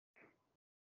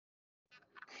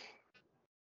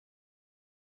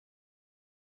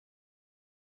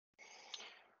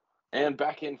And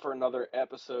back in for another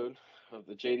episode of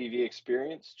the JDV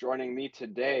Experience. Joining me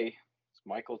today is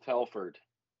Michael Telford,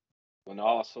 and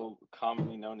also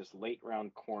commonly known as Late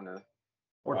Round Corner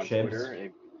Or on Chibs. Twitter,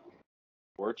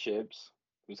 or Chibs,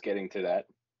 who's getting to that.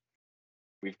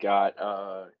 We've got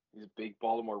he's a big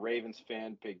Baltimore Ravens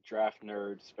fan, big draft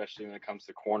nerd, especially when it comes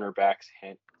to cornerbacks,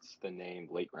 hence the name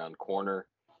Late Round Corner.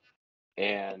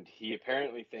 And he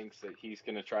apparently thinks that he's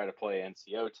going to try to play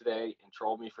NCO today and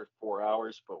troll me for 4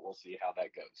 hours, but we'll see how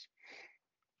that goes.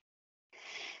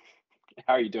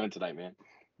 How are you doing tonight, man?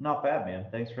 Not bad, man.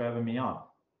 Thanks for having me on.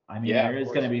 I mean, Yeah, there of is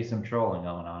going course. to be some trolling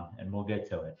going on, and we'll get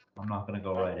to it. I'm not going to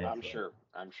go right I'm into it. sure.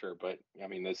 I'm sure, but I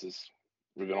mean,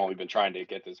 we've only been trying to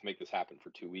make this happen for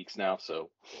 2 weeks now. So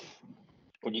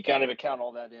when you kind of account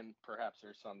all that in, perhaps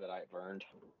there's some that I've earned.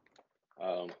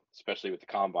 Especially with the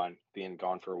combine being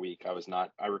gone for a week.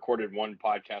 I recorded one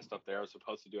podcast up there. I was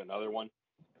supposed to do another one,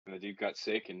 and the dude got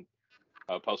sick and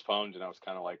postponed. And I was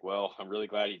kind of like, well, I'm really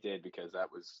glad he did, because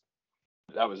that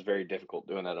was very difficult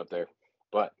doing that up there.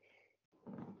 But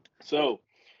so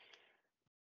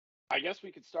I guess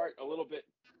we could start a little bit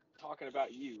talking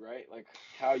about you, right? Like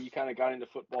how you kind of got into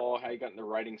football, how you got into the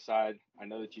writing side. I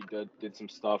know that you did some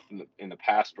stuff in the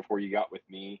past before you got with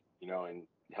me, and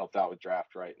helped out with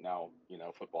draft right now,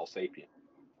 football sapient.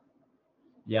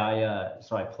 Yeah,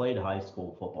 so I played high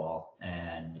school football,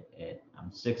 and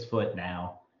I'm 6 foot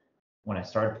now. When I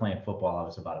started playing football, I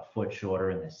was about a foot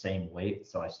shorter and the same weight.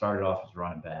 So I started off as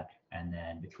running back, and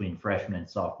then between freshman and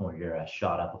sophomore year, I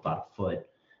shot up about a foot,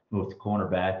 moved to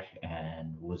cornerback,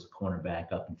 and was a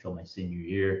cornerback up until my senior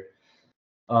year.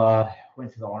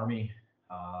 Went to the Army,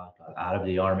 got out of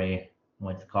the Army,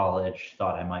 went to college,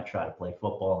 thought I might try to play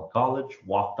football in college,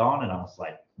 walked on, and I was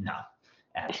like, nah,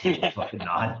 absolutely fucking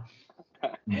not.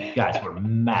 You guys were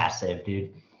massive,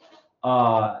 dude.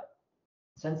 Uh,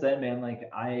 since then, man, like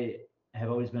I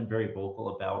have always been very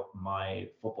vocal about my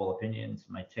football opinions,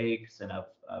 my takes, and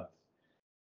I've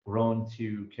grown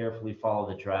to carefully follow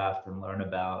the draft and learn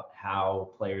about how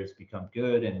players become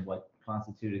good and what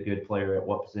constitute a good player at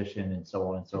what position and so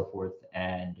on and so forth.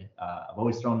 And I've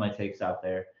always thrown my takes out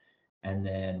there. And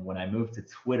then when I moved to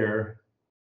Twitter,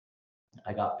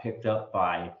 I got picked up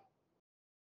by, I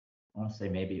want to say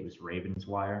maybe it was Ravens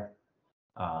Wire,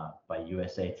 by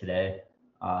USA Today.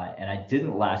 And I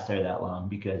didn't last there that long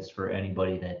because for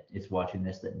anybody that is watching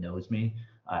this that knows me,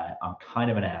 I'm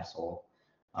kind of an asshole.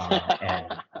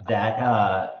 And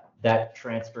that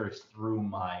transfers through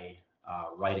my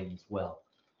writing as well.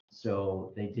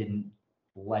 So they didn't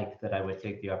like that I would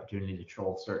take the opportunity to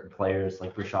troll certain players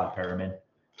like Rashad Perriman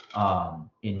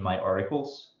in my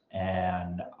articles.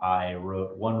 And I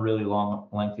wrote one really long,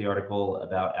 lengthy article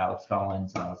about Alex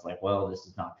Collins. And I was like, well, this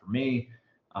is not for me.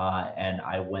 And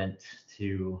I went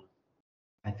to,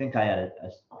 I think I had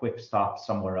a quick stop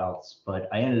somewhere else, but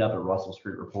I ended up at Russell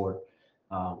Street Report,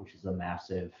 which is a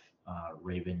massive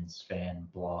Ravens fan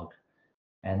blog.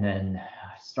 And then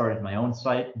I started my own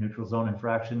site, Neutral Zone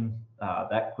Infraction.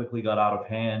 That quickly got out of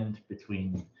hand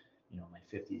between, my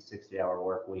 50, 60-hour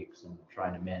work weeks and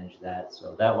trying to manage that.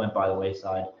 So that went by the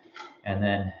wayside. And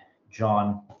then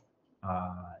John,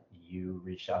 you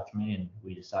reached out to me and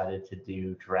we decided to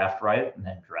do Draft Right, and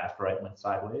then Draft Right went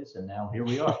sideways, and now here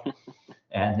we are.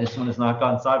 And this one has not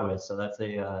gone sideways, so that's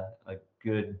a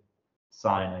good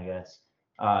sign, I guess.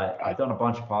 I've done a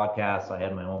bunch of podcasts. I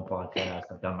had my own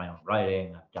podcast. I've done my own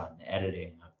writing. I've done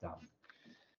editing. I've done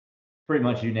pretty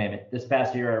much you name it. This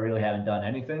past year, I really haven't done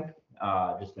anything.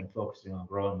 Just been focusing on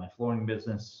growing my flooring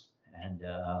business, and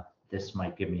this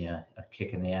might give me a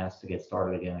kick in the ass to get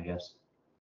started again, I guess.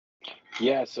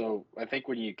 Yeah, so I think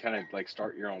when you kind of like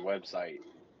start your own website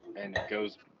and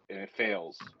it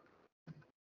fails,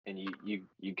 and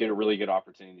you get a really good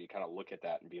opportunity to kind of look at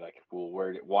that and be like, well,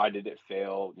 why did it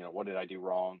fail? What did I do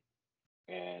wrong?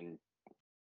 And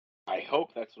I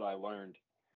hope that's what I learned,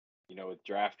 with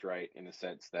Draft Right, in the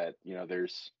sense that,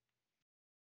 there's,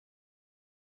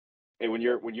 and when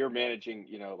you're managing,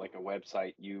 like a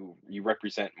website, you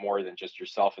represent more than just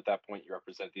yourself at that point. You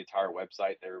represent the entire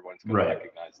website. Everyone's going to Right.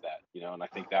 recognize that, and I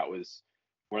think that was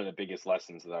one of the biggest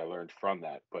lessons that I learned from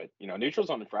that. But Neutral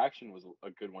Zone Infraction was a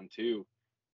good one too.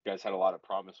 You guys had a lot of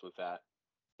promise with that,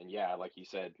 and yeah, like you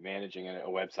said, managing a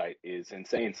website is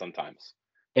insane sometimes.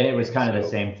 And it was And kind of the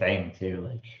so, same thing too.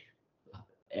 Like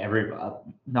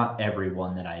not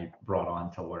everyone that I brought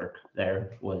on to work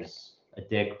there was a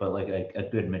dick, but like a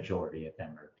good majority of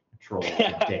them are trolls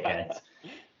and dickheads.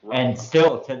 right. And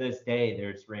still to this day,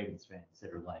 there's Ravens fans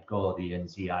that are like, "Oh, the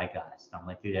NCI guys." And I'm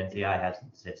like, dude, NCI hasn't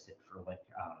existed for like,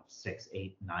 I don't know, 6,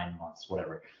 8, 9 months,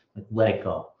 whatever. Like, let it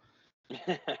go.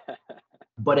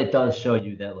 But it does show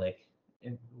you that like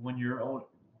when you're own,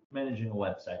 managing a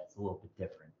website is a little bit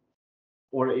different.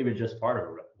 Or even just part of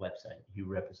a website. You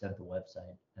represent the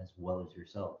website as well as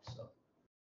yourself. So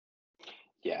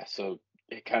Yeah, so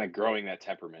it kind of growing that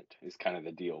temperament is kind of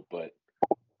the deal, but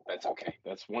that's okay.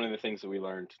 That's one of the things that we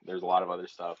learned. There's a lot of other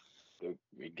stuff that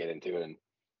we get into and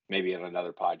maybe in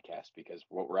another podcast because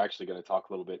what we're actually going to talk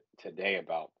a little bit today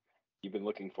about, you've been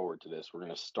looking forward to this. We're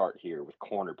going to start here with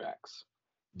cornerbacks,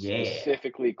 yeah.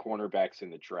 specifically cornerbacks in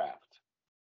the draft.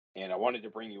 And I wanted to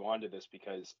bring you onto this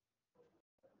because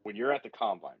when you're at the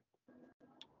combine,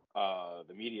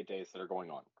 the media days that are going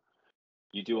on,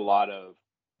 you do a lot of,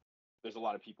 there's a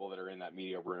lot of people that are in that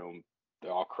media room.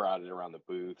 They're all crowded around the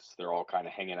booths. They're all kind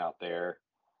of hanging out there.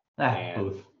 And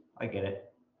Booth. I get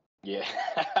it. yeah.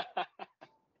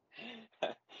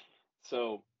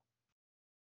 So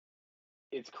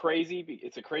it's crazy.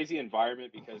 It's a crazy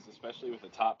environment because especially with the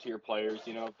top tier players,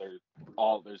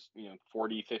 there's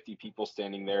 40, 50 people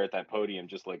standing there at that podium,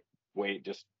 just like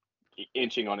just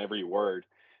inching on every word.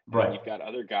 And then Right. you've got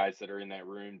other guys that are in that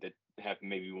room that have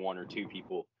maybe one or two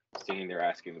people standing there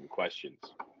asking them questions.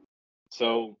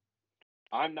 So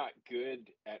I'm not good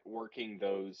at working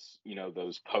those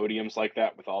podiums like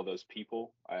that with all those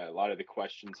people. A lot of the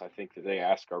questions I think that they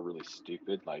ask are really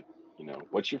stupid. Like,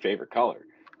 what's your favorite color?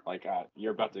 Like,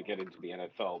 you're about to get into the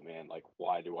NFL, man. Like,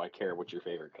 why do I care what your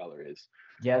favorite color is?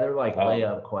 Yeah, they're like Um,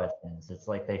 layup questions. It's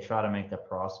like they try to make the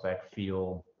prospect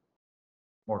feel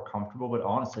more comfortable, but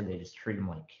honestly, they just treat them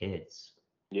like kids.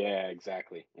 yeah,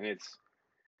 exactly. And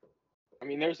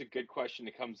there's a good question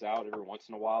that comes out every once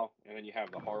in a while, and then you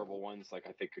have the horrible ones. Like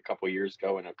I think a couple of years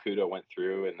ago, when Okuda went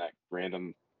through, and that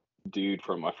random dude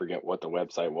from I forget what the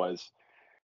website was,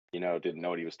 didn't know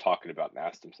what he was talking about and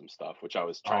asked him some stuff, which I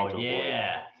was trying Oh to avoid.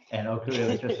 yeah. And Okuda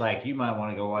was just like, you might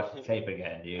want to go watch the tape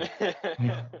again, dude.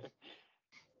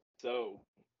 So,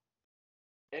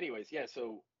 anyways, yeah,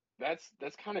 so that's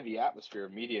kind of the atmosphere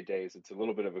of media days. It's a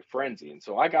little bit of a frenzy, and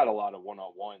so I got a lot of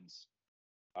one-on-ones.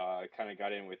 I kind of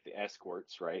got in with the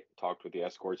escorts, right? Talked with the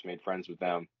escorts, made friends with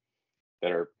them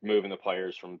that are moving the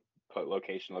players from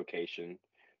location to location.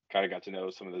 Kind of got to know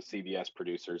some of the CBS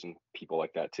producers and people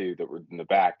like that too that were in the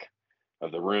back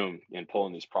of the room and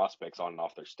pulling these prospects on and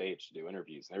off their stage to do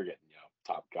interviews. And they were getting,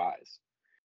 top guys.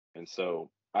 And so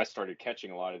I started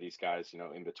catching a lot of these guys,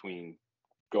 in between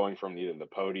going from either the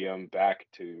podium back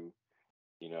to,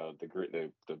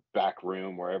 the back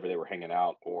room, wherever they were hanging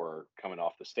out or coming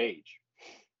off the stage.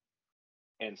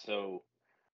 And so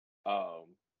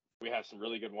we have some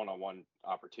really good one-on-one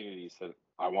opportunities that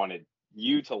I wanted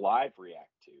you to live react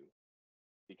to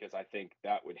because I think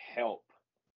that would help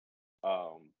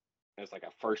as like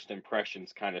a first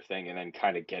impressions kind of thing and then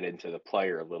kind of get into the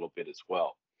player a little bit as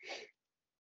well.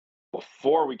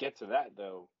 Before we get to that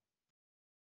though,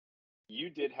 you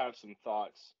did have some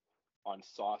thoughts on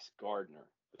Sauce Gardner,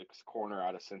 the corner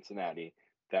out of Cincinnati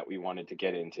that we wanted to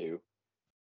get into.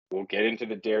 We'll get into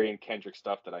the Darian Kendrick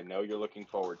stuff that I know you're looking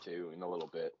forward to in a little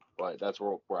bit, but that's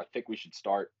where I think we should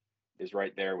start is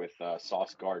right there with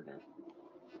Sauce Gardner.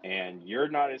 And you're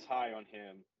not as high on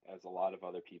him as a lot of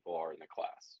other people are in the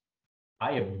class.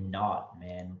 I am not,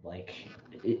 man. Like,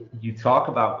 you talk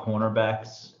about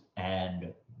cornerbacks,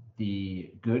 and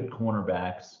the good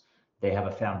cornerbacks, they have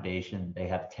a foundation, they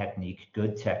have technique,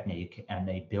 good technique, and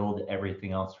they build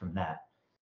everything else from that.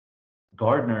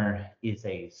 Gardner is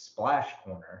a splash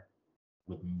corner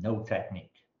with no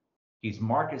technique. He's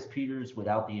Marcus Peters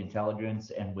without the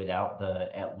intelligence and without the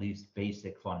at least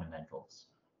basic fundamentals.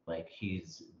 Like,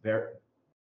 he's very,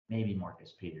 maybe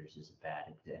Marcus Peters is a bad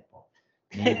example.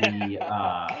 Maybe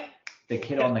the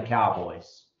kid on the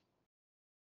Cowboys.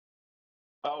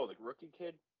 Oh, the rookie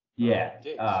kid? Yeah,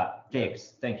 Diggs.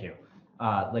 Diggs. Thank you.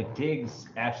 Like, Diggs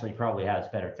actually probably has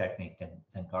better technique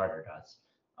than Gardner does.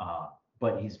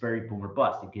 But he's very boomer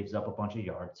bust. He gives up a bunch of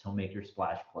yards. He'll make your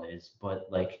splash plays, but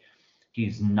like,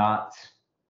 he's not.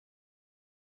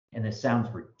 And this sounds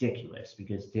ridiculous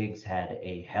because Diggs had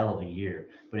a hell of a year.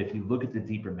 But if you look at the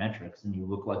deeper metrics and you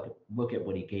look at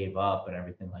what he gave up and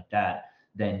everything like that,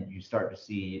 then you start to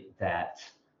see that,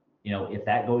 if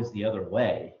that goes the other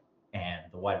way and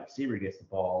the wide receiver gets the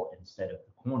ball instead of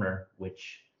the corner,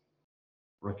 which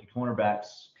rookie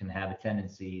cornerbacks can have a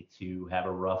tendency to have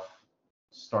a rough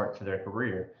start to their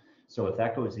career. So if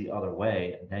that goes the other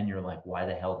way, then you're like, why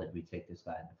the hell did we take this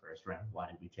guy in the first round? Why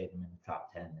did we take him in the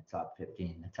top 10, the top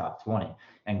 15, the top 20?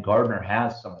 And Gardner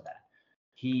has some of that.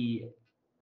 He,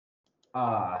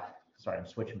 sorry, I'm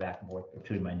switching back and forth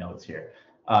between my notes here.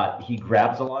 He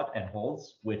grabs a lot and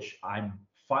holds, which I'm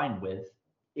fine with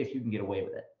if you can get away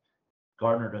with it.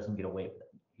 Gardner doesn't get away with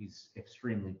it. He's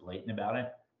extremely blatant about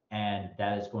it. And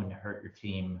that is going to hurt your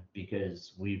team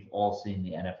because we've all seen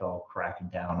the NFL cracking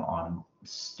down on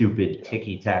stupid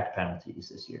ticky-tack penalties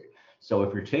this year. So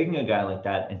if you're taking a guy like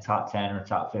that in top 10 or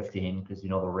top 15, because the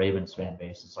Ravens fan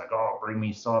base is like, oh, bring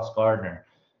me Sauce Gardner.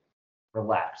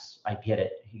 Relax. I get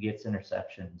it. He gets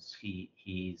interceptions.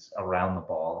 He's around the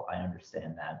ball. I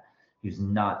understand that.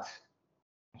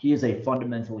 He is a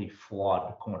fundamentally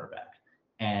flawed cornerback.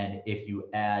 And if you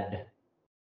add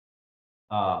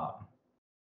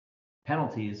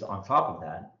penalties on top of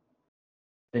that,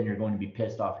 then you're going to be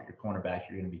pissed off at your cornerback.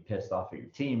 You're going to be pissed off at your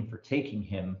team for taking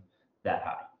him that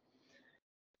high.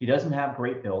 He doesn't have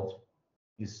great build.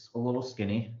 He's a little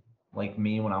skinny, like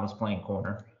me when I was playing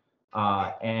corner.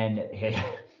 And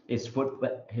his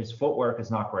footwork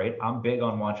is not great. I'm big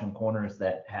on watching corners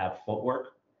that have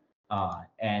footwork.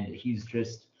 And he's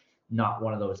just not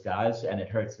one of those guys. And it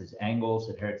hurts his angles.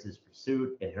 It hurts his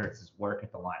pursuit. It hurts his work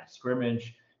at the line of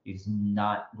scrimmage. He's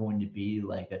not going to be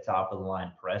like a top of the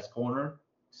line press corner.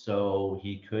 So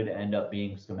he could end up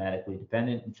being schematically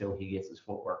dependent until he gets his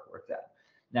footwork worked out.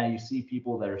 Now you see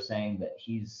people that are saying that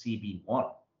he's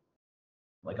CB1,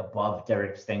 like above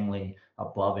Derek Stingley,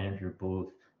 above Andrew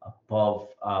Booth, above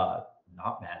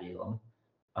not Matt Elam,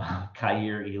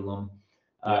 Kyer Elam.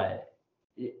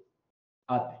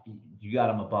 You got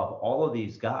him above all of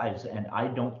these guys, and I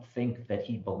don't think that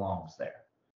he belongs there.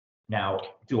 Now,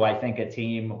 do I think a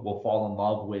team will fall in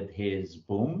love with his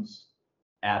booms?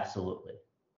 Absolutely.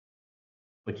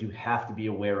 But you have to be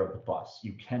aware of the busts.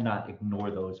 You cannot ignore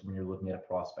those when you're looking at a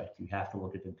prospect. You have to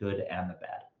look at the good and the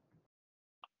bad.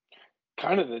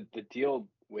 Kind of the deal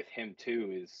with him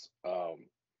too is,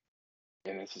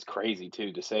 and this is crazy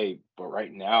too to say, but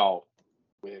right now,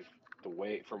 with the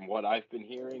way from what I've been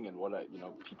hearing and what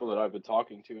people that I've been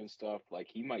talking to and stuff, like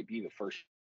he might be the first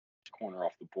corner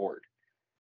off the board.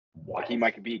 What? Like he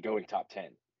might be going top 10.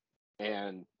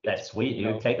 And that's sweet,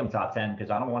 dude. Take him top 10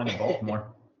 because I don't want him in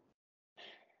Baltimore.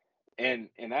 and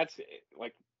that's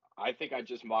like, I think I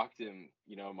just mocked him,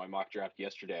 my mock draft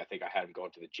yesterday. I think I had him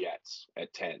going to the Jets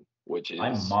at 10, which is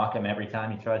I mock him every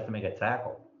time he tries to make a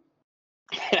tackle.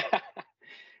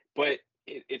 But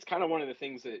it's kind of one of the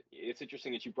things that it's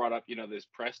interesting that you brought up, this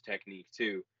press technique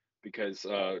too, because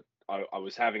I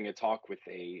was having a talk with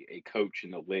a coach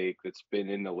in the league that's been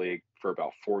in the league for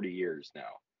about 40 years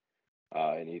now,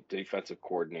 and a defensive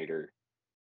coordinator.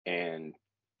 And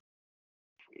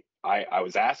I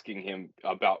was asking him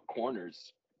about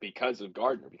corners because of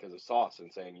Gardner, because of Sauce,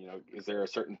 and saying, is there a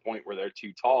certain point where they're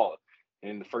too tall?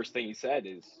 And the first thing he said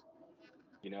is,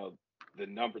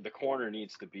 the corner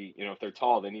needs to be, if they're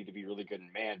tall, they need to be really good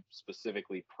in man,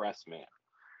 specifically press man.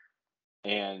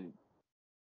 And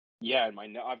yeah,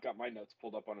 I've got my notes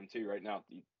pulled up on him too right now.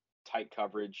 The tight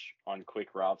coverage on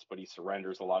quick routes, but he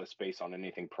surrenders a lot of space on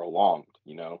anything prolonged,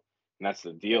 and that's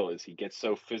the deal, is he gets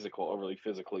so overly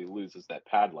physical, he loses that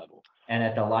pad level. And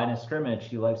at the line of scrimmage,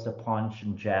 he likes to punch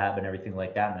and jab and everything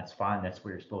like that, and that's fine. That's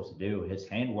what you're supposed to do. His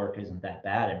handwork isn't that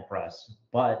bad in press,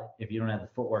 but if you don't have the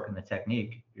footwork and the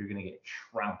technique, you're going to get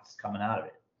trounced coming out of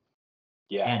it.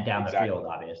 Yeah, and down the field,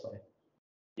 obviously.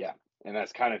 Yeah, and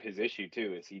that's kind of his issue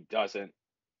too, is he doesn't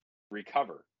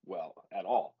recover well at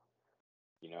all.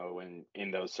 In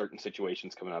those certain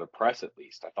situations coming out of press, at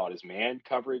least, I thought his man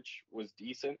coverage was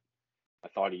decent. I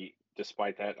thought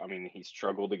despite that, he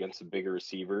struggled against the bigger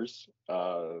receivers,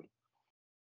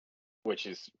 which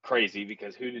is crazy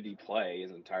because who did he play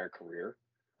his entire career?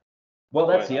 Well,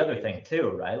 that's the other thing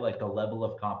too, right? Like the level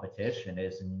of competition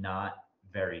is not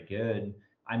very good.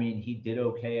 He did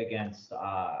okay against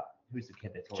who's the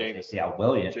kid that told us? Yeah,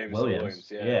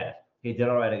 Williams. Yeah, he did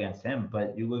all right against him,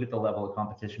 but you look at the level of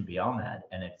competition beyond that,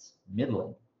 and it's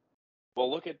middling. Well,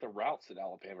 look at the routes that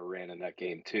Alabama ran in that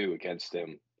game too against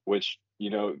him, which he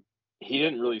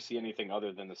didn't really see anything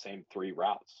other than the same three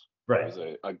routes. Right. It was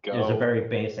a go. It was a very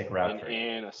basic route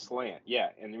and a slant. Yeah,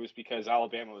 and it was because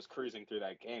Alabama was cruising through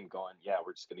that game, going, "Yeah,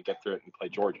 we're just going to get through it and play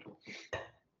Georgia."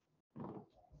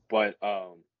 But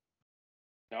no,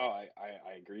 I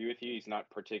agree with you. He's not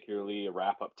particularly a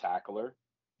wrap-up tackler.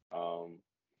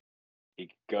 He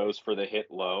goes for the hit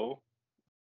low,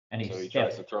 and he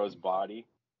tries to throw his body.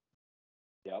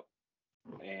 Yep.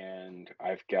 And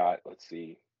I've got, let's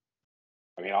see.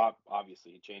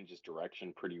 Obviously he changed his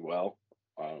direction pretty well.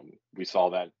 We saw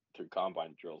that through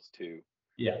combine drills too.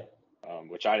 Yeah.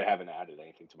 Which I haven't added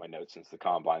anything to my notes since the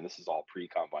combine. This is all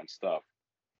pre-combine stuff.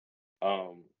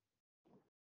 And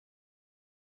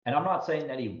I'm not saying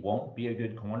that he won't be a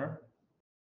good corner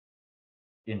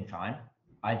in time.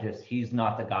 He's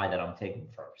not the guy that I'm taking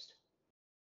first.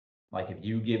 Like, if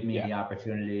you give me the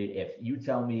opportunity, if you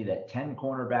tell me that 10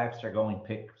 cornerbacks are going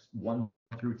picks 1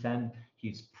 through 10,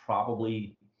 he's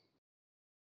probably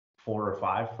 4 or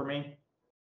 5 for me.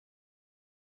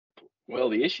 Well,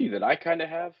 the issue that I kind of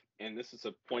have, and this is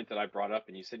a point that I brought up,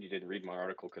 and you said you didn't read my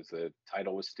article because the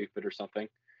title was stupid or something.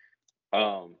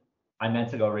 I meant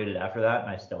to go read it after that, and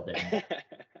I still didn't.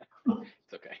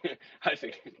 It's okay. I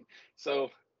think so.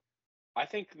 I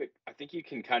think you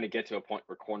can kind of get to a point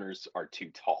where corners are too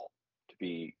tall to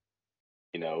be,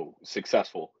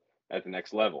 successful at the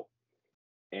next level.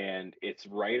 And it's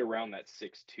right around that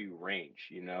 6'2"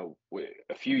 range.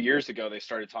 A few years ago, they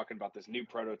started talking about this new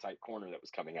prototype corner that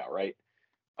was coming out, right?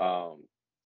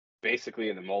 Basically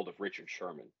in the mold of Richard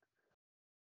Sherman.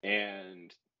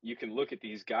 And you can look at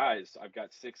these guys. I've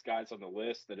got 6 guys on the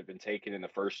list that have been taken in the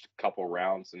first couple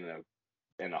rounds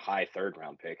in a high 3rd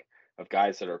round pick of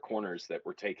guys that are corners that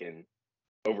were taken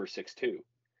over 6'2".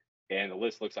 And the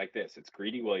list looks like this. It's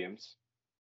Greedy Williams,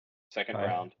 2nd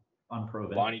round.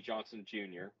 Unproven. Lonnie Johnson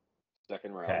Jr.,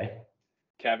 2nd round. Okay.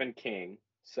 Kevin King,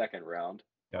 2nd round.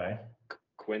 Okay.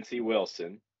 Quincy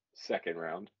Wilson, 2nd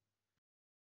round.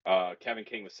 Kevin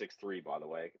King was 6'3", by the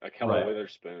way. Akelo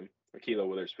Witherspoon,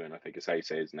 I think is how you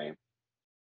say his name.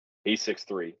 He's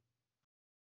 6'3".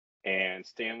 And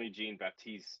Stanley Jean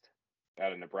Baptiste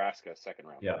out of Nebraska, 2nd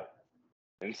round. Yeah.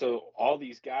 And so all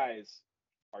these guys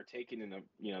are taken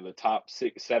in the top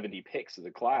 70 picks of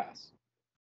the class.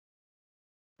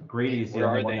 Greedy's the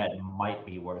only one that might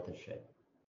be worth a shit.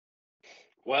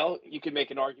 Well, you could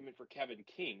make an argument for Kevin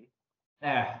King.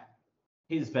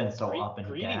 He's been so up and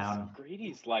down.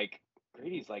 Greedy's like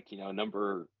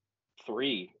number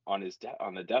 3 on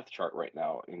on the depth chart right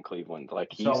now in Cleveland.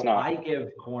 Like he's not. I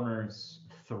give corners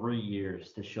 3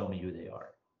 years to show me who they are.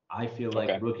 I feel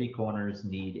like rookie corners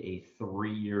need a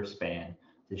 3-year span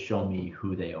to show me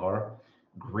who they are.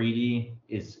 Greedy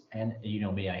is, and you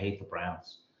know me, I hate the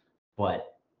Browns,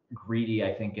 but Greedy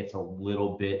I think gets a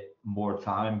little bit more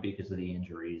time because of the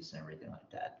injuries and everything like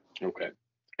that. Okay.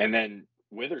 And then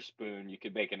Witherspoon, you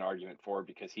could make an argument for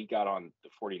because he got on the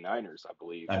 49ers, I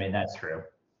believe. I mean, that's true.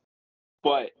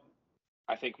 But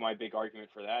I think my big argument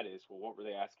for that is, well, what were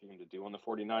they asking him to do on the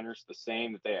 49ers? The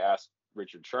same that they asked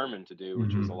Richard Sherman to do,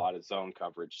 which is a lot of zone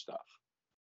coverage stuff.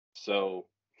 So.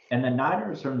 And the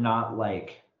Niners are not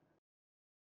like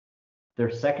their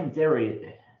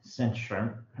secondary since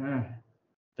Sherman.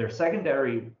 Their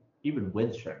secondary, even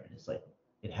with Sherman, is like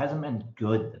it hasn't been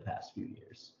good the past few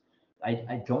years.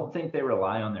 I don't think they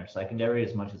rely on their secondary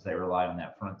as much as they rely on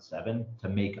that front 7 to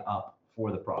make up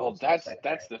for the problems. Well,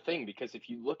 that's the thing, because if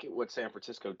you look at what San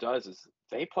Francisco does is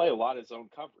they play a lot of zone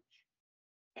coverage.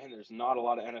 And there's not a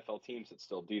lot of NFL teams that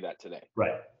still do that today.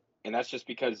 Right. And that's just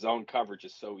because zone coverage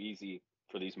is so easy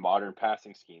for these modern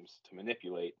passing schemes to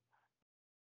manipulate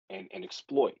and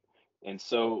exploit. And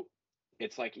so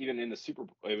it's like even in the Super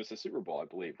Bowl, it was the Super Bowl, I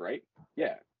believe, right?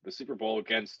 Yeah, the Super Bowl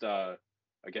against the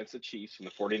Chiefs, and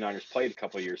the 49ers played a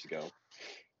couple of years ago.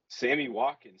 Sammy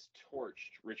Watkins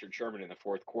torched Richard Sherman in the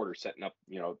 4th quarter, setting up,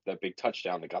 that big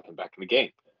touchdown that got them back in the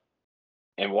game.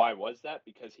 And why was that?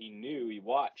 Because he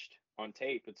watched on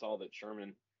tape. It's all that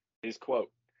Sherman, his quote,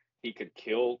 he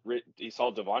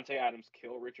saw Devontae Adams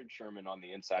kill Richard Sherman on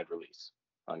the inside release,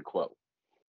 unquote.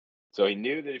 So he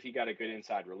knew that if he got a good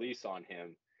inside release on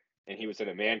him and he was in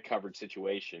a man covered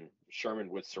situation, Sherman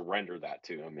would surrender that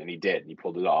to him. And he did. And he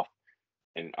pulled it off.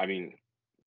 And I mean,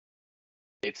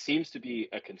 it seems to be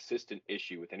a consistent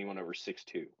issue with anyone over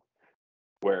 6'2",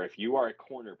 where if you are a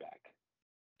cornerback,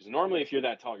 because normally if you're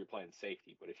that tall, you're playing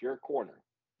safety. But if you're a corner,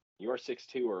 you are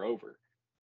 6'2" or over,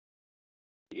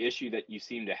 the issue that you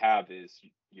seem to have is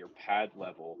your pad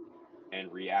level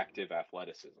and reactive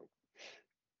athleticism.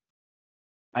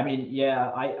 I mean,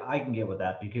 yeah, I can get with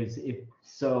that because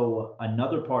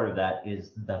another part of that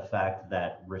is the fact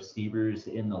that receivers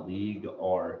in the league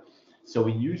are, so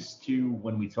we used to,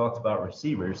 when we talked about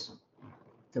receivers,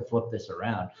 to flip this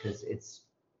around because it's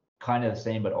kind of the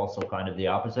same, but also kind of the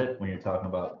opposite when you're talking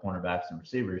about cornerbacks and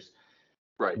receivers.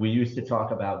 Right. We used to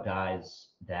talk about guys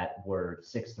that were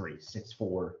 6'3",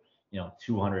 6'4",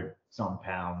 200 some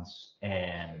pounds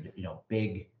and,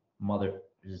 big mothers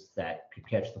that could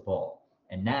catch the ball.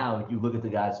 And now you look at the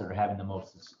guys that are having the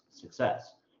most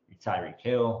success. Your Tyreek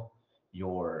Hill,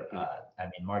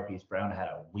 Marquise Brown had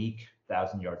a weak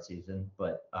 1,000-yard season,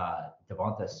 but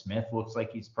Devonta Smith looks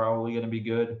like he's probably going to be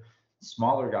good.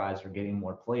 Smaller guys are getting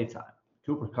more play time.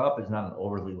 Cooper Kupp is not an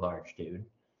overly large dude,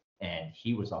 and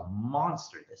he was a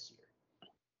monster this year.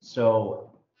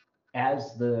 So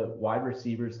as the wide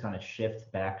receivers kind of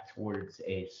shift back towards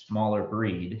a smaller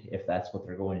breed, if that's what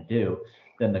they're going to do,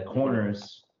 then the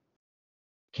corners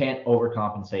can't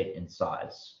overcompensate in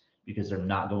size because they're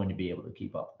not going to be able to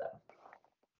keep up with them.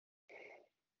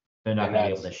 They're not going to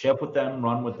be able to shift with them,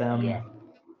 run with them,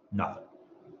 nothing.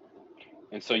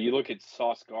 And so you look at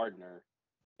Sauce Gardner,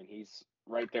 and he's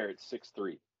right there at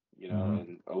 6'3",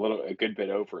 and a good bit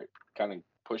over it, kind of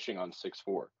pushing on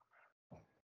 6'4".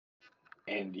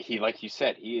 And he, like you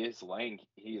said, he is lank.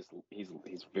 He's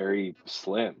very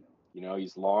slim.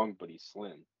 He's long, but he's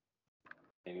slim.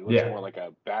 And he looks more like a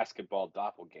basketball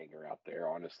doppelganger out there,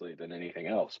 honestly, than anything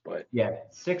else. But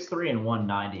 6'3" and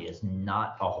 190 is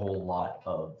not a whole lot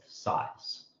of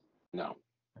size. No,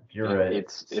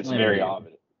 it's very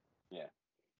obvious. Yeah,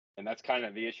 and that's kind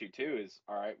of the issue too. Is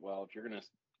all right. Well, if you're gonna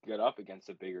get up against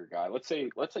a bigger guy, let's say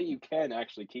you can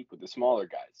actually keep with the smaller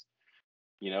guys,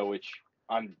 which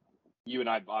you and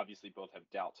I obviously both have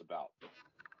doubts about.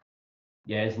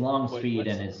 Yeah, his long speed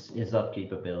and his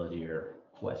upkeep ability are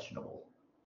questionable.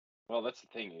 Well, that's the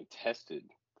thing. He tested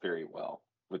very well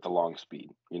with the long speed,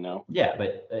 Yeah,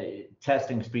 but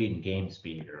testing speed and game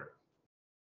speed are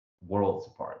worlds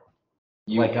apart.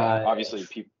 Obviously,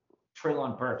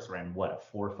 Treylon Burks ran what,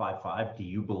 a 4.55? Do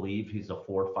you believe he's a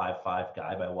 4.55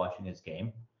 guy by watching his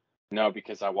game? No,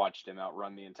 because I watched him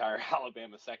outrun the entire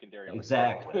Alabama secondary.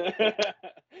 Exactly.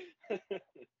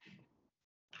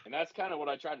 And that's kind of what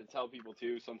I try to tell people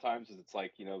too. Sometimes is it's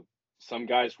like, some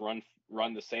guys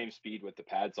run the same speed with the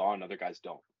pads on, other guys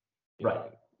don't.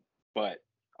 Right. But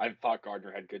I thought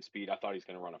Gardner had good speed. I thought he's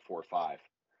going to run a 4.5.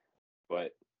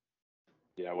 But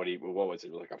what was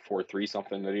it, like a 4.3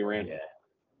 something that he ran? Yeah.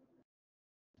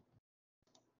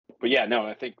 But yeah, no,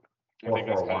 I think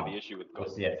that's kind of the issue with.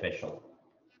 What's the official?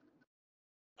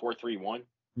 4.31?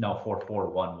 No,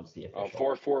 4.41 was the official.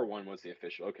 Oh, 4.41 was the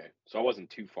official. Okay, so I wasn't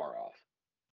too far off.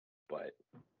 But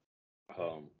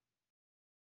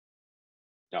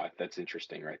no, that's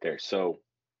interesting right there. So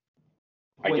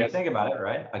I guess you think about it,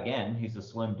 right? Again, he's a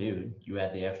slim dude. You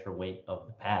add the extra weight of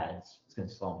the pads, it's going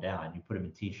to slow him down. You put him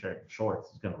in t-shirt and shorts,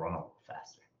 he's going to run a little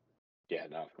faster. Yeah,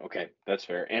 no, okay, that's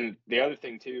fair. And the other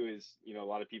thing too is, a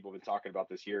lot of people have been talking about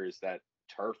this year is that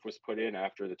turf was put in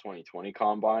after the 2020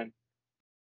 combine,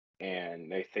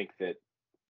 and they think that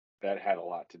had a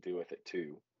lot to do with it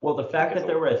too. Well, the fact that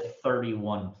there were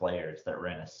 31 players that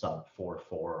ran a sub 4.4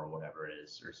 or whatever it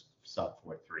is, or sub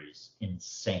 4.3 is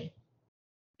insane.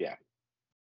 Yeah.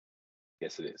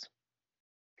 Yes, it is.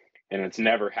 And it's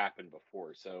never happened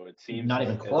before, so it seems not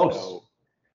even close. As though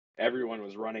everyone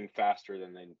was running faster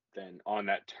than on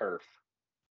that turf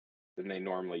than they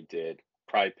normally did.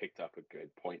 Probably picked up a good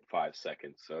 0.5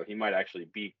 seconds, so he might actually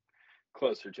be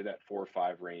closer to that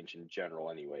 4.5 range in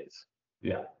general, anyways.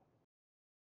 Yeah.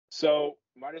 So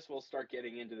might as well start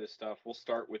getting into this stuff. We'll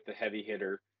start with the heavy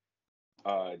hitter,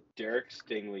 Derek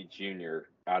Stingley Jr.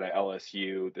 out of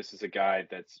LSU. This is a guy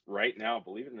that's right now,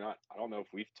 believe it or not, I don't know if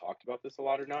we've talked about this a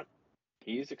lot or not.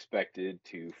 He's expected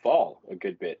to fall a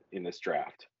good bit in this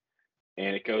draft.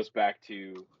 And it goes back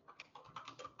to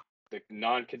the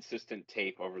non-consistent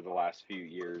tape over the last few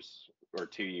years or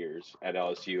 2 years at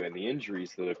LSU and the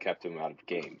injuries that have kept him out of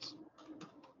games.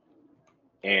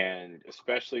 And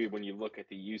especially when you look at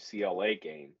the UCLA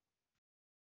game,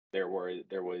 it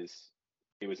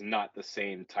was not the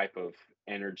same type of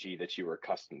energy that you were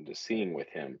accustomed to seeing with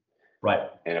him. Right.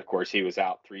 And of course, he was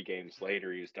out 3 games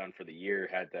later. He was done for the year,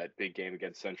 had that big game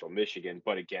against Central Michigan.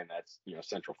 But again, that's,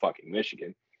 Central fucking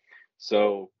Michigan.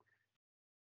 So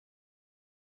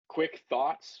quick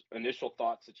thoughts, initial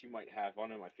thoughts that you might have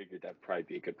on him. I figured that'd probably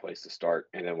be a good place to start.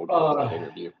 And then we'll go to that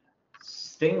interview.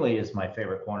 Stingley is my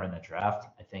favorite corner in the draft.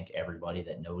 I think everybody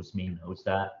that knows me knows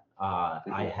that. I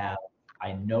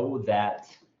know that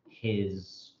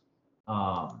his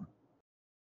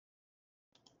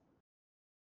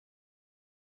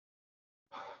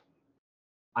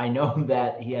I know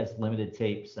that he has limited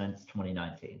tape since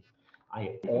 2019.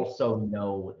 I also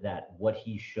know that what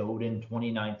he showed in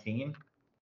 2019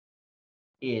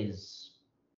 is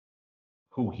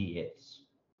who he is.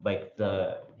 Like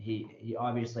he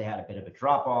obviously had a bit of a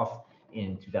drop off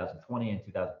in 2020 and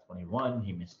 2021.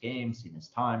 He missed games, he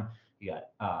missed time, he got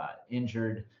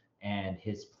injured, and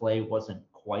his play wasn't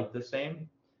quite the same.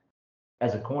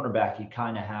 As a cornerback, you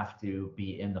kind of have to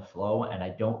be in the flow, and I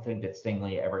don't think that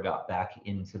Stingley ever got back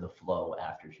into the flow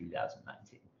after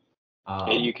 2019.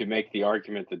 And you could make the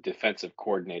argument that defensive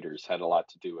coordinators had a lot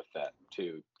to do with that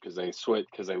too, because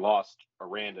they lost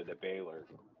Aranda to Baylor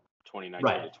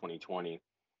 2019 to 2020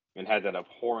 and had that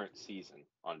abhorrent season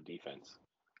on defense.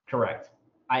 Correct.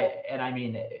 I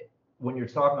mean, when you were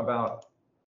talking about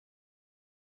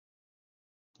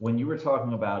we were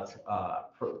talking about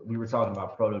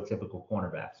prototypical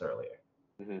cornerbacks earlier.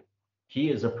 Mm-hmm. He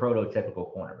is a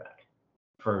prototypical cornerback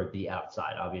for the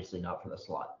outside, obviously not for the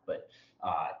slot, but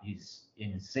he's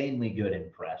insanely good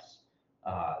in press.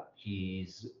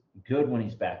 He's good when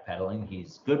he's backpedaling.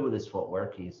 He's good with his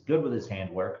footwork. He's good with his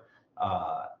handwork.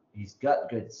 He's got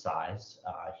good size.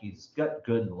 He's got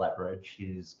good leverage.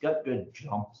 He's got good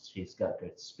jumps. He's got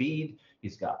good speed.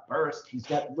 He's got burst. He's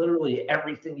got literally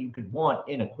everything you could want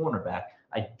in a cornerback.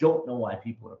 I don't know why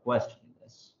people are questioning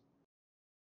this.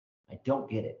 I don't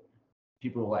get it.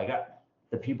 People are like,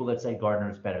 the people that say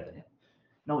Gardner's better than him.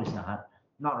 No, he's not.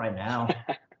 Not right now.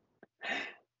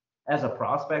 As a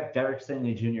prospect, Derek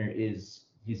Stingley Jr.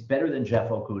 he's better than Jeff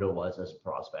Okudah was as a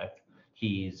prospect.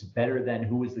 He's better than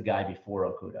who was the guy before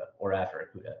Okudah or after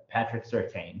Okudah? Patrick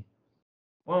Surtain.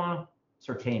 Well,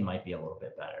 Surtain might be a little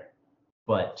bit better.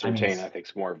 But Surtain, I think,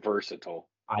 is more versatile.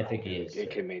 I think he is.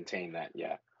 It can maintain that,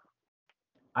 yeah.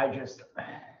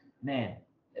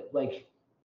 Like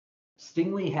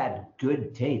Stingley had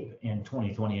good tape in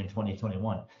 2020 and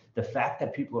 2021. The fact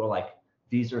that people are like,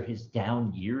 these are his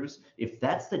down years, if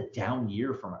that's the down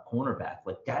year from a cornerback,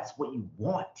 like that's what you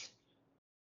want.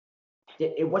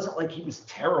 It wasn't like he was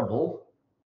terrible.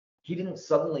 He didn't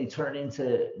suddenly turn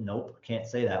into, nope, can't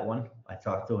say that one. I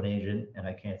talked to an agent and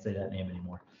I can't say that name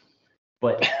anymore.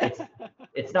 But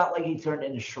it's not like he turned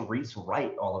into Sharice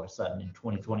Wright all of a sudden in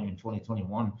 2020 and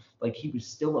 2021. Like he was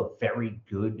still a very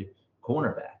good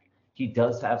cornerback. He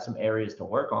does have some areas to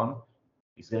work on.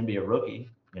 He's going to be a rookie,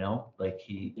 like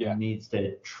he needs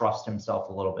to trust himself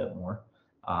a little bit more.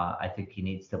 I think he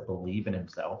needs to believe in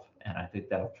himself, and I think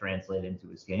that'll translate into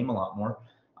his game a lot more.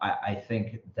 I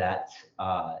think that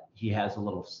he has a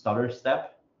little stutter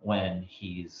step when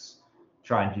he's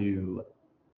trying to,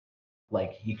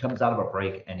 like, he comes out of a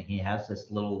break and he has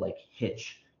this little like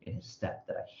hitch in his step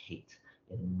that I hate.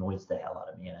 It annoys the hell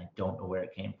out of me, and I don't know where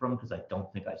it came from because I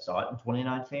don't think I saw it in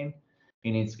 2019. He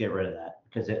needs to get rid of that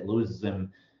because it loses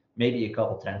him maybe a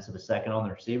couple tenths of a second on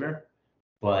the receiver,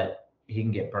 but he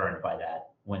can get burned by that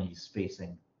when he's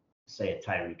facing, say, a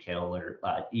Tyreek Hill or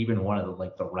even one of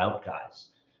the route guys.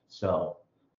 So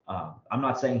I'm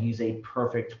not saying he's a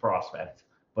perfect prospect,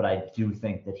 but I do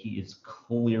think that he is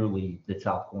clearly the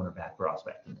top cornerback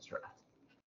prospect in this draft.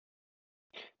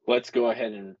 Let's go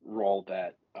ahead and roll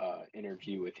that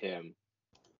interview with him.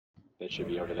 That should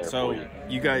be over there. So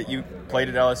you played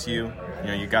at LSU.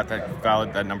 You got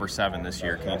that number 7 this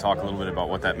year. Can you talk a little bit about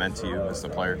what that meant to you as a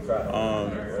player?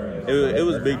 It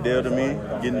was a big deal to me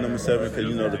getting number 7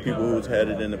 because the people who's had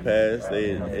it in the past,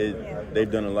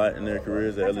 they've done a lot in their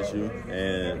careers at LSU,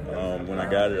 and when I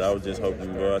got it, I was just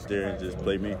hoping to go out there and just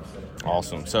play me.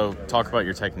 Awesome. So talk about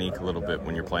your technique a little bit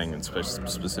when you're playing,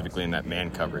 specifically in that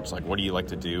man coverage. Like, what do you like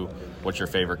to do? What's your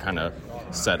favorite kind of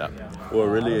setup? Well,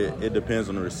 really, it depends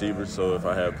on the receiver. So if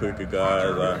I have quicker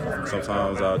guys,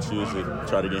 sometimes I'll choose to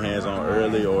try to get hands on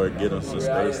early or get them some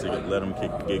space to let them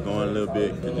get going a little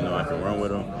bit because I can run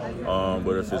with them.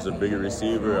 But if it's a bigger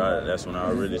receiver, that's when I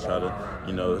really try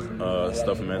to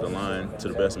stuff them at the line to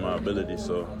the best of my ability.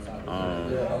 So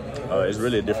it's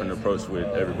really a different approach with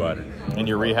everybody. And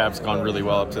your rehab's gone really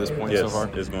well up to this point so far?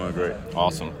 Yes, it's going great.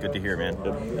 Awesome. Good to hear, man.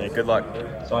 Yep. Hey, good luck.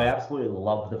 So I absolutely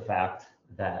love the fact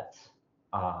that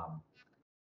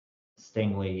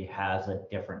Stingley has a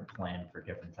different plan for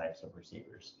different types of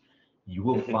receivers. You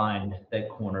will find that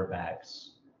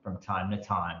cornerbacks from time to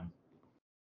time,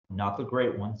 not the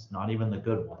great ones, not even the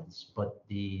good ones, but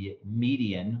the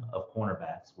median of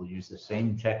cornerbacks will use the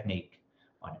same technique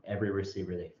on every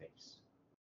receiver they face.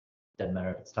 Doesn't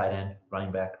matter if it's tight end,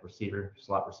 running back, receiver,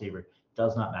 slot receiver,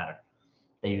 does not matter.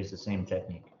 They use the same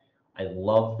technique. I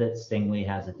love that Stingley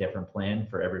has a different plan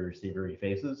for every receiver he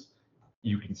faces.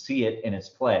 You can see it in his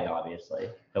play, obviously.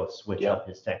 He'll switch up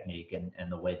his technique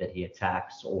and the way that he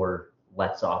attacks or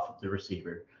lets off the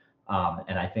receiver.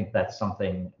 And I think that's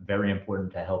something very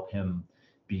important to help him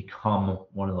become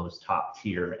one of those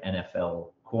top-tier NFL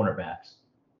cornerbacks.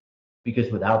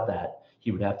 Because without that,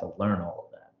 he would have to learn all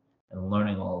of that. And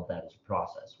learning all of that is a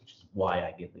process, which is why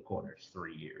I give the corners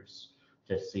 3 years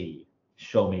to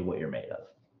show me what you're made of.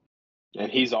 And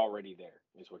he's already there,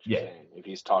 is what you're saying, if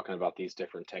he's talking about these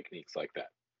different techniques like that.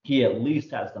 He at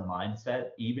least has the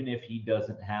mindset, even if he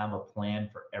doesn't have a plan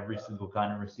for every single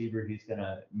kind of receiver he's going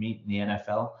to meet in the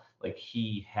NFL, like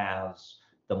he has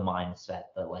the mindset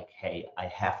that like, hey, I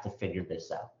have to figure this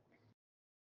out.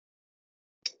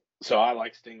 So I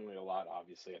like Stingley a lot,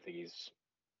 obviously. I think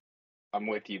I'm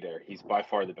with you there. He's by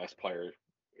far the best player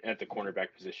at the cornerback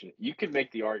position. You could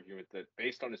make the argument that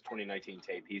based on his 2019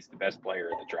 tape, he's the best player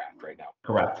in the draft right now.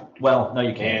 Correct. Well, no,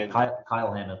 you can't.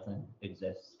 Kyle Hamilton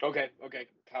exists. Okay.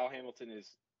 Kyle Hamilton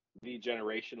is the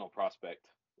generational prospect.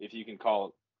 If you can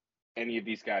call any of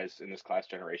these guys in this class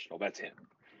generational, that's him.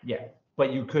 Yeah,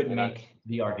 but you could make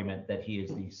the argument that he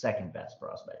is the second best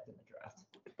prospect in the draft.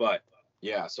 But,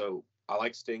 yeah, so I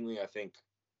like Stingley. I think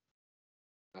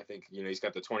I think, he's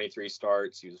got the 23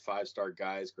 starts. He was a 5-star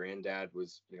guy. His granddad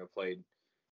was, played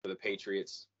for the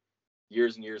Patriots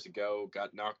years and years ago,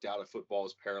 got knocked out of football,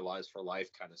 is paralyzed for life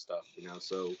kind of stuff,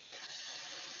 so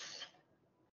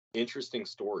interesting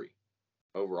story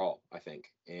overall, I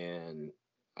think. And,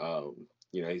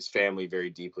 his family very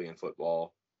deeply in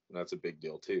football, and that's a big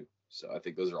deal too. So I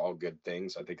think those are all good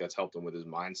things. I think that's helped him with his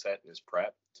mindset and his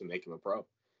prep to make him a pro.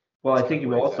 Well, I think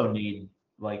you also need,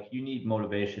 you need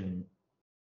motivation,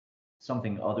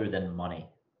 something other than money.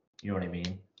 You know what I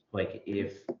mean? Like,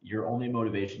 if your only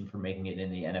motivation for making it in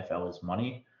the NFL is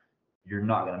money, you're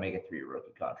not going to make a 3-year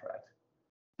rookie contract.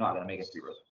 Not going to make a 3-year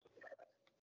rookie contract.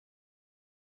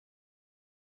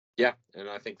 Yeah, and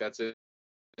I think that's it.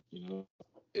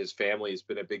 His family has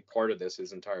been a big part of this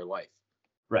his entire life.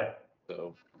 Right.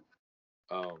 So,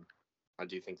 I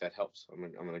do think that helps. I'm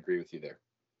going to agree with you there.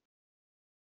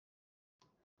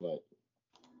 But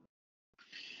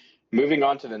moving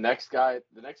on to the next guy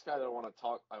that I want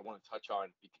to touch on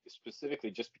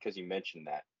specifically just because you mentioned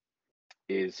that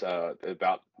is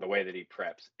about the way that he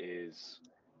preps is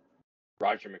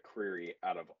Roger McCreary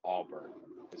out of Auburn.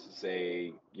 This is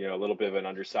a little bit of an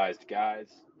undersized guy.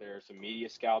 There are some media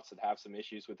scouts that have some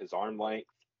issues with his arm length,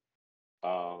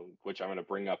 which I'm going to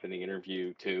bring up in the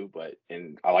interview too.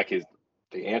 And I like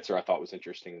the answer I thought was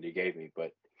interesting that he gave me.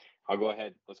 But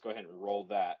let's go ahead and roll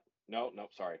that. No,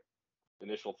 sorry.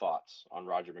 Initial thoughts on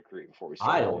Roger McCreary before we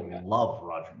start rolling that. I love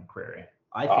Roger McCreary.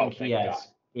 I think he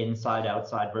has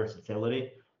inside-outside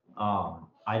versatility.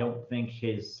 I don't think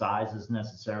his size is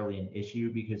necessarily an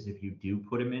issue, because if you do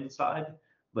put him inside,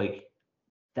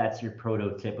 that's your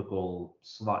prototypical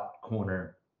slot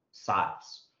corner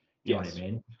size. You know what I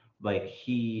mean?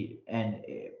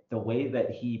 The way that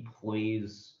he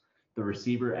plays the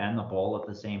receiver and the ball at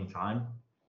the same time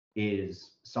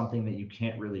is something that you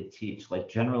can't really teach.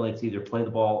 Generally, it's either play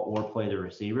the ball or play the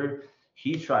receiver.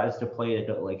 He tries to play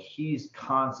it he's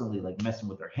constantly messing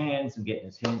with their hands and getting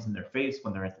his hands in their face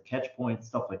when they're at the catch point,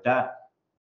 stuff like that.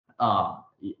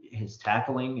 His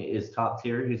tackling is top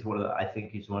tier. I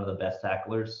think he's one of the best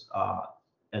tacklers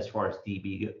as far as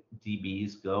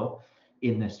DBs go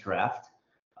in this draft.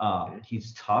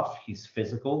 He's tough. He's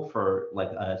physical for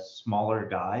a smaller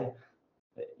guy.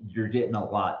 You're getting a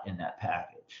lot in that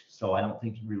package. So I don't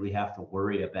think you really have to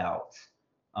worry about,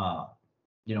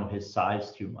 his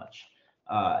size too much.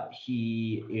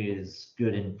 He is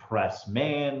good in press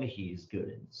man. He's good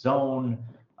in zone.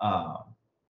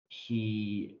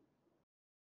 He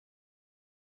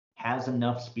has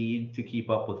enough speed to keep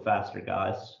up with faster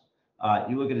guys.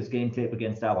 You look at his game tape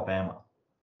against Alabama.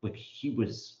 He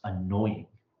was annoying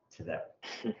to them.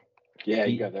 Yeah,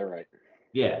 you got that right.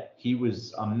 Yeah, he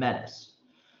was a menace.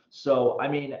 So,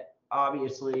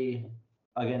 obviously,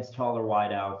 against taller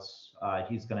wideouts,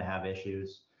 he's going to have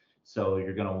issues. So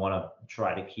you're going to want to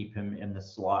try to keep him in the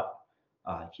slot,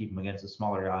 keep him against the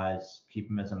smaller guys, keep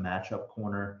him as a matchup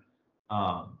corner.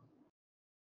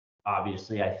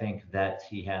 Obviously, I think that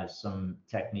he has some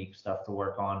technique stuff to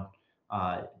work on.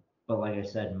 But like I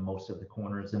said, most of the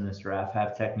corners in this draft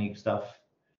have technique stuff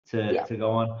to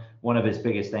go on. One of his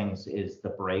biggest things is the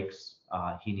breaks.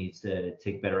 He needs to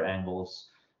take better angles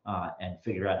and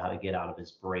figure out how to get out of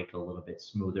his break a little bit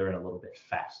smoother and a little bit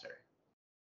faster.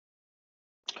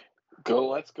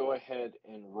 Let's go ahead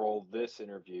and roll this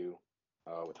interview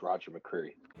with Roger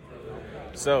McCreary.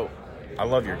 So, I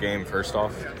love your game, first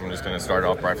off. I'm just going to start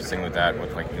off prefacing with that,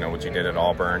 with what you did at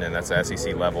Auburn, and that's the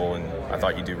SEC level, and I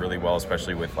thought you do really well,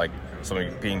 especially with some of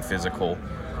you being physical,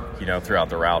 throughout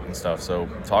the route and stuff. So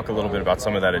talk a little bit about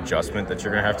some of that adjustment that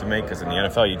you're going to have to make, because in the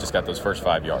NFL, you just got those first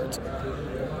 5 yards.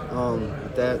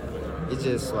 With that, it's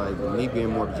just me being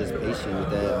more just patient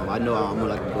with that. I know I'm more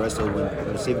aggressive when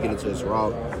the receiver get into his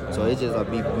route. So it's just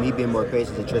me being more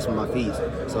patient and trusting my feet.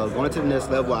 So going to the next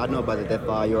level, I know about that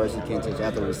 5 yards you can't touch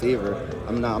after the receiver.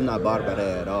 I'm not bothered by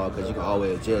that at all, because you can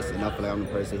always adjust. And I feel like I'm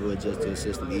the person who adjusts to the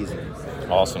system easily.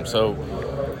 Awesome. So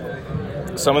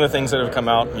some of the things that have come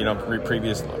out,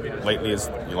 lately is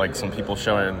some people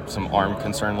showing some arm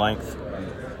concern length.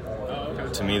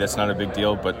 To me, that's not a big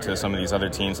deal, but to some of these other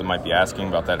teams that might be asking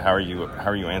about that, how are you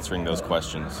answering those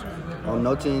questions?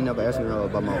 No team never asked me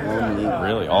about my arm length.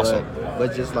 Really? Awesome.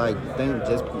 But just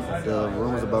the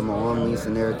rumors about my arm lengths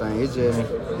and everything, it's just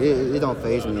it don't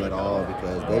faze me at all,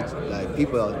 because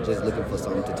people are just looking for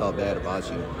something to talk bad about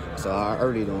you. So I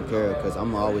really don't care, because I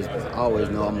always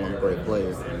know I'm one great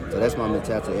player. So that's my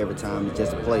mentality every time. It's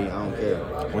just a play. I don't care.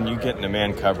 When you get into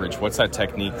man coverage, what's that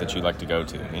technique that you like to go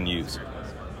to and use?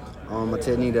 My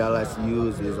technique that I like to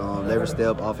use is leverage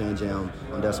step, offhand jam.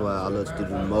 That's what I love to do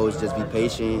the most. Just be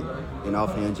patient and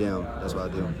off-hand jam. That's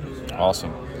what I do.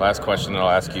 Awesome. Last question that I'll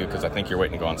ask you, because I think you're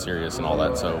waiting to go on serious and all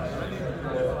that. So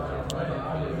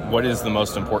what is the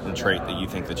most important trait that you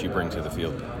think that you bring to the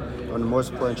field? The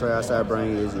most important trait I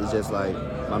bring is just like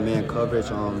my man coverage.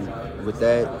 With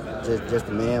that, just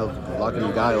the man locking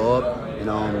the guy up,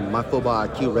 and my football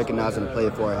IQ, recognizing the play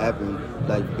before it happened,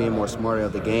 like being more smarter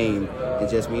of the game, and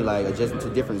just me like adjusting to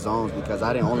different zones, because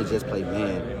I didn't only just play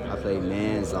man. I played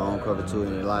man, zone, cover two,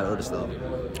 and a lot of other stuff.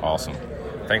 Awesome.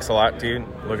 Thanks a lot, dude.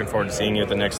 Looking forward to seeing you at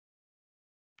the next.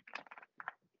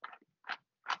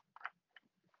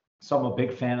 So I'm a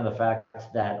big fan of the fact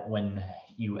that when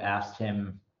you asked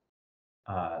him,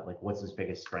 like, what's his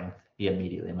biggest strength, he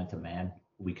immediately went to man.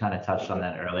 We kind of touched on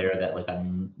that earlier, that like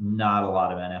not a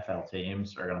lot of NFL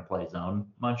teams are going to play zone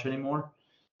much anymore.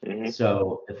 Mm-hmm.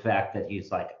 So the fact that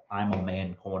he's like, I'm a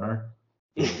man corner,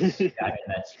 is, I mean,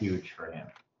 that's huge for him.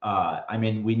 I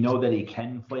mean, we know that he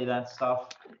can play that stuff.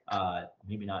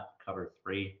 Maybe not cover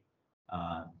 3.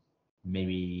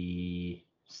 Maybe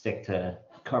stick to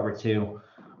cover 2.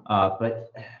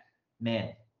 But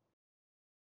man,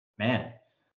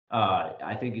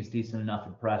 I think he's decent enough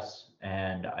in press,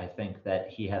 and I think that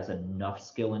he has enough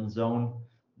skill in zone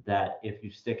that if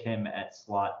you stick him at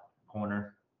slot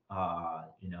corner, and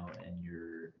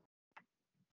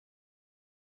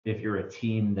if you're a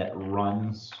team that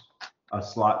runs a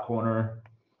slot corner,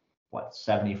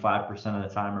 75% of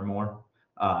the time or more,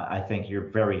 I think you're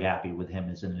very happy with him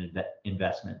as an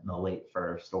investment in the late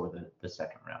first or the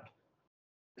second round.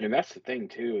 And that's the thing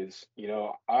too, is,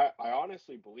 I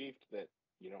honestly believed that,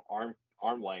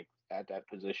 arm length at that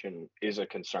position is a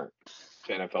concern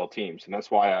to NFL teams. And that's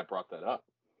why I brought that up.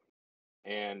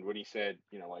 And when he said,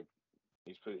 like,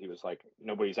 he was like,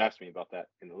 nobody's asked me about that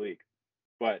in the league.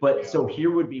 But so here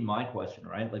would be my question,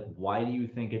 right? Like, why do you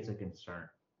think it's a concern?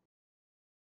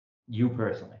 You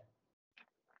personally?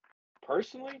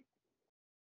 Personally,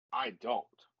 I don't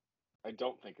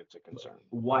think it's a concern.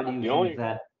 Why do you think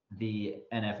that the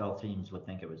NFL teams would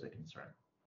think it was a concern?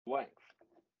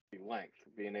 Length,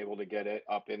 being able to get it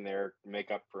up in there, make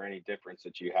up for any difference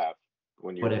that you have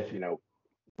when you're,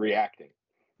 reacting.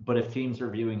 But if teams are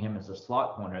viewing him as a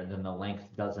slot corner, then the length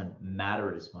doesn't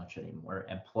matter as much anymore.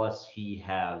 And plus, he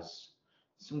has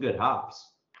some good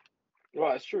hops.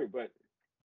 Well, that's true, but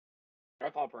I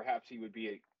thought perhaps he would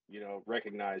be,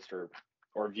 recognized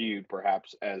or viewed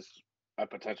perhaps as a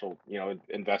potential,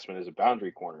 investment as a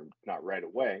boundary corner, not right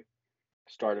away.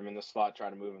 Start him in the slot,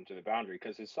 try to move him to the boundary,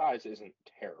 because his size isn't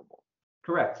terrible.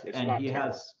 Correct. And he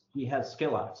has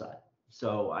skill outside.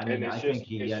 So, I mean, I think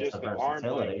he has the versatility.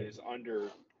 Arm length is under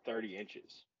 30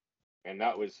 inches. And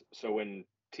that was, so when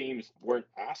teams weren't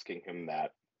asking him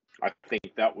that, I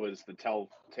think that was the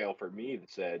telltale for me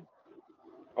that said,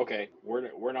 okay,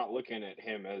 we're not looking at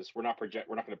him as, we're not going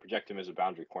to project him as a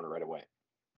boundary corner right away,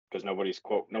 because nobody's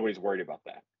worried about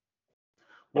that.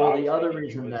 Well, the other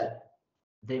reason that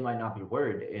they might not be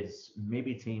worried is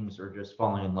maybe teams are just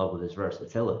falling in love with his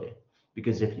versatility.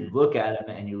 Because if you look at him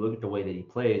and you look at the way that he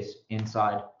plays,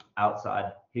 inside,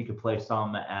 outside, he could play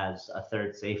some as a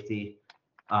third safety,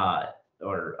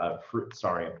 or a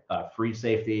free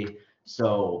safety.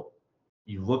 So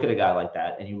you look at a guy like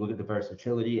that, and you look at the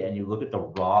versatility, and you look at the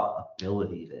raw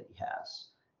ability that he has.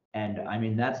 And I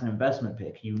mean, that's an investment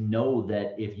pick. You know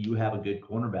that if you have a good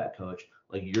cornerback coach,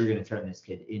 like, you're going to turn this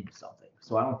kid into something.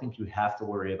 So I don't think you have to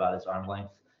worry about his arm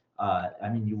length. I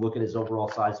mean, you look at his overall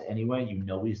size anyway,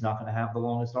 he's not going to have the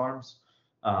longest arms.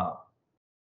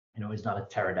 He's not a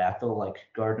pterodactyl like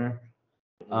Gardner.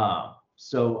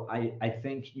 So I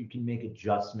think you can make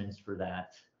adjustments for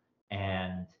that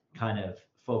and kind of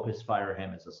fire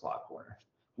him as a slot corner,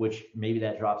 which maybe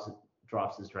that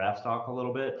drops his draft stock a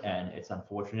little bit, and it's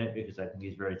unfortunate because I think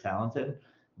he's very talented.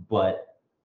 But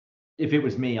if it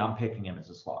was me, I'm picking him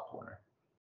as a slot corner.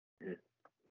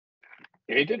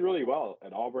 Yeah, he did really well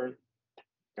at Auburn.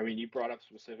 I mean, you brought up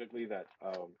specifically that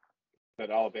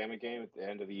Alabama game at the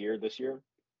end of the year this year,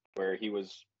 where he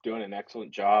was doing an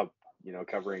excellent job,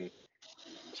 covering,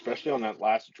 especially on that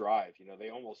last drive. They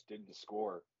almost didn't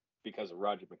score because of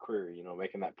Roger McCreary,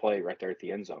 making that play right there at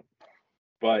the end zone.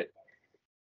 But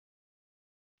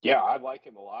yeah, I like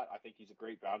him a lot. I think he's a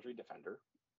great boundary defender,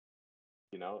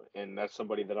 and that's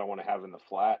somebody that I want to have in the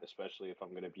flat, especially if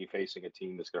I'm going to be facing a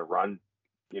team that's going to run,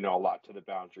 a lot to the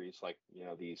boundaries, like,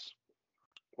 these,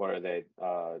 what are they,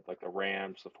 like the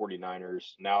Rams, the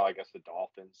 49ers, now I guess the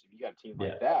Dolphins. If you got a team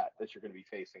like that you're going to be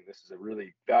facing, this is a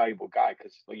really valuable guy,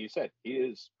 because, like you said, he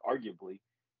is arguably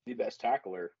the best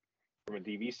tackler from a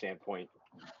DB standpoint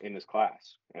in this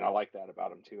class, and I like that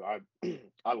about him too.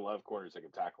 I love corners that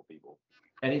can tackle people.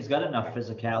 And he's got enough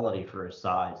physicality for his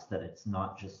size that it's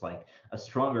not just like a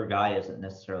stronger guy isn't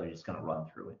necessarily just going to run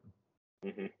through him.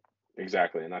 Mm-hmm.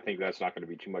 Exactly, and I think that's not going to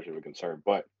be too much of a concern.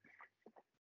 But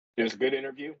it was a good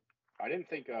interview. I didn't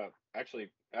think actually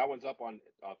that one's up on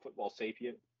Football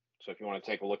Sapient, so if you want to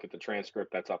take a look at the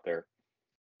transcript, that's up there.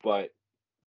 But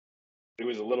it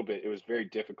was very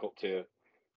difficult to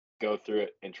go through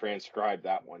it and transcribe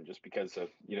that one just because of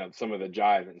some of the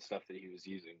jive and stuff that he was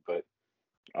using. But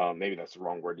maybe that's the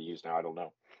wrong word to use now. I don't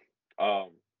know.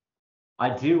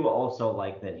 I do also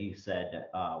like that he said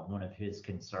one of his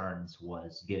concerns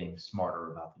was getting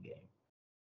smarter about the game.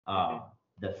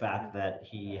 The fact that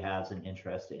he has an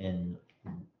interest in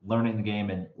learning the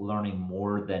game and learning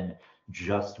more than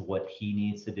just what he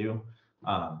needs to do.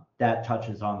 That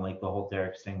touches on like the whole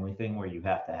Derek Stingley thing where you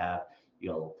have to have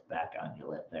back on your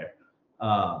lip there.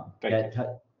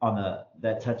 That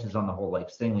touches on the whole like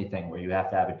Stingley thing where you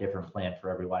have to have a different plan for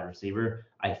every wide receiver.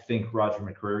 I think Roger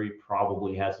McCreary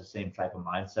probably has the same type of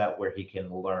mindset where he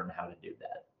can learn how to do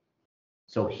that.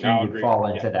 So he would fall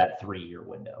into that 3-year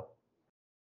window.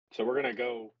 So we're going to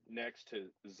go next to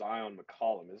Zion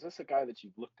McCollum. Is this a guy that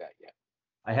you've looked at yet?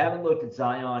 I haven't looked at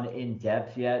Zion in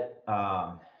depth yet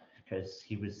because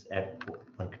he was at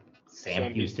like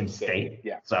Sam Houston State.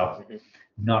 Yeah. So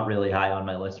not really high on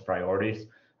my list of priorities.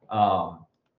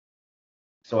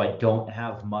 So I don't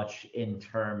have much in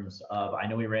terms of, I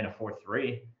know he ran a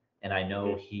 4.3 and I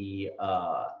know he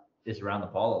is around the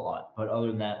ball a lot, but other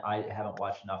than that, I haven't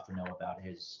watched enough to know about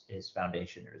his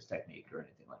foundation or his technique or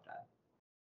anything like that.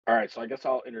 All right, so I guess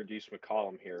I'll introduce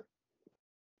McCollum here.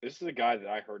 This is a guy that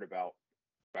I heard about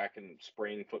back in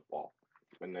spring football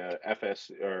when the FCS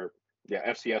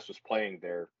was playing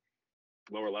their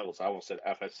lower levels. I almost said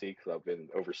FSC because I've been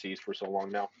overseas for so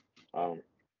long now.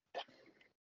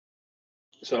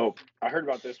 So I heard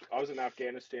about this. I was in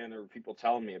Afghanistan. There were people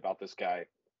telling me about this guy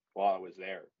while I was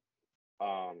there.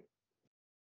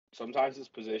 Sometimes his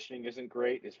positioning isn't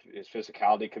great. His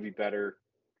physicality could be better,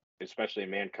 especially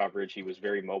in man coverage. He was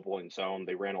very mobile in zone.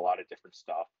 They ran a lot of different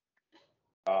stuff.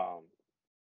 But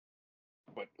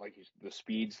like the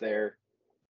speed's there.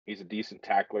 He's a decent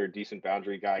tackler, decent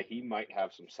boundary guy. He might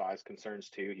have some size concerns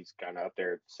too. He's kind of up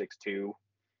there at 6'2",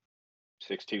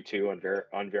 6'2",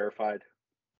 unverified.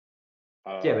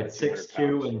 Yeah, but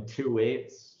 6'2" and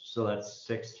 2/8, so that's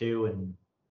 6'2" and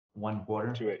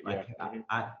 1/4. 2/8, yeah.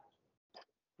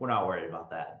 We're not worried about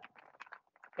that.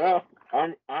 Well,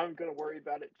 I'm gonna worry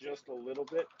about it just a little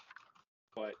bit,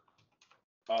 but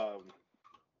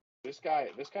this guy's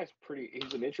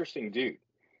he's an interesting dude,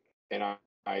 and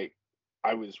I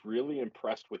was really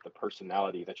impressed with the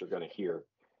personality that you're gonna hear.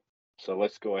 So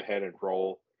let's go ahead and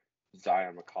roll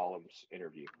Zion McCollum's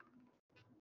interview.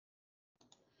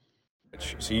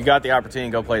 So you got the opportunity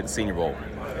to go play at the Senior Bowl.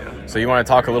 So you want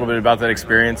to talk a little bit about that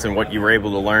experience and what you were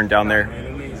able to learn down there?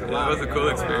 Yeah, it was a cool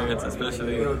experience,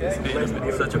 especially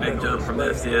being such a big jump from the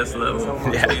FCS level.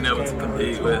 Being able to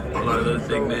compete with a lot of those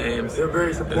big names, it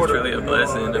was truly a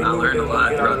blessing, and I learned a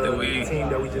lot throughout the week. In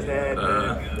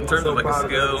terms of like a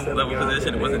skill level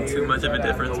position, it wasn't too much of a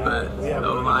difference, but the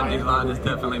O-line, D-line is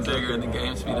definitely bigger, and the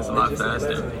game speed is a lot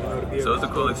faster. So it was a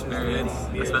cool experience,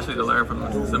 especially to learn from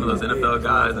some of those NFL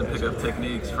guys and pick up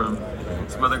techniques from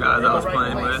some other guys I was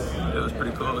playing with. It was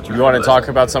pretty cool. You want to talk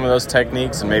about some of those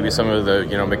techniques and maybe some of the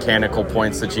mechanical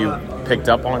points that you picked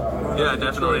up on? Yeah,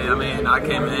 definitely. I mean, I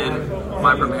came in,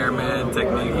 my premier man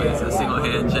technique was a single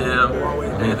hand jam,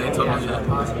 and they told me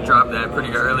to drop that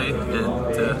pretty early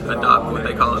and to adopt what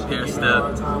they call a pierce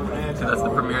step, because that's the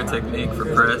premier technique for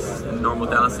press in normal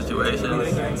down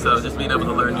situations. So just being able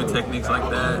to learn new techniques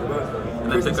like that.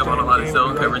 And they pick up on a lot of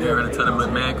zone coverage. We ran a ton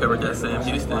of man coverage at Sam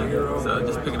Houston. So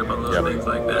just picking up on little things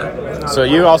like that. So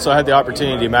you also had the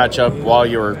opportunity to match up while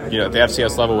you were, at the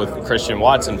FCS level with Christian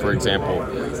Watson, for example.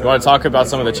 You want to talk about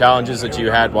some of the challenges that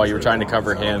you had while you were trying to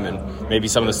cover him and maybe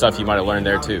some of the stuff you might have learned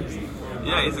there too?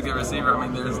 Yeah, he's a good receiver. I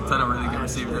mean, there's a ton of really good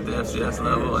receivers at the FCS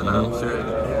level, and I'm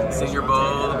sure Senior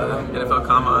Bowl, the NFL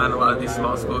Combine, a lot of these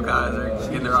small school guys are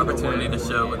getting their opportunity to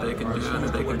show what they can do and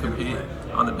that they can compete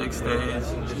on the big stage.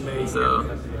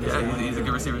 So, yeah, he's a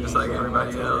good receiver just like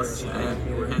everybody else,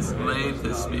 and his length,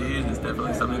 his speed is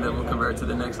definitely something that will convert to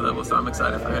the next level, so I'm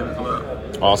excited for him as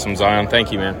well. Awesome, Zion.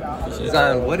 Thank you, man.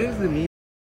 Zion, what is the meaning?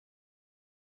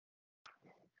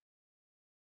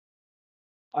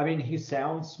 I mean, he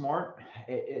sounds smart.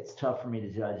 It's tough for me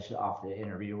to judge off the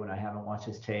interview when I haven't watched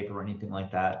his tape or anything like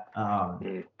that.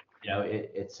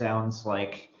 It sounds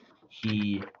like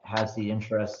he has the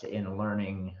interest in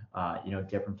learning,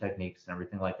 different techniques and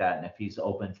everything like that. And if he's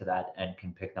open to that and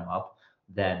can pick them up,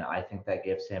 then I think that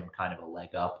gives him kind of a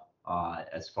leg up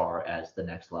as far as the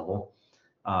next level.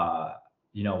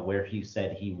 Where he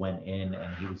said he went in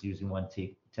and he was using one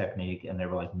technique and they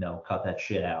were like, no, cut that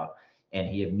shit out. And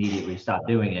he immediately stopped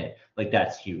doing it. Like,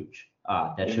 that's huge.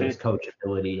 That shows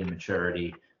coachability and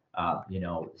maturity.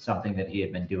 Something that he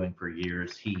had been doing for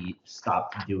years, he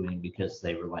stopped doing because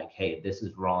they were like, hey, this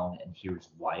is wrong and here's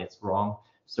why it's wrong.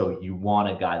 So you want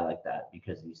a guy like that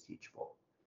because he's teachable.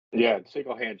 Yeah,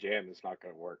 single hand jam is not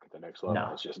going to work at the next level.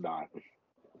 No. It's just not.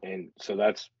 And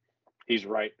so he's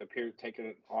right. Taking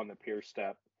it on the peer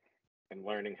step and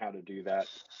learning how to do that.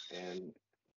 And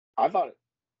I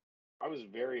was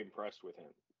very impressed with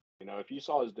him. If you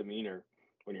saw his demeanor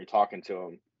when you're talking to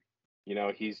him,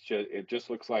 it just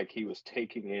looks like he was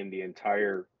taking in the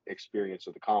entire experience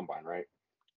of the combine, right?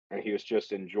 And he was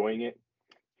just enjoying it.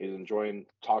 He was enjoying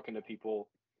talking to people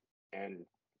and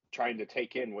trying to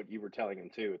take in what you were telling him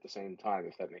too at the same time,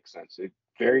 if that makes sense. It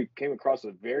came across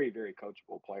as a very, very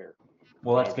coachable player.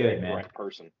 Well, that's good, man. Right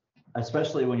person.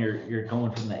 Especially when you're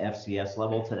going from the FCS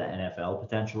level to the NFL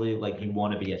potentially, like you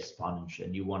want to be a sponge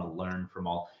and you want to learn from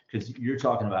all, because you're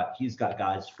talking about he's got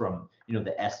guys from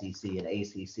the SEC and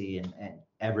ACC and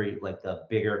every like the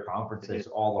bigger conferences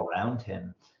all around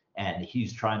him, and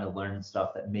he's trying to learn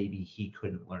stuff that maybe he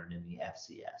couldn't learn in the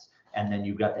FCS. And then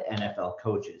you've got the NFL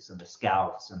coaches and the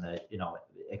scouts and the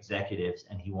executives,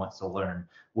 and he wants to learn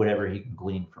whatever he can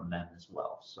glean from them as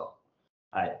well. So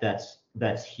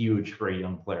that's huge for a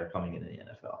young player coming into the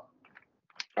NFL.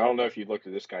 I don't know if you looked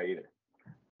at this guy either,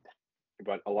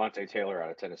 but Alontae Taylor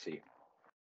out of Tennessee.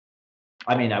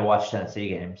 I mean, I watched Tennessee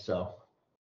games, so.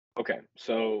 Okay,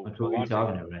 so who are you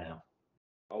talking to right now?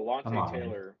 Alontae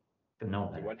Taylor. No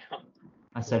better. What now?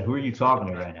 I said, who are you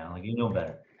talking to right now? Like, you know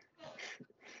better.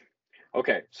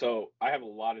 Okay, so I have a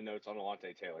lot of notes on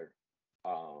Alontae Taylor.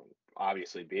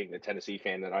 Obviously, being the Tennessee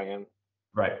fan that I am.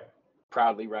 Right.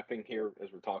 Proudly repping here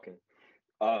as we're talking.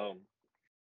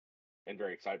 And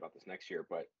very excited about this next year.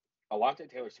 But Alontae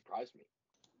Taylor surprised me.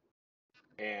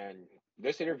 And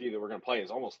this interview that we're going to play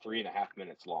is almost 3.5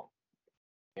 minutes long.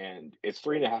 And it's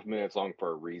 3.5 minutes long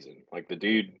for a reason. Like, the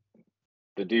dude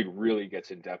really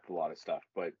gets in depth with a lot of stuff.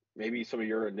 But maybe some of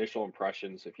your initial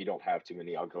impressions, if you don't have too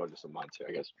many, I'll go into some mine too,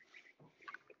 I guess.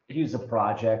 He's a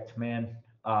project, man.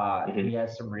 He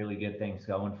has some really good things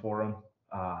going for him.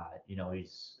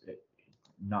 He's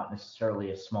not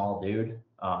necessarily a small dude.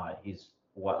 He's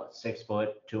 6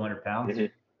 foot, 200 pounds. So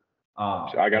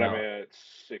I got him at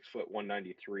 6 foot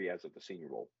 193 as of the Senior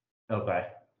Bowl. Okay.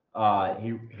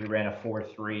 He ran a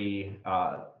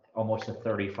 4.3, almost a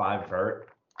 35 vert,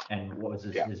 and what was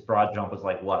his broad jump was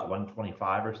like what,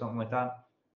 125 or something like that?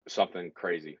 Something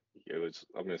crazy.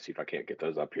 I'm gonna see if I can't get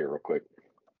those up here real quick.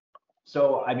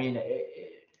 So I mean,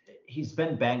 he's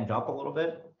been banged up a little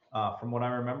bit from what I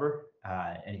remember,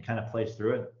 and he kind of plays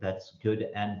through it. That's good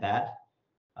and bad.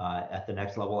 At the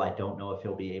next level, I don't know if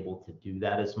he'll be able to do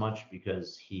that as much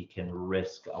because he can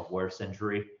risk a worse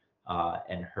injury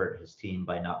and hurt his team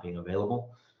by not being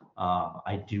available.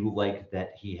 I do like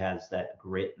that he has that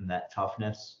grit and that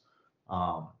toughness.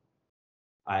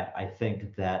 I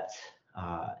think that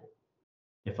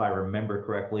if I remember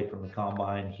correctly from the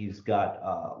combine, he's got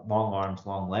long arms,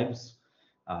 long legs.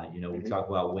 We talk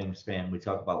about wingspan, we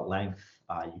talk about length.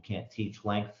 You can't teach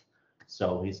length.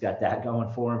 So he's got that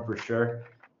going for him for sure.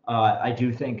 I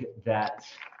do think that,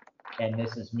 and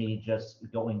this is me just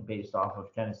going based off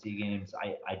of Tennessee games,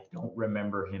 I don't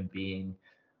remember him being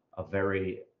a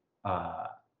very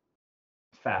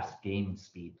fast game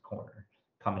speed corner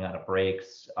coming out of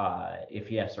breaks. If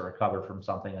he has to recover from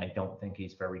something, I don't think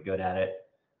he's very good at it.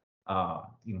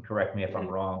 You can correct me if I'm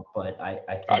wrong, but I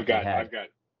think I've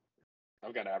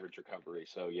got average recovery,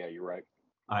 so yeah, you're right.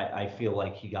 I feel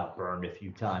like he got burned a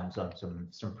few times on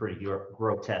some pretty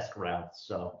grotesque routes.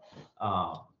 So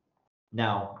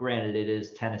now, granted, it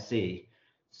is Tennessee,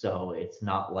 so it's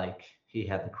not like he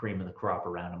had the cream of the crop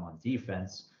around him on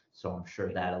defense. So I'm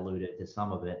sure that alluded to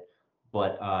some of it.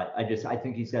 But I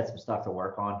think he's got some stuff to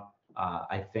work on.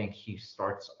 I think he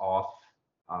starts off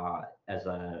as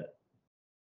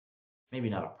maybe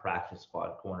not a practice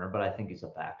squad corner, but I think he's a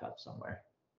backup somewhere.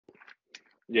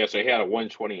 Yeah, so he had a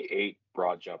 128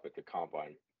 broad jump at the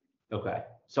combine. Okay.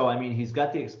 So, I mean, he's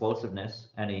got the explosiveness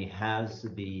and he has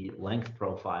the length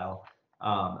profile.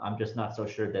 I'm just not so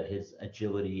sure that his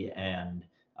agility and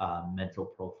mental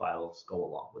profiles go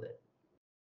along with it.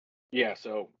 Yeah,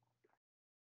 so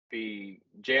the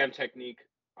jam technique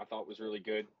I thought was really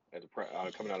good.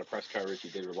 Coming out of press coverage, he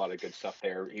did a lot of good stuff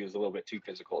there. He was a little bit too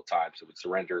physical at times, so would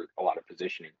surrender a lot of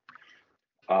positioning.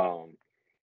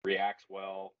 Reacts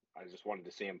well. I just wanted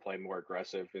to see him play more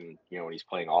aggressive, and when he's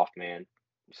playing off man,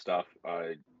 stuff.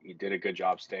 He did a good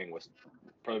job staying with,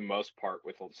 for the most part,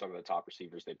 with some of the top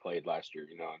receivers they played last year.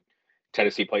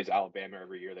 Tennessee plays Alabama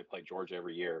every year. They play Georgia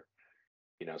every year.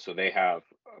 So they have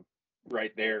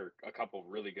right there a couple of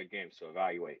really good games to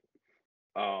evaluate.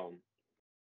 And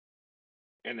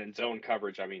then zone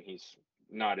coverage, I mean, he's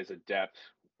not as adept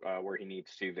where he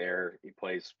needs to there. He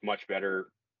plays much better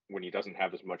when he doesn't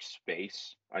have as much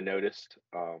space, I noticed,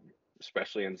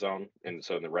 especially in zone. And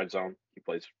so in the red zone, he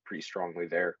plays pretty strongly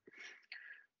there.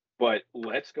 But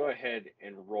let's go ahead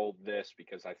and roll this,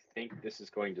 because I think this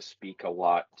is going to speak a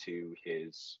lot to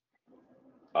his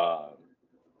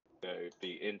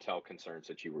the intel concerns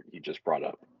that you just brought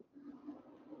up.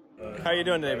 How you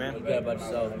doing today, man? Good about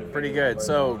yourself. Pretty good.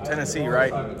 So Tennessee,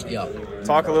 right? Yeah.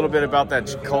 Talk a little bit about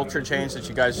that culture change that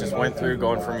you guys just went through,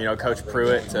 going from Coach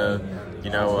Pruitt to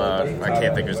I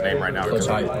can't think of his name right now. Coach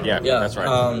Hyde. Yeah, that's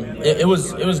right. It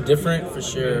was different for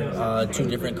sure. Two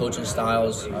different coaching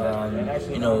styles.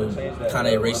 Kind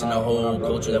of erasing the whole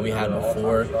culture that we had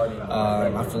before.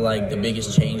 I feel like the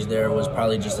biggest change there was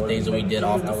probably just the things that we did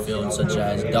off the field, such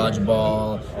as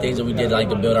dodgeball, things that we did like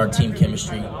to build our team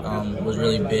chemistry. Was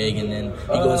really big. And then you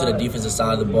go into the defensive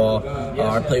side of the ball.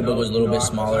 Our playbook was a little bit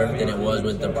smaller than it was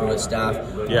with the Pruitt staff.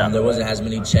 There wasn't as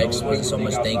many checks, wasn't so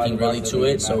much thinking really to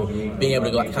it. So being able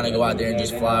to go out there and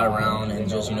just fly around and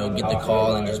just get the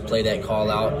call and just play that call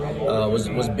out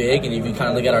was big. And if you kind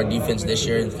of look at our defense this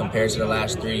year compared to the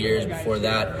last 3 years before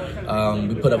that,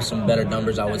 we put up some better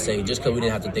numbers, I would say, just because we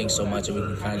didn't have to think so much and we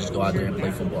could kind of just go out there and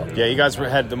play football. Yeah, you guys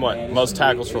had the most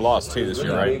tackles for loss too this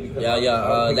year, right?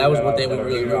 Yeah. That was one thing we were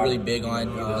really big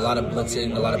on. A lot of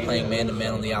blitzing, a lot of playing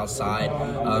man-to-man on the outside,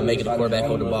 making the quarterback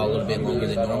hold the ball a little bit longer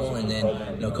than normal. And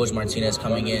then, Coach Martinez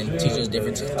coming in, teaching us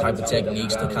different type of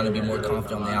techniques to kind of be more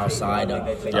confident on the outside,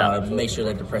 make sure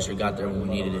that the pressure got there when we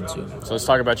needed it to. So let's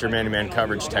talk about your man-to-man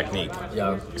coverage technique.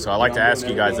 Yeah. So I like to ask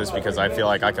you guys this because I feel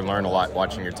like I can learn a lot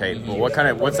watching your tape. But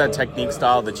what's that technique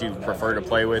style that you prefer to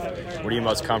play with? What are you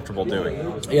most comfortable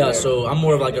doing? Yeah, so I'm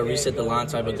more of like a reset the line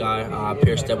type of guy.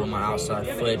 Pair step with my outside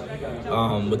foot.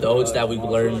 With the old staff, we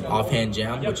learned offhand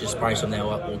jam, which is probably something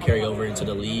that will carry over into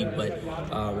the league. But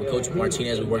with Coach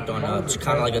Martinez, we worked on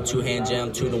kind of like a two-hand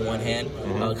jam, 2 to 1 hand.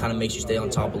 Kind of makes you stay on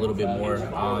top a little bit more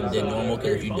than normal,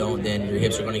 because if you don't, then your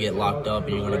hips are going to get locked up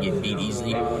and you're going to get beat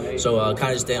easily. So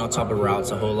kind of staying on top of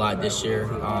routes a whole lot this year,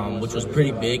 which was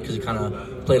pretty big because we kind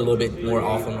of played a little bit more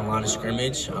off on the line of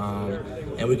scrimmage.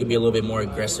 And we could be a little bit more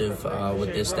aggressive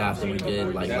with this staff than we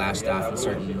did like last staff in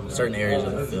certain areas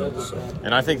of the field. So.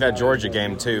 And I think that Georgia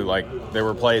game too, like there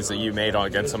were plays that you made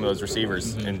against some of those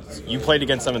receivers, and you played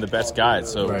against some of the best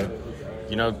guys. So, right.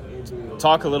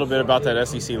 Talk a little bit about that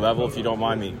SEC level, if you don't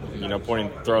mind me,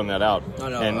 throwing that out,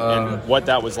 and what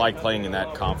that was like playing in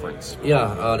that conference.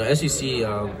 Yeah, the SEC,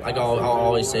 I'll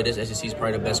always say this, SEC is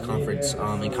probably the best conference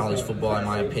in college football, in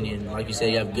my opinion. Like you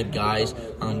said, you have good guys.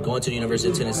 Going to the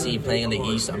University of Tennessee, playing in the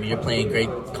East, you're playing great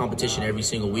competition every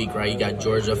single week, right? You got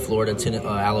Georgia, Florida,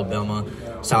 Alabama,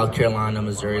 South Carolina,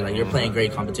 Missouri. Like, you're playing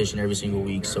great competition every single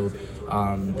week. So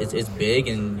it's big,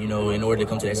 and in order to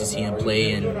come to the SEC and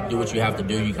play and do what you have to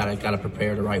do, you got to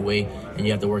prepare the right way, and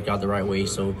you have to work out the right way.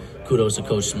 So kudos to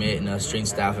Coach Schmidt and the strength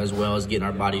staff, as well as getting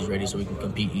our bodies ready so we can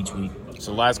compete each week.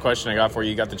 So last question I got for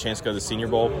you. You got the chance to go to the Senior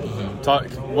Bowl.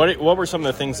 Mm-hmm. What were some of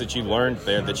the things that you learned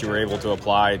there that you were able to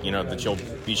apply, that you'll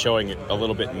be showing a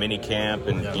little bit in mini camp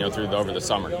and, over the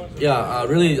summer? Yeah,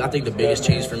 really, I think the biggest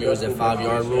change for me was that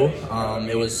 5-yard rule.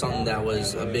 It was something that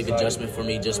was a big adjustment for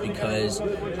me just because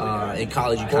in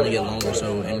college you kind of get longer.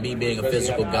 So, and me being a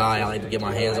physical guy, I like to get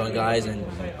my hands on guys. And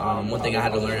one thing I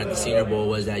had to learn at the Senior Bowl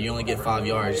was that you only get 5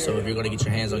 yards. So if you're going to get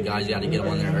your hands on guys, you got to get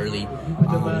them on there early.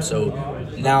 So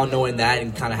now knowing that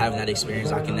and kind of having that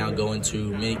experience, I can now go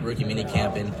into rookie mini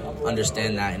camp and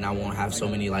understand that, and I won't have so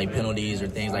many like penalties or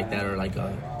things like that, or like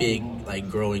a big like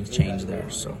growing change there.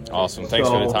 So awesome. Thanks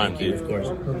for the time, dude. Of course.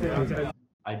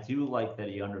 I do like that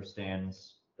he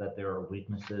understands that there are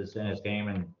weaknesses in his game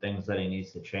and things that he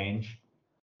needs to change.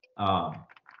 I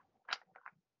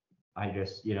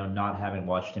just, not having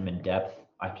watched him in depth,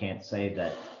 I can't say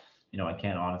that, I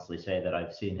can't honestly say that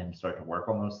I've seen him start to work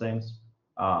on those things.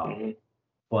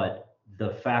 But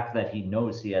the fact that he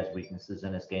knows he has weaknesses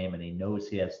in his game and he knows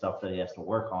he has stuff that he has to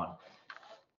work on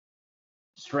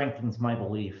strengthens my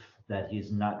belief that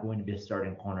he's not going to be a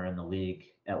starting corner in the league,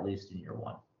 at least in year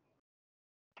one.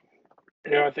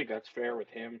 I think that's fair with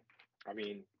him.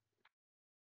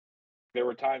 There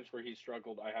were times where he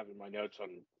struggled. I have in my notes on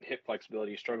hip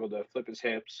flexibility, he struggled to flip his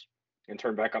hips and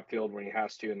turn back upfield when he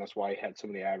has to, and that's why he had some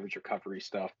of the average recovery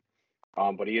stuff.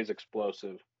 But he is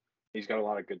explosive. He's got a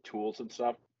lot of good tools and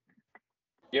stuff.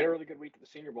 He had a really good week at the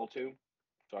Senior Bowl, too.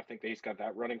 So I think that he's got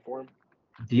that running for him.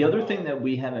 The other thing that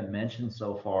we haven't mentioned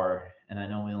so far, and I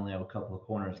know we only have a couple of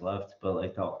corners left, but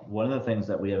like one of the things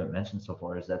that we haven't mentioned so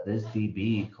far is that this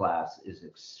DB class is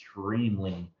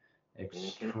extremely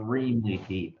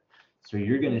deep. So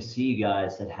you're going to see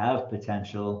guys that have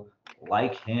potential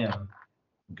like him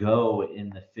go in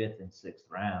the 5th and 6th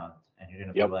round, and you're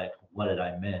going to be like, what did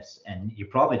I miss? And you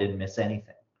probably didn't miss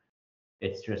anything.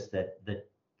 It's just that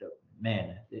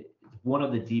one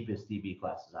of the deepest DB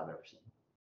classes I've ever seen.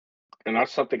 And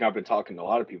that's something I've been talking to a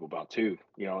lot of people about too,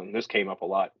 and this came up a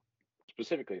lot,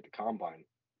 specifically at the combine,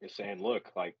 is saying,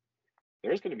 look, like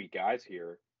there's going to be guys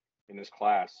here in this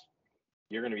class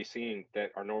you're going to be seeing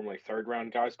that are normally 3rd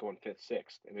round guys going 5th,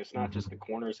 6th. And it's not just the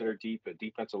corners that are deep, the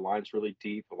defensive line's really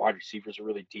deep, the wide receivers are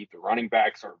really deep, the running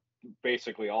backs are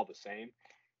basically all the same.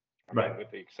 I mean,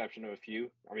 with the exception of a few.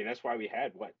 I mean, that's why we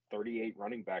had 38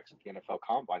 running backs at the NFL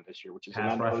Combine this year, which is an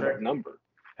unheard of number.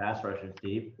 Pass rush is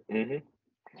deep.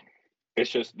 It's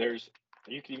just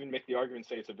you can even make the argument and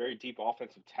say it's a very deep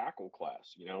offensive tackle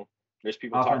class. There's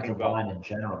people talking about line in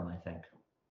general. I think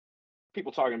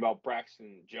people talking about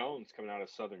Braxton Jones coming out of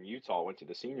Southern Utah, went to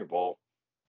the Senior Bowl.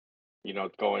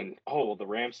 Going, oh well, the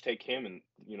Rams take him, and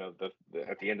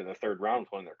at the end of the 3rd round,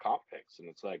 one of their comp picks, and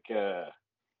it's like,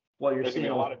 well, you're there's seeing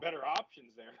a lot of better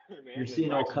options there, man. You're seeing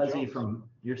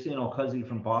Okuzzi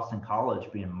from Boston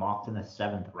College being mocked in the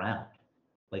 7th round.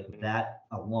 Like that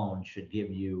alone should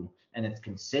give you, and it's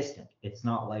consistent. It's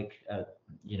not like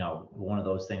one of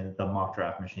those things that the mock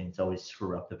draft machines always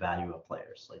screw up the value of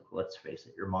players. Like, let's face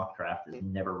it, your mock draft is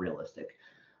never realistic.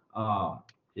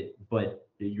 But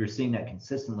you're seeing that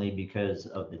consistently because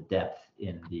of the depth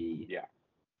in the. Yeah.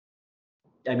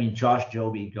 I mean, Josh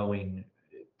Joby going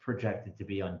projected to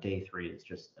be on day 3 is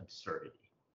just absurdity.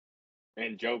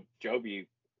 And Joby,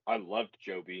 I loved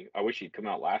Joby. I wish he'd come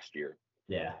out last year.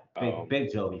 Yeah,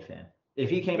 big Joby fan. If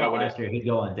he came out last year, he'd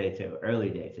go on day 2, early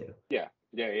day 2. Yeah.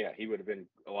 He would have been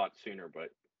a lot sooner,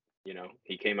 but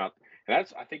he came out, and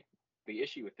that's, I think, the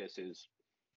issue with this is,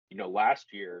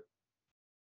 last year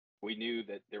we knew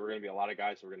that there were going to be a lot of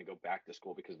guys that were going to go back to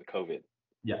school because of the COVID.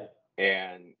 Yeah.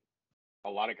 And a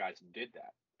lot of guys did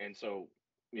that, and so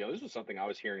this was something I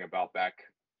was hearing about back,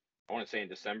 I want to say in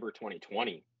December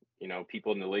 2020.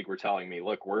 People in the league were telling me,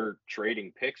 look, we're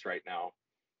trading picks right now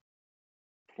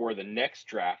for the next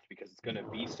draft because it's going to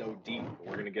be so deep.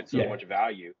 We're going to get so much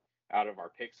value out of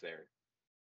our picks there.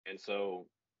 And so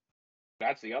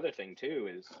that's the other thing too,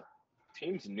 is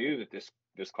teams knew that this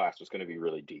class was going to be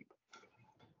really deep.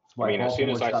 That's why as soon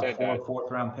as I said 4 that,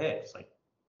 4th round picks,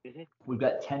 we've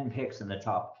got 10 picks in the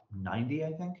top 90,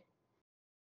 I think,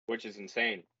 which is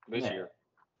insane this year.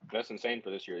 That's insane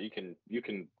for this year. You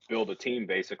can build a team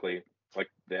basically, like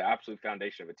the absolute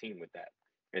foundation of a team with that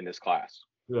in this class.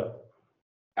 Yeah.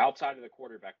 Outside of the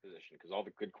quarterback position, because all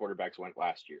the good quarterbacks went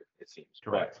last year, it seems.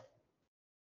 Correct. But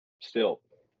still,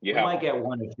 we might get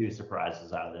 1 or 2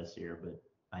 surprises out of this year, but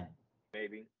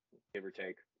maybe, give or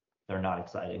take. They're not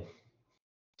exciting.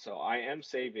 So I am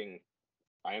saving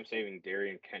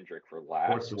Darian Kendrick for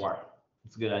last. Of course you are.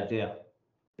 It's a good idea.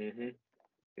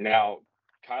 Now,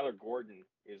 Kyler Gordon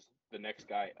is the next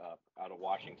guy up out of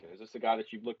Washington. Is this the guy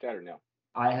that you've looked at or no?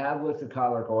 I have looked at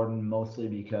Kyler Gordon mostly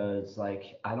because,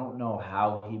 I don't know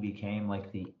how he became,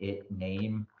 the it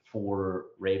name for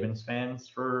Ravens fans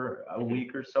for a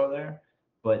week or so there,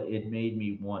 but it made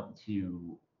me want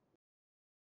to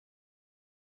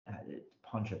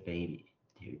punch a baby,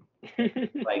 dude.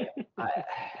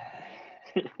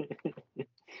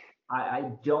 I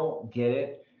don't get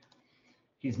it.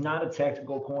 He's not a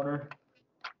technical corner.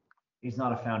 He's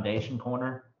not a foundation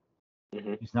corner.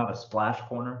 He's not a splash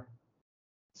corner.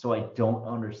 So I don't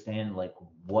understand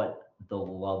what the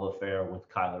love affair with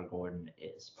Kyler Gordon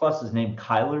is. Plus his name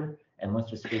Kyler, and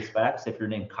let's just face facts. If you're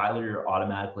named Kyler, you're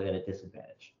automatically at a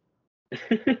disadvantage.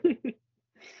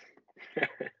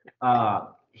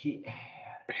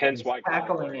 Hence why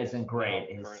tackling isn't great.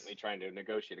 He's currently trying to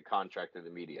negotiate a contract to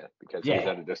the media because he's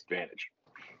at a disadvantage.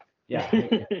 Yeah.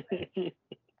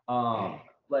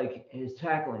 His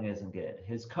tackling isn't good.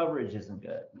 His coverage isn't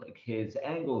good. His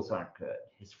angles aren't good.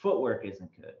 His footwork isn't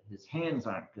good. His hands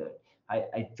aren't good.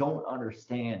 I don't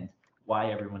understand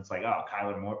why everyone's like, oh,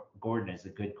 Kyler Gordon is a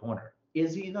good corner.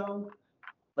 Is he though?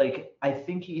 I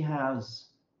think he's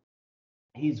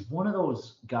one of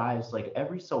those guys,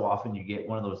 every so often you get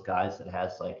one of those guys that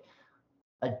has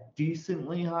a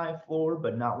decently high floor,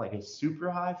 but not a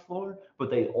super high floor, but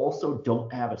they also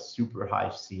don't have a super high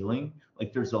ceiling.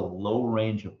 There's a low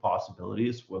range of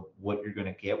possibilities with what you're going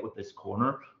to get with this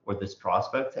corner or this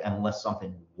prospect, unless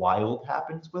something wild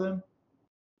happens with him.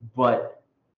 But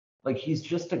he's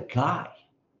just a guy.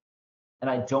 And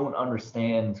I don't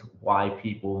understand why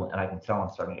people, and I can tell I'm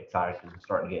starting to get tired because I'm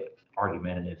starting to get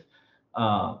argumentative.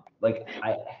 Like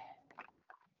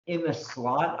in the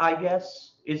slot, I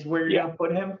guess, is where you're going to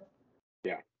put him.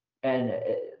 Yeah. And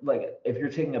like, if you're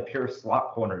taking a pure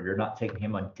slot corner, you're not taking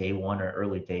him on day one or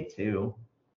early day two.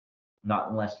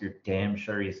 Not unless you're damn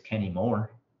sure he's Kenny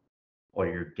Moore, or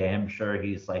you're damn sure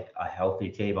he's like a healthy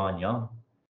Tavon Young.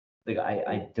 Like,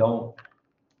 I don't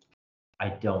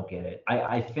get it.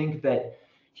 I think that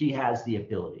he has the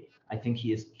ability. I think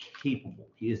he is capable.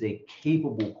 He is a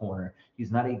capable corner.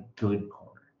 He's not a good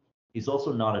corner. He's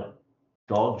also not a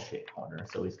dog shit corner,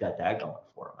 so he's got that going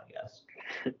for him, I guess.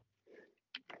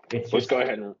 It's Let's just, go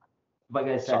ahead and, like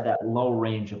I said, that low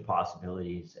range of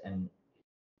possibilities. And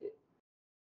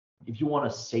if you want a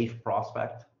safe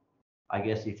prospect, I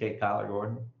guess you take Kyler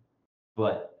Gordon.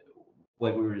 But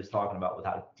like we were just talking about with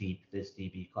how deep this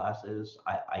DB class is,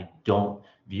 I don't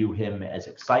view him as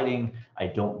exciting. I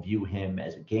don't view him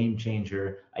as a game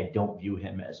changer. I don't view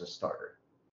him as a starter.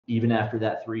 Even after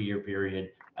that 3-year period,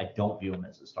 I don't view him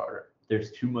as a starter.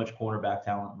 There's too much cornerback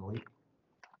talent in the league.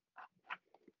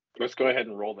 let's go ahead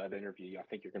and roll that interview. I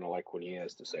think you're going to like what he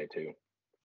has to say, too.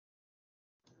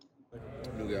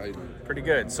 Pretty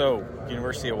good. So,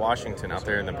 University of Washington out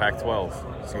there in the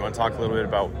Pac-12. So you want to talk a little bit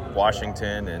about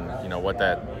Washington and, what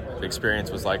that experience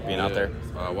was like being out there?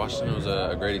 Washington was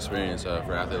a great experience for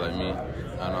an athlete like me.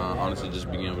 And honestly, just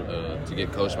being able to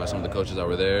get coached by some of the coaches that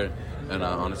were there, and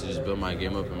honestly just build my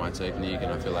game up and my technique,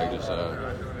 and I feel like just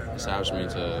established me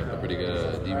to a pretty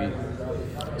good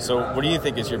DB. So what do you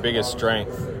think is your biggest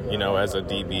strength, as a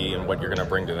DB, and what you're going to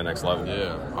bring to the next level?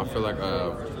 Yeah, I feel like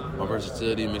my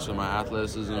versatility mixed with my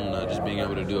athleticism, just being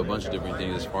able to do a bunch of different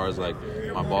things as far as like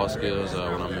my ball skills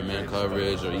when I'm in man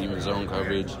coverage or even zone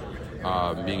coverage,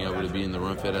 being able to be in the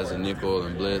run fit as a nickel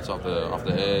and blitz off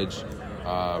the edge,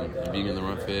 being in the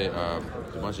run fit, a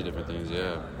bunch of different things.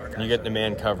 Yeah. When you get into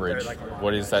man coverage,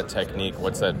 what is that technique?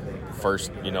 What's that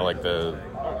first, like the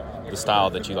style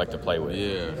that you like to play with?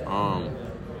 Yeah.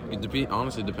 It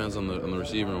honestly depends on the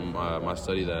receiver. I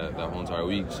study that whole entire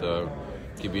week, so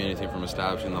it could be anything from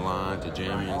establishing the line to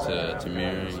jamming to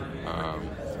mirroring.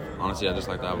 Honestly, I just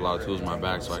like to have a lot of tools in my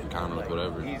bag so I can counter with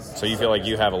whatever. So you feel like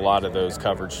you have a lot of those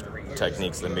coverage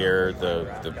techniques, the mirror,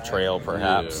 the trail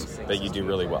perhaps, that you do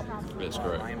really well? That's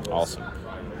correct. Awesome.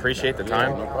 Appreciate the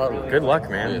time. No problem. Good luck,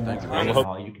 man. Yeah, thank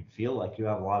you. You can feel like you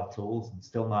have a lot of tools and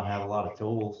still not have a lot of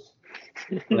tools.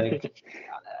 Like,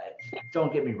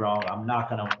 don't get me wrong. I'm not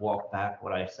going to walk back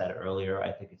what I said earlier.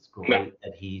 I think it's great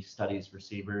that he studies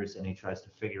receivers and he tries to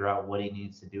figure out what he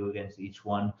needs to do against each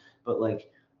one. But like,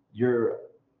 you're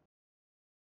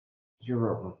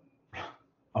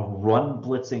a run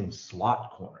blitzing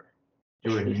slot corner.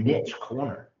 You're a niche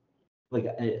corner, like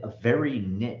a very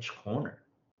niche corner.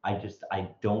 I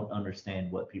don't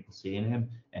understand what people see in him,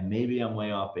 and maybe I'm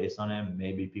way off base on him.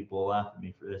 Maybe people will laugh at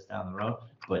me for this down the road,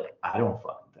 but I don't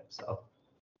fucking think so.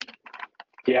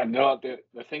 Yeah, no,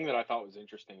 the thing that I thought was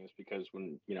interesting is because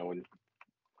when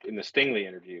in the Stingley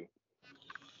interview,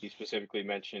 he specifically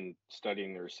mentioned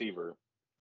studying the receiver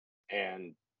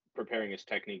and preparing his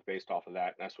technique based off of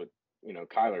that. And that's what,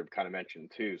 Kyler kind of mentioned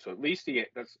too. So at least he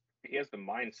has the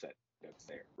mindset that's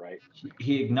there, right?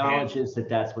 He acknowledges that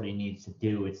that's what he needs to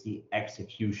do. It's the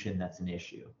execution that's an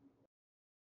issue.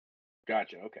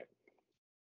 Gotcha. Okay.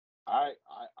 I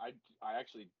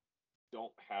actually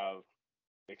don't have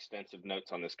extensive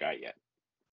notes on this guy yet.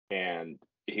 And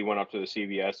he went up to the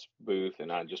CBS booth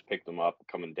and I just picked him up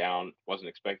coming down. Wasn't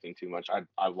expecting too much.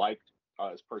 I liked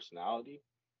his personality.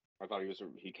 I thought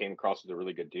he came across as a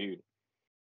really good dude.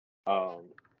 But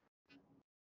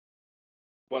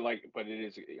it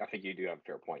is, I think you do have a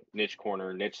fair point. Niche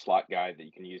corner, niche slot guy that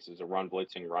you can use as a run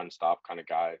blitzing, run stop kind of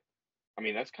guy. I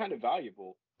mean, that's kind of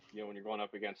valuable, when you're going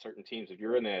up against certain teams. If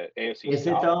you're in the AFC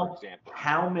South, for example.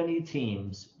 How many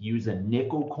teams use a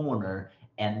nickel corner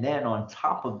and then on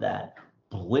top of that,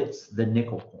 blitz the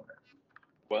nickel corner?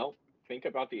 Well, think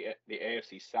about the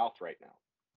AFC South right now.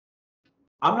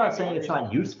 I'm not saying it's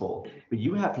not useful, but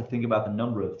you have to think about the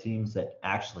number of teams that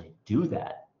actually do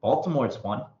that. Baltimore's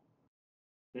one.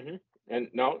 Mm-hmm. And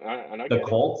no, and I the get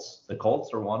Colts. The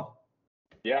Colts are one.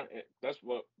 Yeah, that's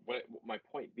what my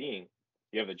point being.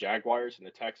 You have the Jaguars and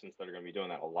the Texans that are going to be doing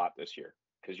that a lot this year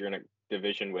because you're in a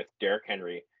division with Derrick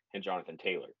Henry and Jonathan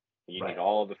Taylor. And you need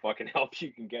all the fucking help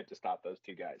you can get to stop those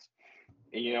two guys.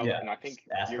 And, and I think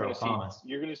you're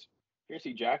going to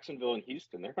see Jacksonville and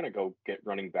Houston. They're going to go get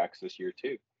running backs this year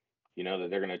too. That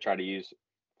they're going to try to use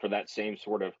for that same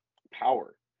sort of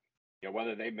power.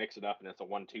 Whether they mix it up and it's a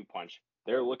 1-2 punch,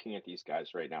 they're looking at these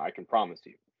guys right now. I can promise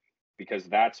you, because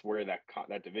that's where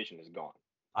that division is gone.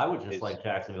 I would just like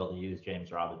Jacksonville to use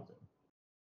James Robinson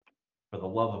for the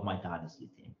love of my dynasty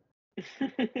team.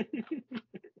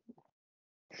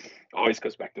 Always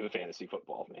goes back to the fantasy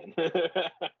football, man.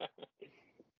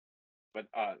 But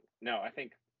no, I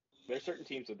think there's certain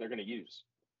teams that they're going to use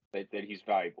that he's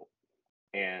valuable.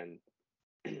 And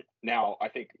now I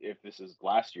think if this is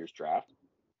last year's draft,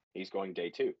 he's going day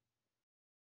 2.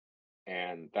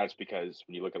 And that's because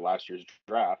when you look at last year's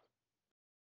draft,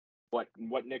 what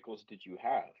nickels did you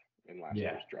have in last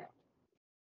year's draft?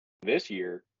 This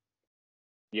year,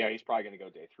 he's probably going to go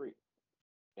day 3.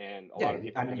 And a lot of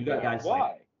people you got guys why?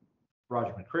 Like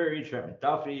Roger McCreary, Trent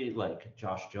McDuffie, like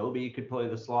Josh Joby could play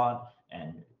the slot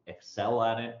and excel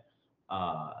at it.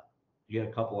 You got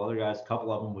a couple other guys, a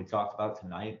couple of them we talked about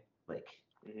tonight. Like,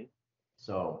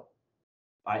 so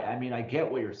I mean, I get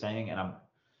what you're saying, and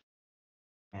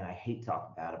I hate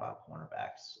talking bad about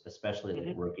cornerbacks, especially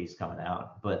like rookies coming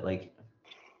out. But like,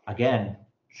 again,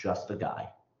 just a guy.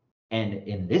 And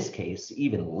in this case,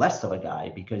 even less of a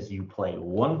guy because you play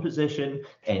one position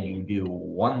and you do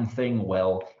one thing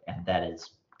well, and that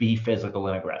is be physical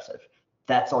and aggressive.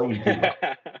 That's all you do.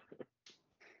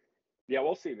 Yeah,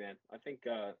 we'll see, man. I think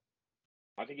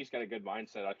he's got a good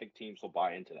mindset. I think teams will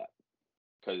buy into that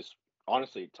because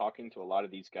honestly, talking to a lot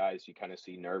of these guys, you kind of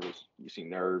see nerves. You see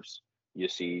nerves. You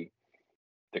see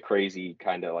the crazy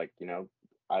kind of like,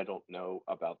 I don't know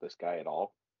about this guy at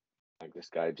all. Like this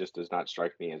guy just does not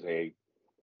strike me as a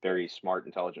very smart,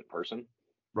 intelligent person.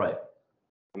 Right.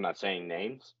 I'm not saying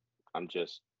names.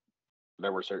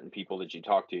 There were certain people that you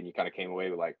talked to and you kind of came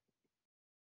away with like,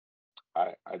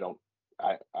 I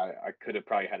could have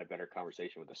probably had a better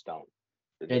conversation with a stone.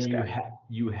 And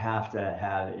you have to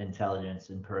have intelligence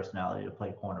and personality to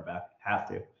play cornerback. Have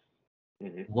to.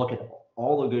 Look at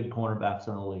all the good cornerbacks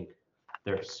in the league.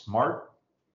 They're smart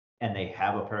and they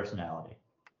have a personality.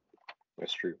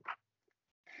 That's true.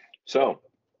 So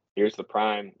here's the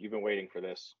prime. You've been waiting for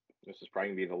this. This is probably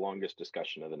going to be the longest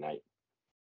discussion of the night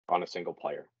on a single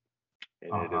player.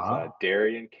 And it is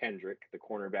Darian Kendrick, the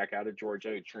cornerback out of Georgia,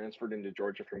 who transferred into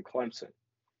Georgia from Clemson.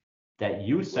 That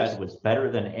you said was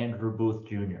better than Andrew Booth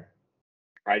Jr.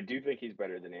 I do think he's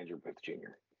better than Andrew Booth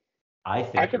Jr. I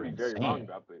could be very wrong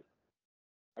about Booth.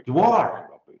 You are.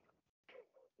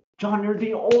 John, you're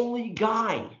the only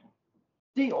guy,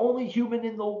 the only human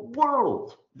in the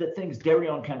world that thinks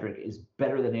Darian Kendrick is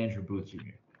better than Andrew Booth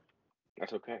Jr.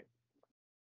 That's okay.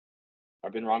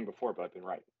 I've been wrong before, but I've been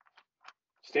right.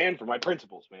 Stand for my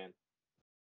principles, man.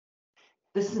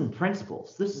 This isn't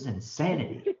principles. This is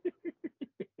insanity.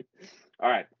 All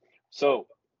right. So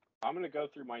I'm going to go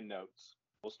through my notes.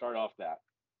 We'll start off that.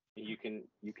 You can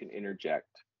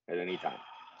interject at any time.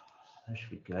 That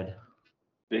should be good.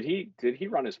 Did he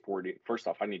run his 40? First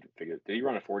off, I need to figure. Did he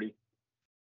run a 40?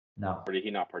 No. Or did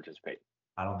he not participate?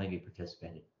 I don't think he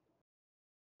participated.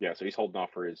 Yeah, so he's holding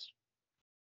off for his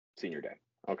senior day.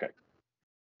 Okay.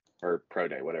 Or pro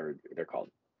day, whatever they're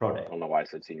called. Pro day. I don't know why I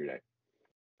said senior day.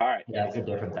 All right. Yeah, it's a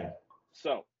different thing.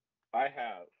 So I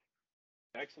have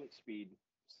excellent speed,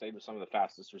 stayed with some of the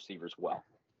fastest receivers well.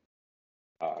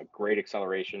 Great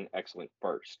acceleration, excellent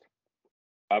burst.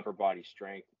 Upper body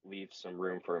strength leaves some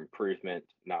room for improvement.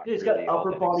 He's got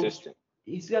upper body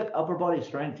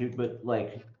strength too, but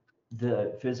like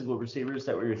the physical receivers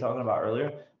that we were talking about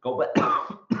earlier, go back.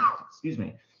 Excuse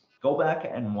me. Go back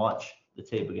and watch the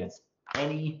tape against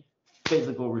any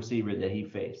physical receiver that he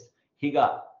faced. He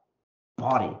got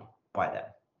bodied by them,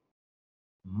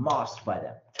 mossed by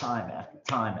them, time after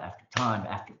time after time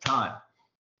after time.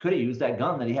 Could have used that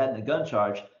gun that he had in the gun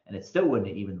charge, and it still wouldn't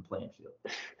have even the playing field.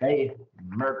 They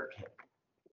murdered him.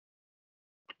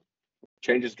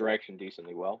 Changes direction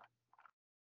decently well.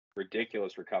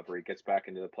 Ridiculous recovery. Gets back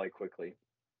into the play quickly.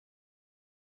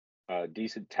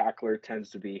 Decent tackler, tends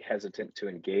to be hesitant to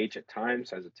engage at times.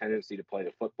 Has a tendency to play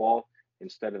the football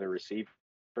instead of the receiver.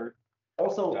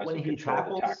 Also, when he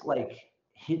tackles, like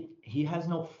he has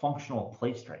no functional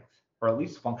play strength, or at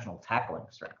least functional tackling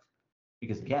strength.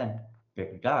 Because again,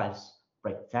 bigger guys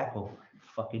break the tackle.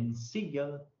 Fucking see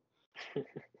ya.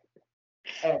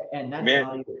 And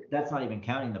that's not even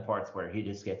counting the parts where he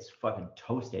just gets fucking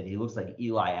toasted. He looks like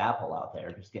Eli Apple out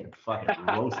there, just getting fucking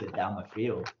roasted down the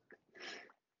field.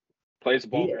 Plays the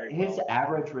ball very well. His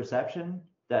average reception,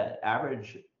 the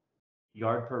average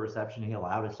yard per reception he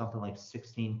allowed is something like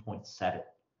 16.7.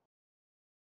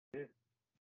 Yeah.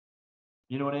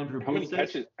 You know what Andrew How many Booth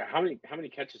catches? How many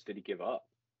catches did he give up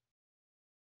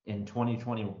in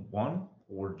 2021,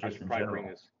 or just in general?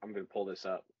 I'm going to pull this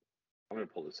up.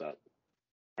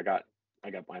 I got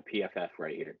my PFF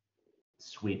right here.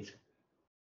 Sweet.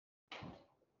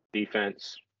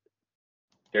 Defense.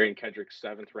 Darian Kendrick,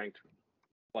 7th ranked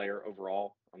player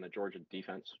overall on the Georgia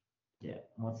defense. Yeah,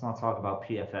 let's not talk about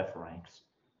PFF ranks.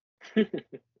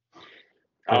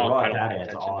 I don't raw pay data is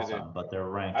attention to awesome, but their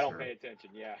ranks I don't are. pay attention.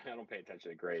 Yeah, I don't pay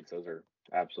attention to grades. Those are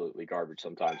absolutely garbage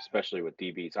sometimes, especially with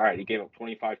DBs. All right, he gave up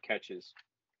 25 catches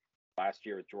last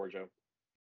year with Georgia,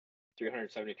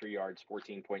 373 yards,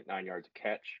 14.9 yards a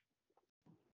catch,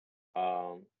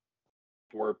 4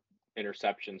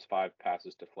 interceptions, 5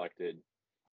 passes deflected.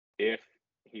 If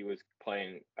he was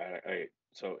playing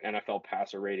so NFL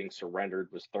passer rating surrendered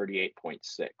was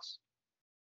 38.6.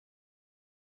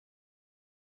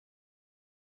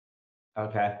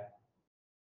 Okay.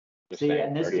 Just See, saying,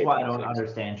 and this is why I don't 38.6.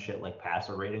 understand shit like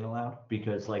passer rating allowed,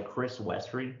 because like Chris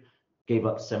Westry gave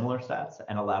up similar stats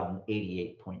and allowed an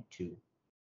 88.2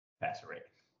 passer rating.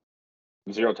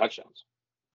 0 touchdowns.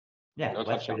 Yeah, No Westry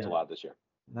touchdowns didn't- allowed this year.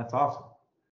 That's awesome.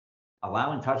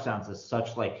 Allowing touchdowns is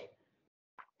such like,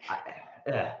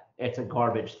 it's a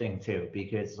garbage thing too,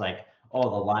 because like, oh,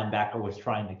 the linebacker was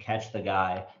trying to catch the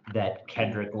guy that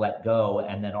Kendrick let go,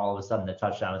 and then all of a sudden the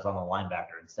touchdown is on the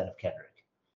linebacker instead of Kendrick.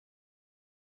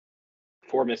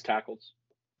 4 missed tackles.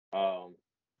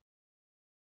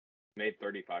 Made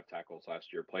 35 tackles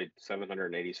last year. Played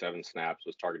 787 snaps.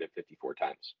 Was targeted 54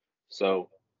 times. So,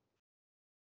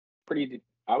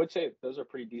 I would say those are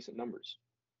pretty decent numbers.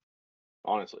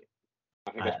 Honestly,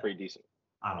 I think that's pretty decent.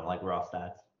 I don't like raw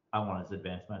stats. I want his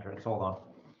advanced metrics. Hold on.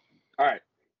 All right,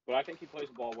 but I think he plays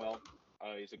the ball well.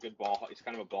 He's a good ball. He's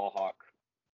kind of a ball hawk.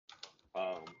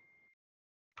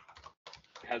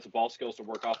 Has the ball skills to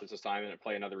work off his assignment and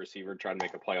play another receiver, try to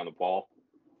make a play on the ball.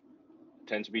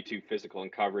 Tends to be too physical in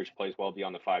coverage. Plays well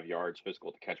beyond the 5 yards.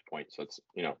 Physical to catch points. So it's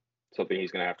something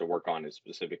he's going to have to work on. Is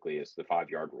specifically is the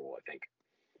 5-yard rule. I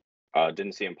think.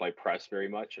 Didn't see him play press very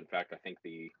much. In fact, I think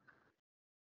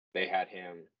they had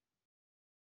him.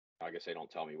 I guess they don't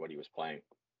tell me what he was playing.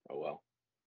 Oh well.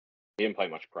 He didn't play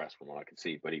much press from what I could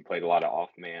see, but he played a lot of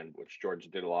off man, which Georgia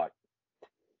did a lot.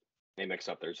 They mixed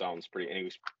up their zones and he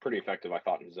was pretty effective, I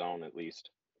thought, in zone at least.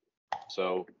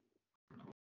 So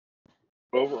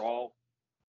overall,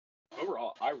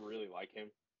 I really like him.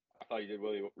 I thought he did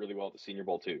really, really well at the Senior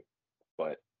Bowl too.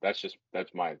 But that's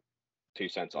my 2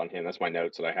 cents on him. That's my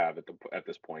notes that I have at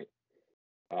this point.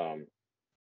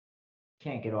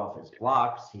 Can't get off his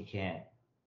blocks. He can't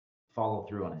follow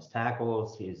through on his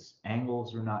tackles. His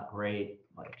angles are not great.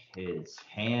 Like his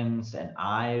hands and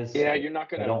eyes. Yeah, you're not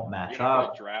gonna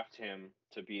draft him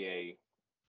to be a.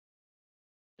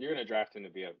 You're gonna draft him to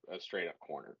be a straight up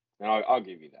corner, and I'll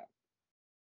give you that.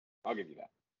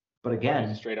 But again,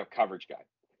 he's a straight up coverage guy.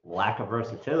 Lack of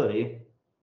versatility.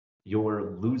 You're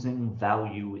losing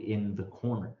value in the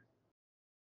corner.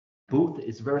 Booth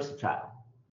is versatile.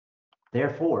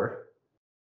 Therefore,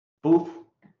 Booth,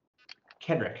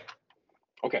 Kendrick.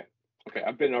 Okay.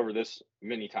 I've been over this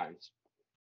many times.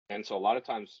 And so a lot of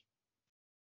times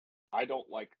I don't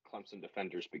like Clemson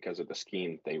defenders because of the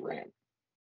scheme they ran.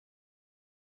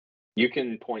 You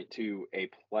can point to a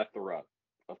plethora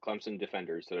of Clemson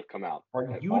defenders that have come out.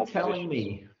 Are you telling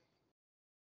me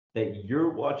that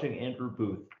you're watching Andrew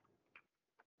Booth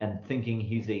and thinking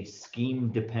he's a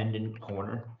scheme-dependent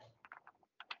corner?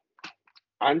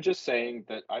 I'm just saying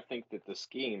that I think that the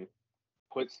scheme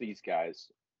puts these guys,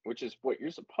 which is what you're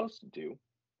supposed to do,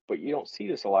 but you don't see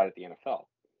this a lot at the NFL.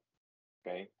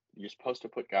 Okay? You're supposed to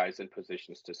put guys in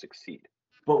positions to succeed.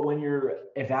 But when you're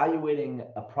evaluating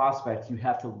a prospect, you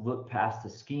have to look past the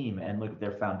scheme and look at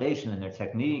their foundation and their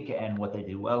technique and what they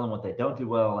do well and what they don't do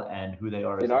well and who they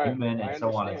are as a human and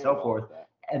so on and so forth,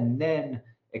 and then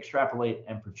extrapolate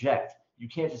and project. You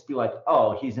can't just be like,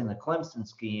 oh, he's in the Clemson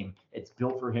scheme. It's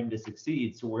built for him to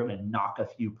succeed, so we're going to knock a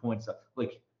few points off.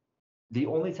 Like, the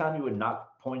only time you would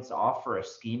knock points off for a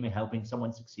scheme and helping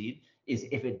someone succeed is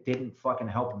if it didn't fucking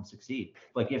help him succeed.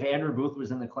 Like, if Andrew Booth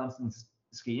was in the Clemson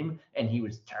scheme and he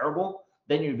was terrible,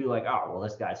 then you'd be like, oh, well,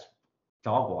 this guy's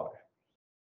dog water.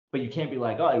 But you can't be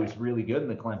like, oh, he was really good in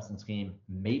the Clemson scheme.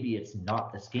 Maybe it's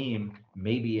not the scheme.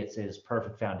 Maybe it's his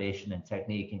perfect foundation and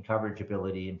technique and coverage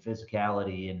ability and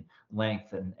physicality and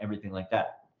length and everything like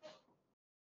that.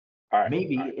 All right,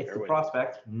 maybe it's the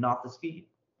prospect, not the scheme.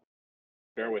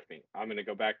 Bear with me. I'm going to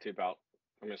go back to I'm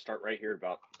going to start right here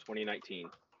about 2019.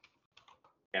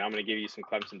 And I'm going to give you some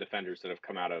Clemson defenders that have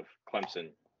come out of Clemson.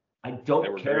 I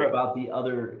don't care about the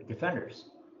other defenders.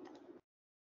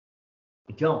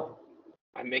 I don't.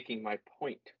 I'm making my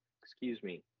point. Excuse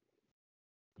me.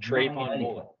 Trayvon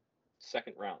Mullen,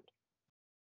 2nd round.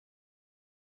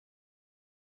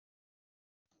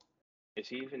 Is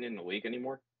he even in the league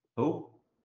anymore? Who?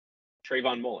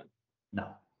 Trayvon Mullen. No.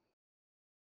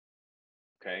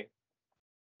 Okay.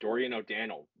 Dorian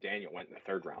O'Daniel went in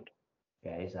the 3rd round.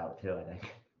 Yeah, he's out too, I think.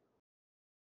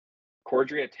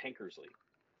 Cordrea Tankersley,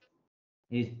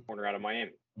 He's corner out of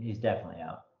Miami. he's definitely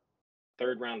out.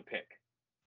 3rd round pick.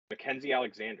 Mackenzie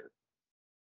Alexander,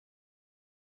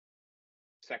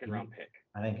 2nd round pick.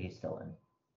 I think he's still in.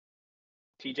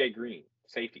 TJ Green,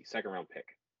 safety, 2nd round pick.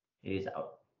 He's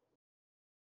out.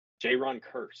 J-Ron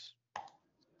Curse.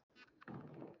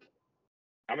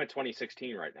 I'm at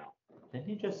 2016 right now. Didn't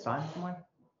he just sign somewhere?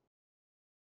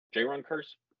 J-Ron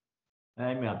Curse? He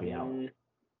may not be out.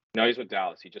 No, he's with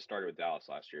Dallas. He just started with Dallas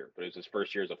last year, but it was his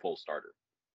first year as a full starter.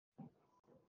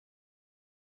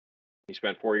 He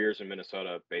spent 4 years in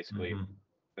Minnesota, basically,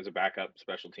 as a backup,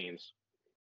 special teams.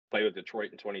 Played with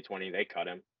Detroit in 2020. They cut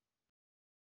him.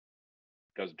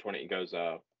 Goes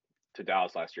to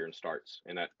Dallas last year and starts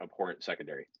in that abhorrent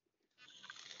secondary.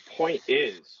 Point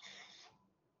is,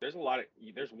 there's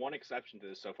one exception to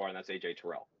this so far, and that's AJ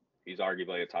Terrell. He's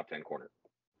arguably a top 10 corner.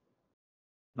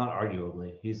 Not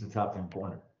arguably, he's the top 10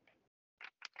 corner.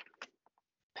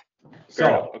 Fair So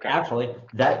enough. Okay. actually,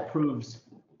 that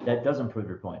doesn't prove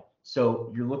your point.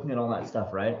 So you're looking at all that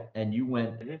stuff, right? And you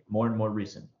went more and more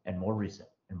recent and more recent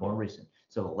and more recent.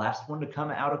 So the last one to come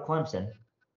out of Clemson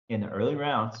in the early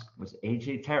rounds was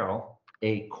AJ Terrell,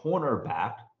 a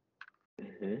cornerback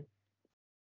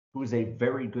who is a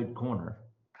very good corner.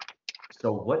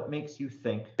 So what makes you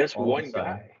think That's all of a one sudden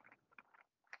guy.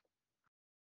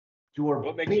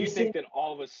 What makes you think that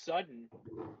all of a sudden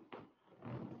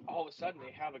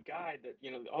they have a guy that,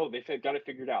 they've got it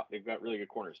figured out. They've got really good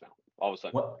corners now. All of a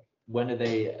sudden. When do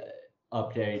they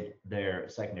update their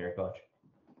secondary coach?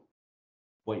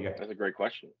 What year? That's a great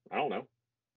question. I don't know.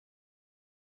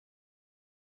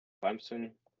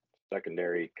 Clemson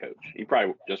secondary coach. He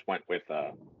probably just went with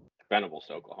Venables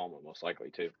to Oklahoma, most likely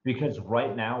too. Because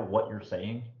right now, what you're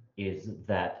saying is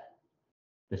that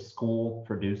the school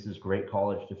produces great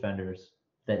college defenders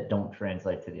that don't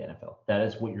translate to the NFL. That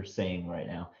is what you're saying right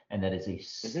now. And that is a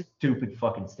stupid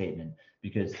fucking statement,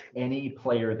 because any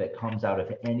player that comes out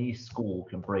of any school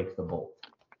can break the mold.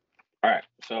 All right.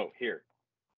 So here,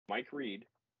 Mike Reed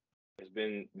has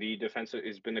been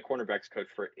the cornerbacks coach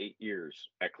for 8 years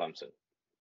at Clemson.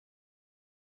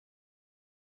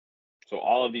 So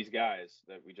all of these guys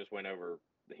that we just went over,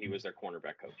 he was their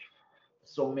cornerback coach.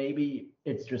 So maybe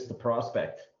it's just the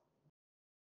prospect.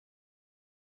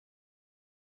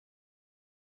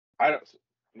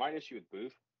 My issue with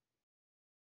Booth.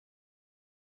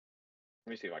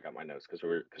 Let me see if I got my notes because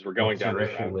we're going down this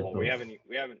rabbit hole. We haven't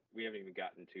even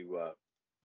gotten to.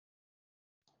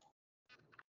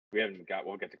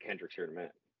 We'll get to Kendricks here in a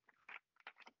minute.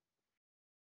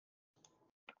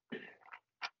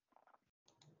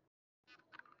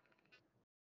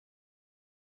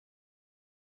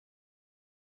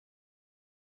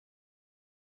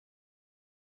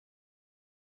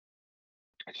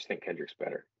 I just think Kendrick's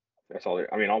better. That's all.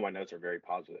 All my notes are very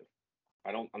positive.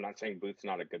 I'm not saying Booth's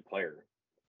not a good player.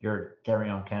 You're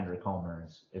Darion Kendrick Homer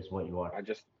is what you are. I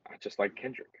just like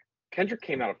Kendrick. Kendrick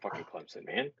came out of fucking Clemson,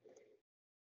 man.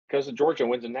 Goes to Georgia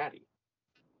and wins a natty.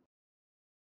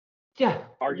 Yeah.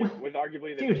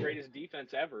 Arguably the greatest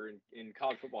defense ever in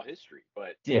college football history.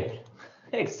 But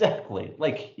exactly.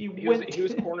 Like he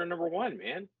was corner number one,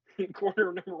 man.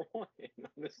 Corner number one on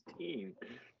this team.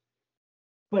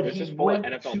 But he went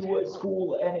to a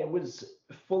school and it was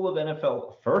full of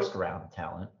NFL first round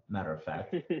talent, matter of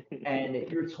fact. And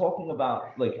you're talking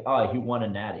about he won a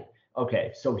natty.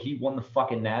 Okay, so he won the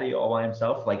fucking natty all by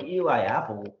himself. Like Eli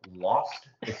Apple lost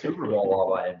the Super Bowl all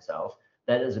by himself.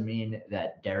 That doesn't mean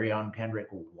that Darion Kendrick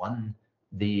won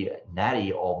the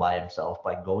natty all by himself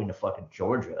by going to fucking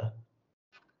Georgia.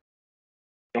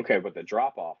 Okay, but the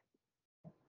drop off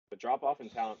in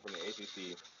talent from the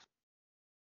ACC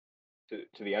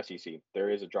to the SEC, there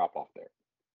is a drop off there.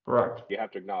 Correct. You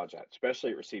have to acknowledge that,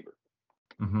 especially at receiver.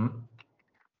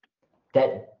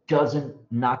 That doesn't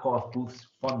knock off Booth's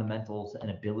fundamentals and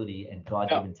ability and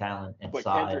God-given talent and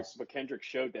size. But Kendrick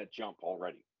showed that jump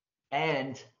already.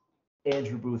 And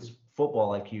Andrew Booth's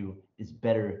football IQ is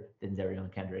better than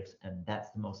Darion Kendrick's, and that's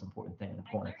the most important thing in the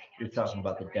corner. You're talking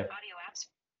about the depth.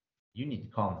 You need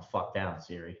to calm the fuck down,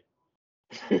 Siri.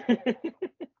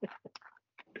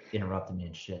 Interrupting me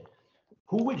and shit.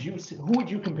 Who would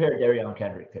you compare Darion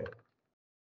Kendrick to?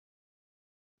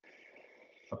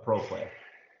 A pro player.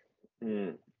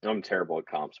 I'm terrible at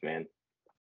comps, man.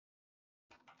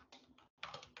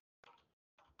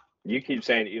 You keep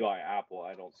saying Eli Apple.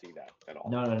 I don't see that at all.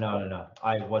 No.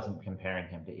 I wasn't comparing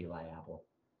him to Eli Apple.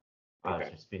 I was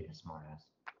just being a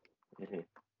smartass.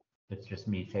 It's just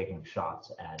me taking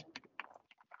shots at.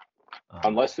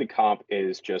 Unless the comp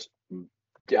is just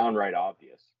downright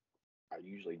obvious, I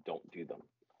usually don't do them.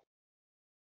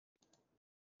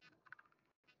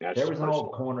 That's There was an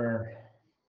old personal. corner,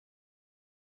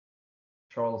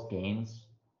 Charles Gaines.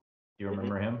 Do you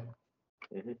remember him?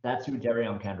 Mm-hmm. That's who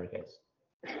Darion Kendrick is.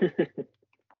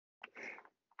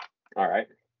 All right.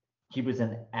 He was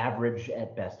an average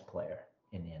at best player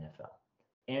in the NFL.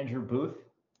 Andrew Booth,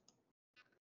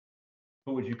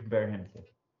 who would you compare him to?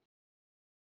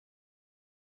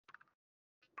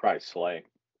 Probably Slay.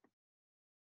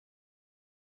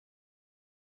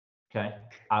 Okay.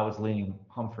 I was leaning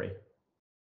Humphrey.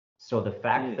 So the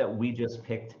fact that we just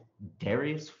picked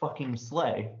Darius fucking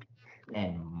Slay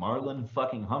and Marlon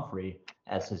fucking Humphrey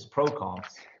as his pro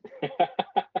comps,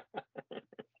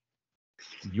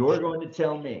 you're going to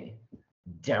tell me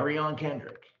Darion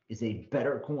Kendrick is a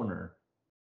better corner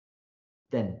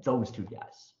than those two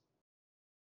guys.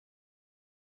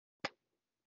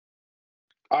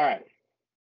 All right.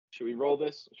 Should we roll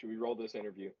this? Should we roll this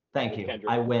interview? Thank you.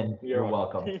 Kendrick? I win. You're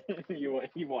welcome. You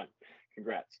won.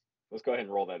 Congrats. Let's go ahead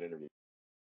and roll that interview.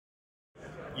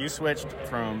 You switched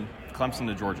from Clemson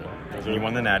to Georgia. You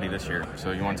won the Natty this year.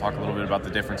 So you want to talk a little bit about the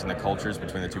difference in the cultures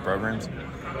between the two programs?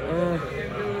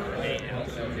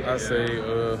 I say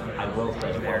I will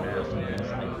say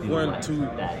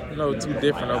two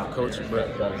different of culture, but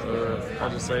I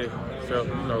just say felt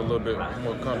a little bit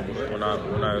more comfortable when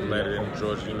I landed in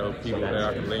Georgia. People that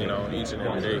I can lean on each and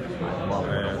every day,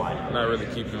 and not really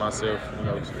keeping myself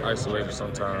isolated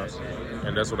sometimes,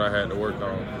 and that's what I had to work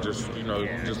on. Just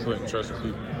putting trust in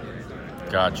people.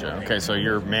 Gotcha. Okay, so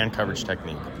your man coverage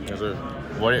technique. Yes, sir.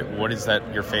 What is that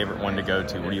your favorite one to go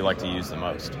to? What do you like to use the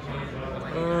most?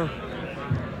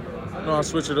 I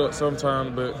switch it up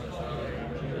sometimes, but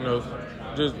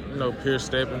just peer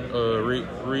stepping,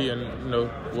 re and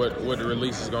what the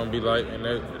release is gonna be like, and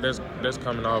that's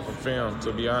coming off of film.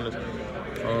 To be honest,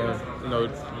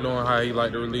 knowing how he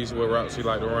like to release, what routes he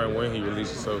like to run when he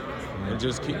releases, so and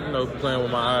just keep playing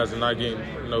with my eyes and not getting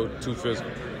too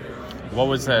physical. What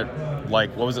was that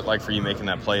like? What was it like for you making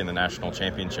that play in the national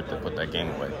championship that put that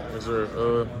game away? Yes,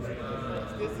 sir.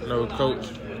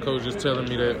 Coach just telling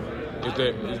me that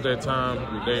it's that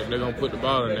time they're gonna put the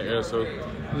ball in the air. So,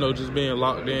 just being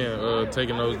locked in,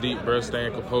 taking those deep breaths,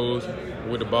 staying composed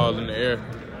with the ball in the air,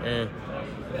 and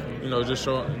just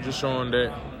showing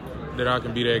that I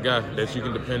can be that guy that you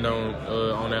can depend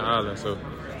on that island. So,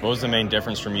 what was the main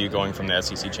difference from you going from the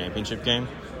SEC championship game?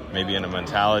 Maybe in a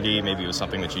mentality, maybe it was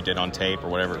something that you did on tape or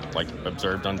whatever, like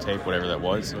observed on tape, whatever that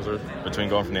was, between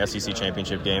going from the SEC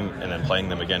championship game and then playing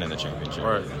them again in the championship.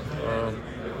 All right.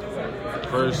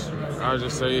 First, I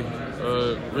just say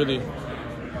really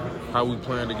how we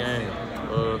playing the game.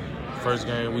 First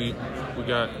game we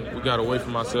got away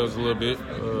from ourselves a little bit,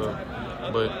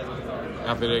 but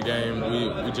after that game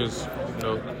we just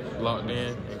locked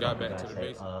in and got back to the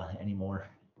basics. Anymore.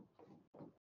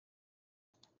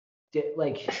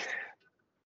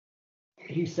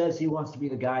 He says he wants to be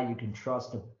the guy you can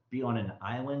trust to be on an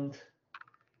island.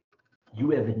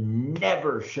 You have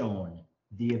never shown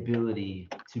the ability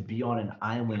to be on an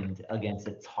island against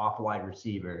a top wide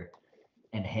receiver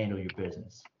and handle your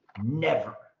business.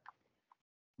 Never.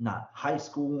 Not high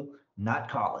school, not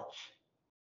college.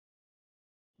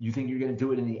 You think you're going to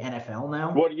do it in the NFL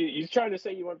now? What, you trying to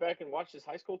say you went back and watched his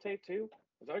high school tape too?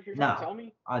 Is that what you're trying to tell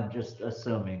me? I'm just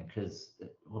assuming because,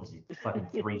 what was he, fucking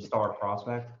 3-star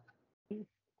prospect?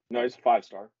 No, he's a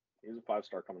 5-star. He's a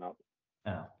 5-star coming up.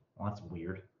 Oh, well, that's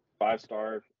weird.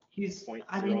 5-star, he's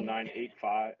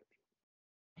 0.0985.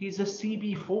 He's a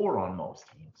CB4 on most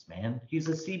teams, man. He's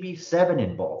a CB7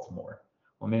 in Baltimore.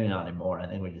 Well, maybe not anymore. I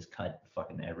think we just cut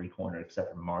fucking every corner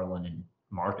except for Marlon and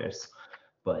Marcus.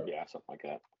 But yeah, something like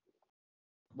that.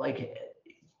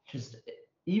 Just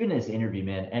even his interview,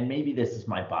 man, and maybe this is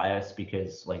my bias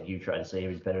because you try to say he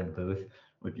was better than Booth,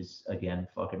 which is again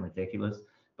fucking ridiculous.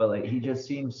 But he just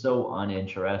seems so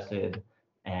uninterested,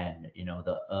 and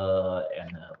the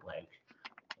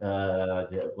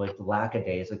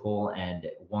lackadaisical. And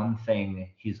one thing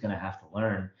he's gonna have to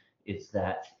learn is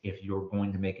that if you're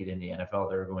going to make it in the NFL,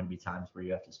 there are going to be times where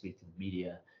you have to speak to the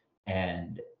media,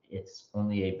 and it's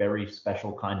only a very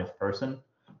special kind of person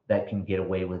that can get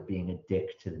away with being a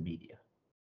dick to the media.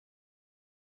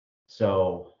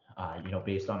 So,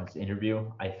 based on his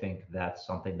interview, I think that's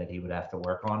something that he would have to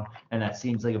work on. And that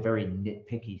seems like a very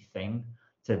nitpicky thing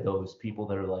to those people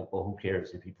that are like, well, who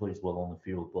cares if he plays well on the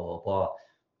field, blah, blah, blah.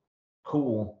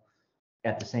 Cool.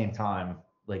 At the same time,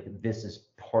 this is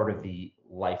part of the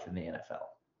life in the NFL.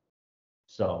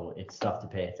 So it's stuff to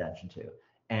pay attention to.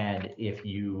 And if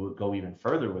you go even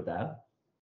further with that,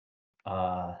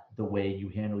 the way you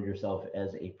handle yourself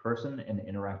as a person and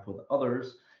interact with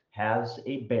others has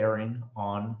a bearing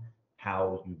on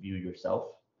how you view yourself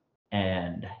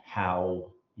and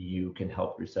how you can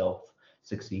help yourself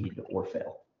succeed or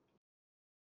fail.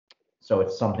 So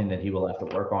it's something that he will have to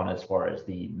work on as far as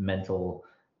the mental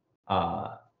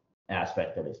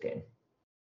aspect of his game.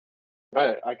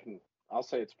 I'll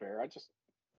say it's fair. I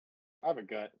have a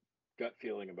gut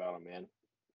feeling about him, man.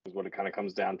 Is what it kind of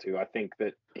comes down to. I think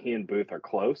that he and Booth are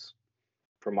close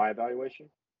from my evaluation.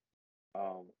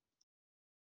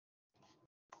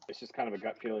 It's just kind of a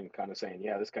gut feeling, kind of saying,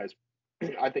 yeah, this guy's.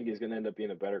 I think he's going to end up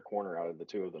being a better corner out of the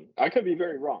two of them. I could be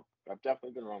very wrong. I've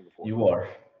definitely been wrong before. You are.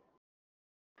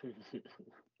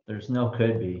 There's no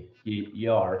could be.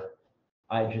 You are.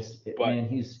 Man,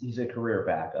 he's a career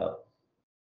backup.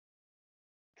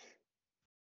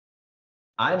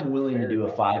 I'm willing to do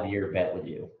a 5-year bet with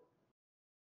you.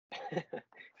 If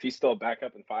he's still a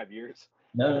backup in 5 years?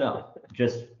 No.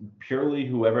 Just purely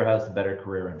whoever has the better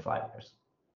career in 5 years.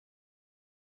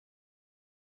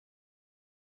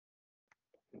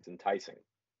 It's enticing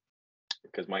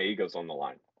because my ego's on the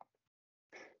line.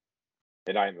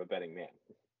 And I am a betting man.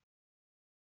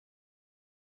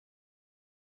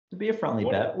 To be a friendly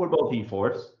bet, we're both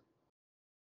E4s.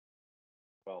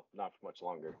 Well, not for much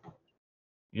longer.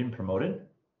 You didn't promote it?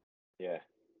 Yeah.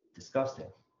 Disgusting.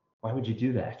 Why would you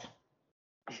do that?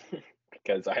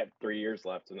 Because I have 3 years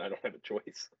left and I don't have a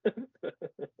choice.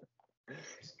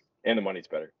 And the money's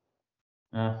better.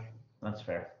 That's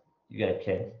fair. You got a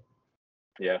kid.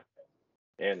 Yeah.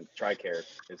 And TRICARE.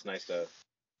 It's nice to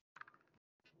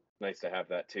have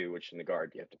that too, which in the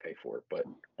guard you have to pay for it, but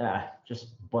just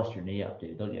bust your knee up,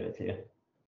 dude. They'll give it to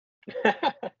you.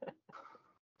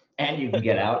 And you can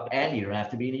get out, and you don't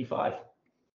have to be an E5.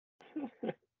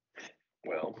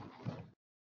 Well,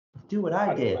 do what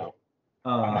I did.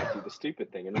 I might do the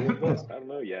stupid thing and re-enlist. I don't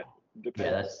know yet.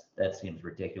 Depends. Yeah, that seems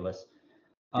ridiculous.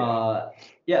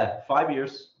 Yeah, 5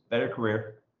 years, better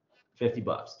career, $50,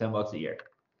 $10 a year.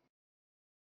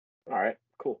 All right,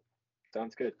 cool.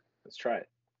 Sounds good. Let's try it.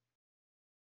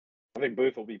 I think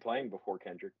Booth will be playing before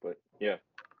Kendrick, but yeah.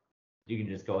 You can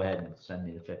just go ahead and send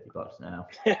me the $50 now.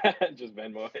 Just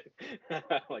Venmo it,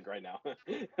 like right now.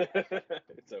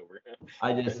 It's over.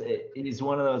 He's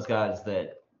one of those guys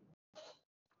that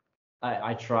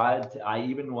I tried. I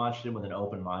even watched him with an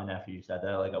open mind after you said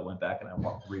that. Like I went back and I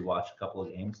rewatched a couple of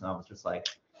games, and I was just like,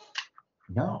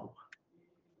 no.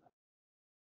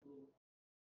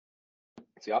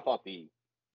 See, I thought the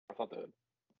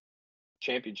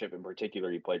championship in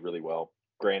particular, he played really well.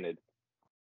 Granted,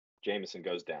 Jameson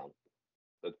goes down.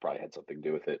 That probably had something to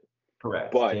do with it.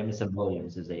 Correct. But Jameson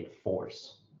Williams is a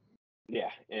force. Yeah,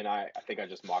 and I think I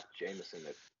just mocked Jameson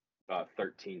at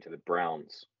 13 to the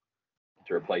Browns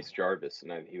to replace Jarvis, and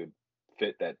then he would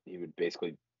fit that. He would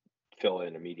basically fill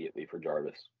in immediately for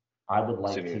Jarvis. I would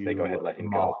like assuming to that they go ahead and let him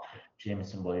mock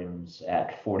Jameson Williams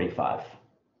at 45.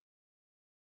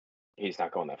 He's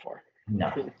not going that far.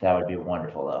 No, that would be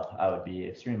wonderful, though. I would be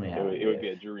extremely happy. It would be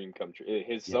a dream come true.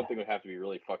 Something would have to be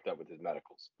really fucked up with his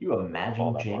medicals. You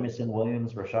imagine Jameson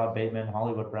Williams, Rashad Bateman,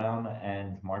 Hollywood Brown,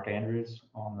 and Mark Andrews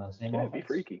on the same offense? It'd be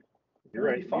freaky. You're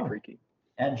right. It'd be freaky.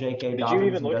 And J.K. Did Dobbins you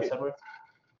even and Gus Edwards?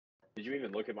 Did you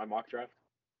even look at my mock draft?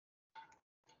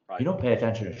 You don't pay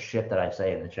attention to shit that I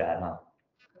say in the chat, huh?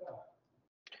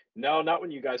 No, not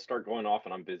when you guys start going off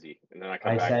and I'm busy. And then I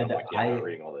come back and I'm like, yeah, I'm not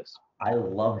reading all this. I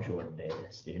love Jordan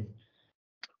Davis, dude.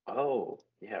 Oh,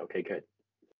 yeah. Okay, good.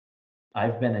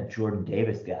 I've been a Jordan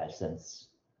Davis guy since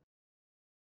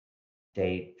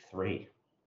day 3.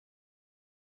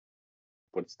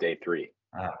 What's day 3?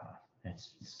 I don't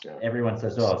know. Everyone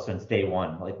says, oh, since day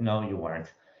 1. Like, no, you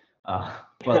weren't. But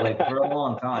like for a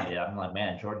long time, yeah, I'm like,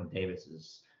 man, Jordan Davis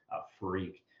is a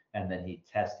freak. And then he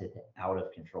tested out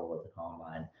of control at the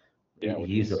combine. Yeah,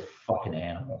 he's a fucking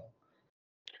animal.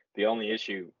 The only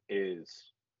issue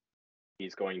is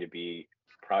he's going to be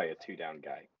probably a 2-down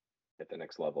guy at the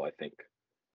next level, I think.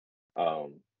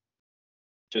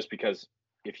 Just because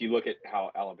if you look at how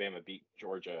Alabama beat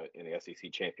Georgia in the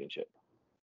SEC championship,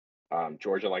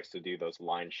 Georgia likes to do those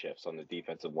line shifts on the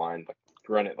defensive line, like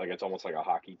run it like it's almost like a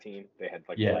hockey team. They had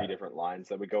like 3 different lines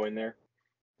that would go in there.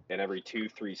 And every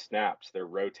 2-3 snaps, they're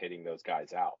rotating those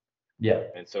guys out. Yeah.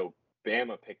 And so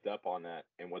Bama picked up on that.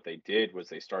 And what they did was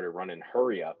they started running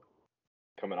hurry up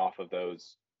coming off of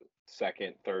those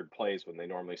second, third plays when they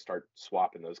normally start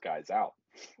swapping those guys out.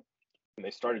 And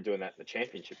they started doing that in the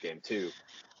championship game too.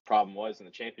 Problem was in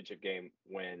the championship game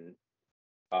when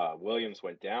Williams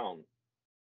went down,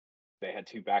 they had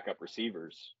 2 backup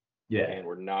receivers. Yeah. And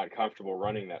were not comfortable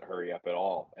running that hurry up at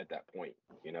all at that point,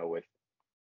 with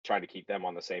trying to keep them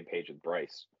on the same page with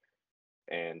Bryce.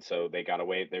 And so they got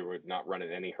away. They were not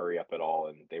running any hurry up at all,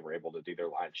 and they were able to do their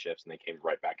line shifts, and they came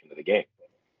right back into the game.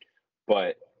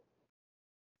 But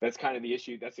that's kind of the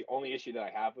issue. That's the only issue that I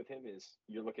have with him is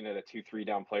you're looking at a 2-3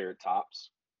 down player at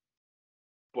tops.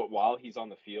 But while he's on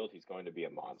the field, he's going to be a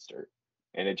monster.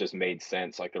 And it just made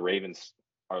sense. Like the Ravens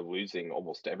are losing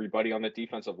almost everybody on the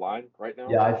defensive line right now.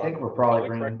 Yeah, I think we're probably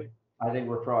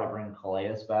bringing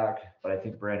Calais back, but I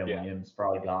think Brandon Williams is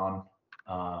probably gone.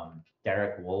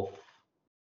 Derek Wolfe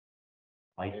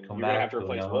might come back. You're gonna have to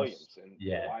replace Williams. And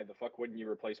yeah. Why the fuck wouldn't you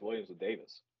replace Williams with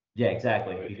Davis? Yeah,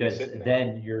 exactly. Because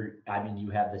then you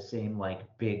have the same like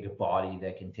big body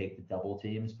that can take the double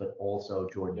teams, but also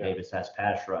Jordan Davis has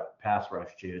pass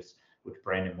rush juice, which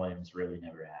Brandon Williams really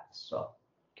never has. So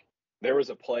there was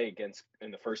a play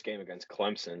in the first game against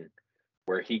Clemson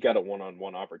where he got a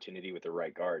one-on-one opportunity with the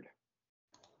right guard,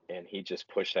 and he just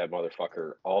pushed that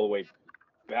motherfucker all the way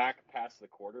back past the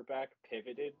quarterback,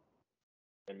 pivoted,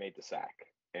 and made the sack.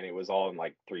 And it was all in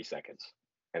like 3 seconds.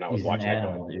 And I was watching an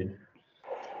animal, dude.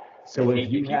 So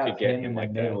if you have him in the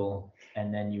middle,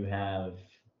 and then you have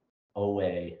Owe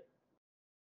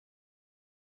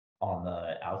on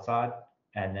the outside,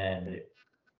 and then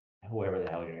whoever the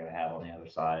hell you're going to have on the other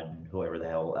side, and whoever the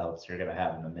hell else you're going to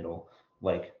have in the middle,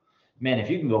 like, man,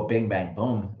 if you can go bing, bang,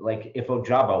 boom, like if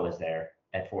Ojabo was there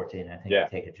at 14, I think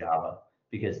you'd take Ojabo,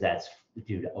 because that's,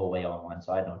 dude, Owe on one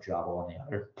side, no Ojabo on the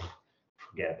other.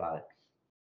 Forget about it.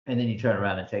 And then you turn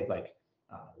around and take like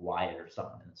Wyatt or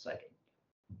something in the second.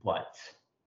 But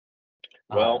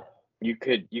you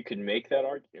could make that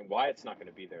argument. Wyatt's not going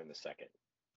to be there in the second.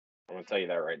 I'm going to tell you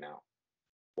that right now.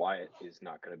 Wyatt is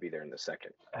not going to be there in the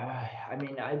second. I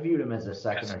mean, I viewed him as a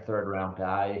second or third round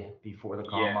guy before the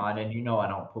combine, and I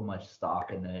don't put much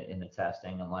stock in the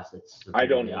testing unless it's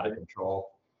severely out of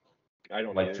control. I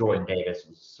don't like Jordan Davis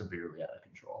was severely out of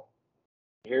control.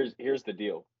 Here's the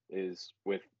deal: is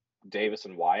with Davis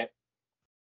and Wyatt,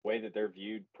 the way that they're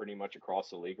viewed pretty much across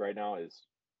the league right now is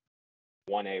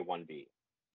 1A, 1B.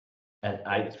 And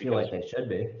I feel like they should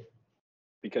be.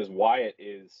 Because Wyatt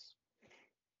is,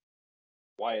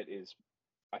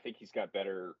 I think he's got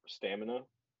better stamina.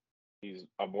 He's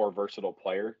a more versatile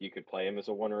player. You could play him as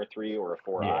a 1 or a 3 or a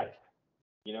 4I.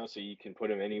 So you can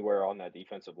put him anywhere on that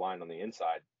defensive line on the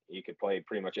inside. You could play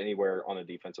pretty much anywhere on the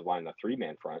defensive line, the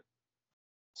 3-man front.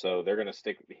 So they're going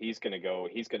to he's going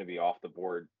to be off the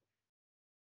board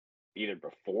either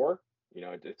before,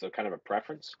 it's a kind of a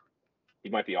preference. He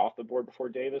might be off the board before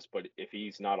Davis, but if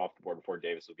he's not off the board before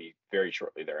Davis, it'll be very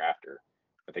shortly thereafter.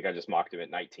 I think I just mocked him at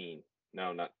 19.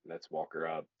 No, that's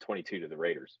Walker. 22 to the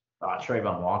Raiders.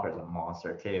 Trayvon Walker's a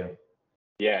monster too.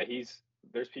 Yeah,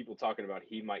 there's people talking about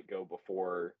he might go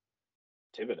before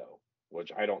Thibodeau,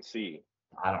 which I don't see.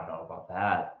 I don't know about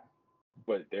that.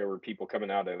 But there were people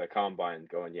coming out of the combine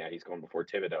going, yeah, he's going before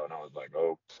Thibodeau, and I was like,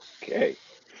 okay.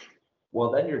 Well,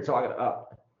 then you're talking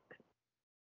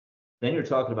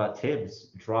about Tibbs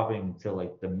dropping to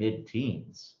like the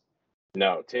mid-teens.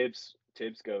 No, Tibbs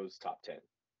goes top 10.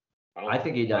 I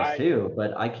think he does too,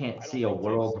 but I can't see a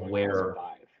world where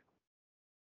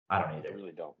I don't either. I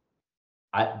really don't.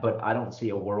 But I don't see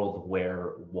a world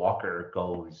where Walker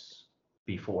goes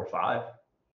before 5.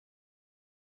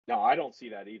 No, I don't see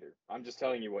that either. I'm just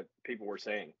telling you what people were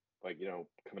saying, like,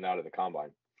 coming out of the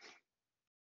combine.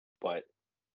 But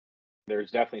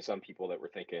there's definitely some people that were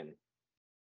thinking,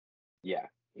 yeah,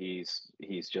 he's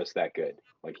just that good.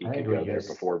 Like he could go there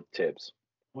before Tibbs.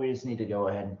 We just need to go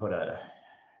ahead and put a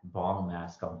bong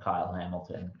mask on Kyle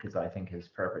Hamilton, because I think his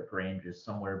perfect range is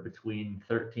somewhere between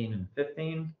 13 and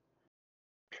 15.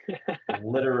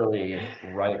 Literally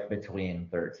right between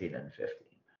 13 and 15.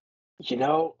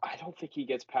 I don't think he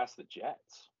gets past the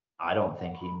Jets. I don't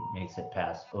think he makes it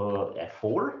past at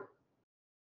 4.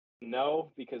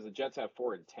 No, because the Jets have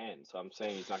 4 and 10, so I'm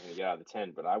saying he's not going to get out of the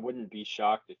 10. But I wouldn't be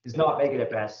shocked if he's not making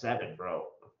it past 7, bro.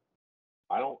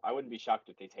 I wouldn't be shocked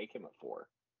if they take him at 4.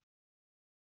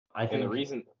 I think the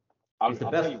reason I'll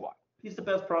tell you why. He's the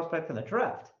best prospect in the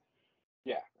draft.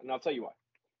 Yeah, and I'll tell you why.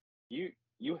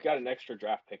 You got an extra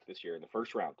draft pick this year in the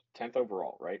first round, 10th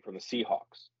overall, right, from the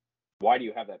Seahawks. Why do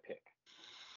you have that pick?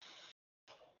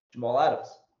 Jamal Adams.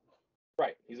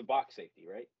 Right, he's a box safety,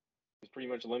 right? He's pretty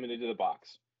much limited to the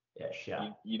box. Yeah,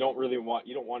 sure. You don't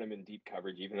want him in deep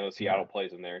coverage, even though Seattle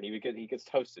plays him there, and he gets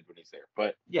toasted when he's there.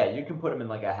 But yeah, you can put him in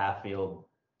like a half field,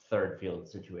 third field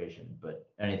situation, but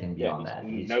anything beyond that,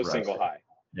 he's no rusted. Single high.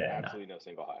 Yeah, absolutely no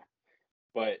single high.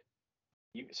 But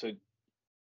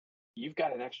you've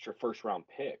got an extra first round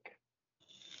pick,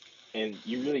 and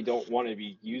you really don't want to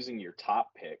be using your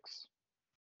top picks.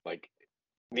 Like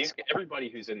everybody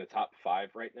who's in the top 5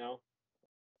 right now,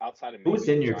 outside of who's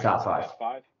in your top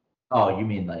 5? Oh, you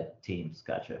mean like teams?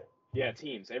 Gotcha. Yeah,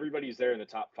 teams. Everybody's there in the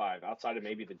top 5, outside of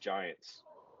maybe the Giants,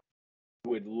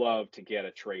 would love to get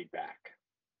a trade back.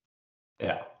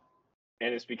 Yeah.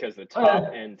 And it's because the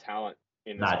top end talent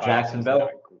in this class Jacksonville. is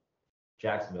not.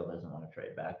 Jacksonville doesn't want to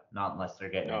trade back, not unless they're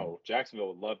getting. No, Jacksonville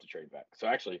would love to trade back. So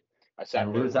actually, I sat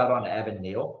and there lose out on Evan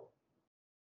Neal.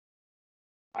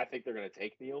 I think they're going to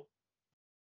take Neal.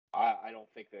 I don't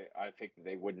think I think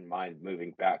they wouldn't mind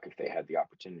moving back if they had the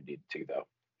opportunity to, though.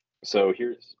 So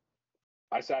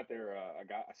I sat there.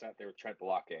 I sat there with Trent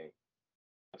Balake.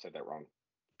 I said that wrong.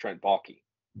 Trent Balke.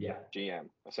 Yeah. GM.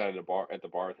 I sat at the bar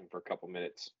with him for a couple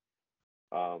minutes.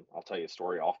 I'll tell you a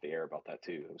story off the air about that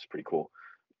too. It was pretty cool.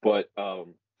 But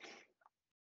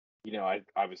you know,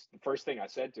 I was the first thing I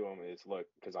said to him is, look,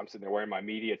 because I'm sitting there wearing my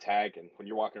media tag, and when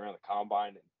you're walking around the combine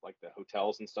and like the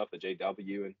hotels and stuff, the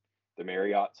JW and the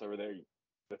Marriott's over there,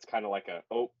 that's kind of like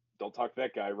don't talk to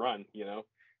that guy, run. You know,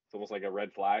 it's almost like a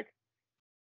red flag.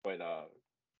 But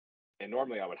and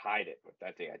normally I would hide it, but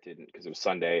that day I didn't because it was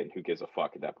Sunday, and who gives a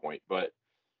fuck at that point. But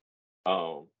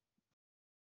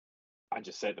I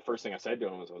just said, the first thing I said to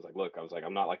him was, look,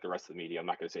 I'm not like the rest of the media. I'm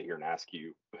not going to sit here and ask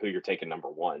you who you're taking number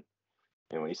one.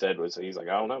 And what he said was, he's like,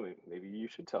 I don't know, maybe you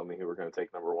should tell me who we're going to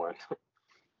take number one.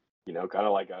 You know, kind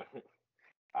of like I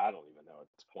don't even know at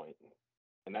this point.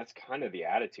 And that's kind of the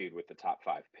attitude with the top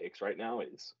 5 picks right now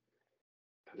is,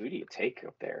 who do you take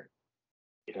up there?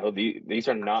 You know, these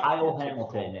are not Kyle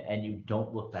Hamilton, and you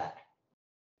don't look back.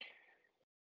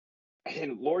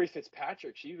 And Lori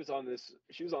Fitzpatrick, she was on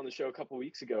the show a couple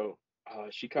weeks ago.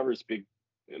 She covers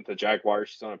the Jaguars.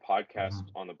 She's on a podcast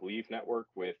on the Believe Network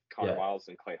with Connor Miles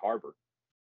and Clay Harbor.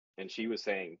 And she was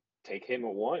saying, take him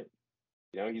at 1.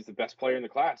 You know, he's the best player in the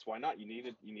class. Why not? You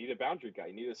need a boundary guy.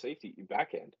 You need a safety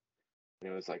back end.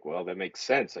 And it was like, well, that makes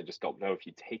sense. I just don't know if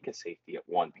you take a safety at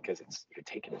 1 because you're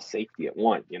taking a safety at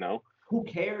 1, you know? Who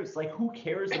cares? Like, who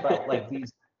cares about like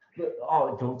these?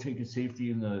 Oh, don't take a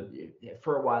safety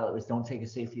for a while it was don't take a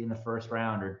safety in the first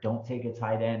round, or don't take a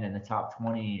tight end in the top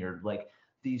 20, or like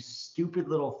these stupid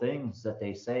little things that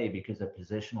they say because of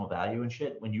positional value and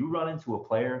shit. When you run into a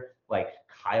player like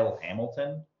Kyle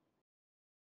Hamilton,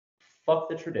 fuck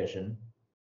the tradition,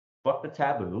 fuck the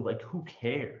taboo. Like, who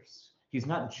cares? He's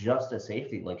not just a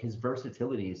safety. Like, his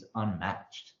versatility is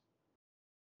unmatched.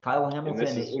 Kyle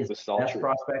Hamilton is the best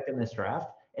prospect in this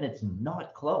draft, and it's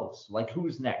not close. Like,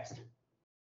 who's next?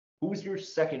 Who's your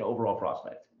second overall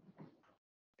prospect?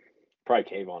 Probably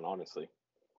Kayvon, honestly.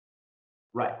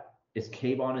 Right. Is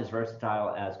Kayvon as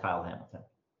versatile as Kyle Hamilton?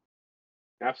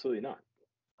 Absolutely not.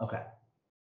 Okay.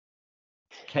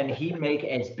 Can he make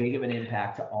as big of an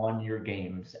impact on your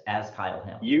games as Kyle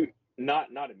Hamilton? Not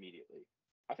immediately.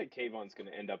 I think Kayvon's going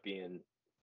to end up being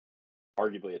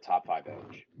arguably a top 5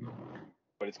 edge.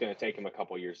 But it's going to take him a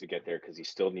couple years to get there because he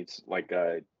still needs, like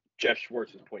Jeff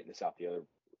Schwartz was pointing this out the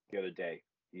other day.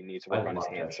 He needs to work on his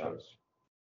hands.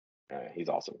 He's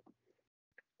awesome.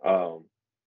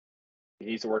 He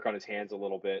needs to work on his hands a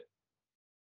little bit.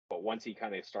 But once he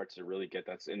kind of starts to really get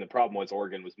that, and the problem was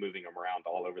Oregon was moving him around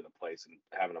all over the place and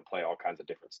having him play all kinds of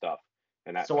different stuff.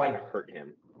 And that kind of hurt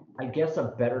him. I guess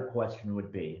a better question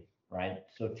would be, right?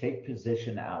 So take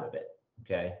position out of it.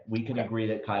 Okay, we can agree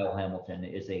that Kyle Hamilton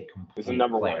is a complete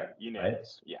number player, 1, right?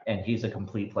 Yeah, and he's a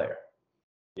complete player.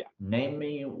 Yeah. Name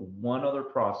me one other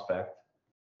prospect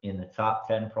in the top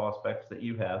 10 prospects that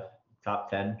you have, top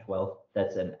 10, 12,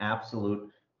 that's an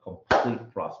absolute complete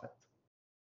prospect.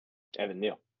 Evan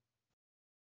Neal.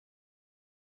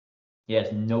 He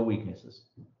has no weaknesses.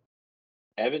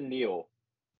 Evan Neal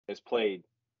has played,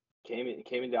 came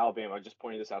into Alabama. I just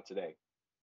pointed this out today.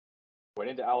 Went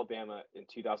into Alabama in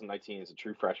 2019 as a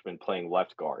true freshman playing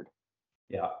left guard.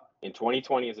 Yeah. In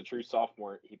 2020 as a true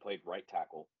sophomore, he played right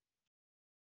tackle.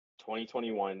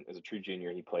 2021 as a true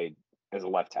junior, he played as a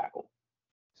left tackle.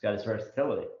 He's got his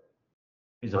versatility.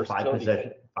 He's a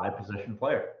five position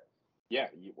player. Yeah,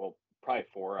 well, probably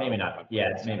 4. Maybe not. Yeah,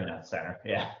 maybe not center.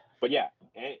 Yeah. But yeah,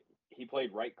 and he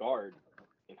played right guard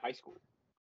in high school.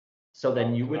 So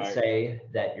then you would say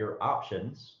that your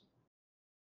options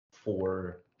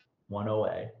for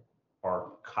 1OA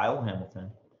are Kyle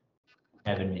Hamilton,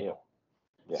 Evan Neal.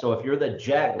 Yeah. So if you're the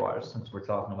Jaguars, since we're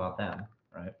talking about them,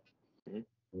 right? Mm-hmm.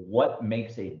 What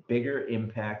makes a bigger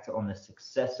impact on the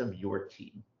success of your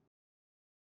team?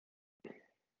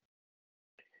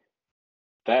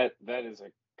 That is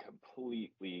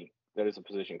a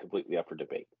position completely up for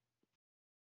debate.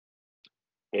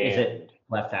 And is it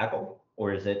left tackle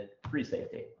or is it free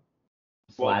safety?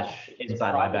 Slash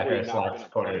inside linebacker slash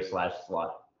corner slash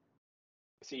slot.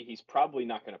 See, he's probably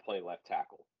not going to play left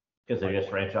tackle. Because they just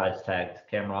franchise tagged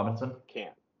Cam Robinson?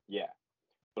 Yeah.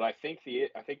 But I think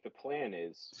the plan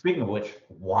is. Speaking of which,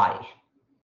 why?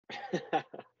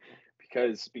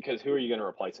 because who are you going to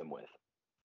replace him with?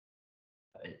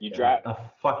 You draft a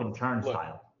fucking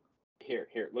turnstile.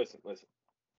 here, listen.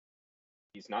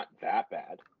 He's not that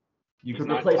bad. You He's could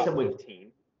not replace top him with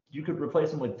 15. you could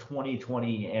replace him with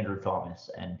 2020 Andrew Thomas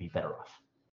and be better off.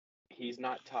 He's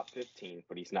not top 15,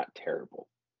 but he's not terrible.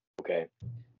 Okay.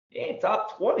 Yeah,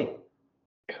 top 20.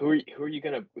 Who are you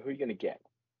gonna get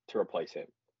to replace him?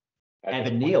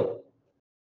 Evan Neal.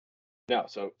 No,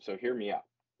 so hear me out.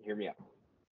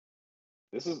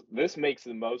 This makes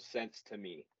the most sense to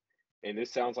me. And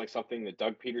this sounds like something that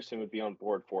Doug Peterson would be on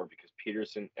board for, because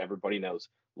Peterson, everybody knows,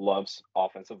 loves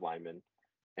offensive linemen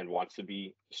and wants to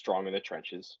be strong in the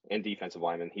trenches, and defensive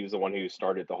linemen. He was the one who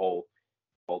started the whole,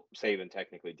 well, Saban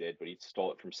technically did, but he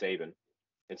stole it from Saban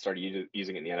and started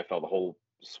using it in the NFL, the whole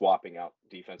swapping out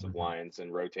defensive lines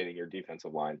and rotating your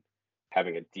defensive line,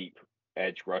 having a deep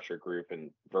edge rusher group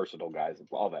and versatile guys, and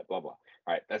all that, blah, blah.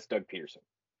 All right, that's Doug Peterson.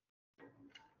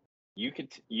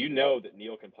 You know that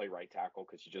Neal can play right tackle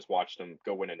because you just watched him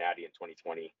go win a natty in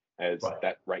 2020 as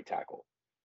that right tackle.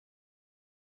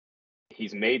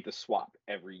 He's made the swap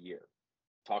every year.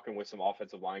 Talking with some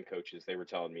offensive line coaches, they were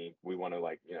telling me, we want to,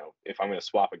 if I'm going to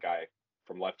swap a guy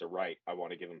from left to right, I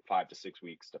want to give him 5 to 6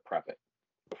 weeks to prep it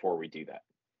before we do that,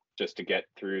 just to get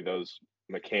through those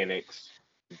mechanics,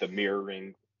 the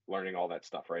mirroring, learning all that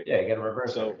stuff, right? Yeah, you got to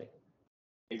reverse everything.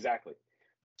 Exactly.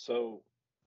 So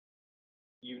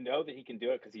you know that he can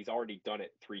do it because he's already done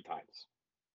it 3 times.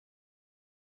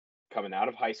 Coming out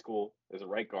of high school as a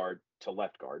right guard to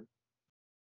left guard,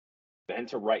 then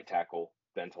to right tackle,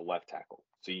 then to left tackle.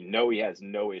 So you know he has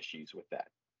no issues with that.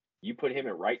 You put him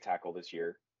at right tackle this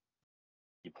year,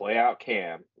 you play out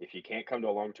Cam. If you can't come to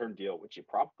a long-term deal, which you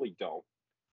probably don't,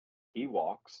 he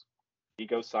walks. He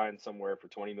goes sign somewhere for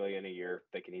 $20 million a year,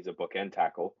 thinking he's a bookend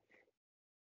tackle.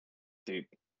 Dude,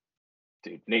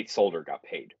 Nate Solder got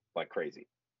paid like crazy.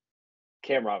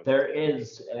 Cam Robinson. There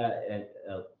is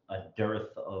a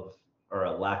dearth of, or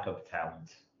a lack of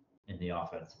talent in the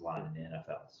offensive line in the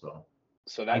NFL.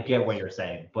 So that I get what you're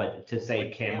saying, but to say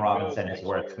Cam Robinson is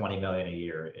worth $20 million a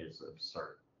year is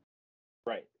absurd.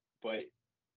 Right, but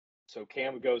so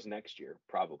Cam goes next year,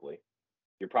 probably.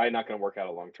 You're probably not going to work out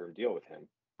a long-term deal with him.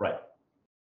 Right.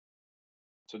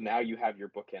 So now you have your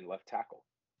bookend left tackle,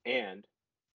 and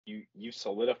you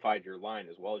solidified your line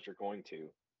as well as you're going to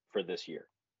for this year.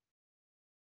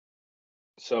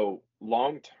 So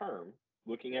long-term,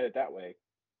 looking at it that way,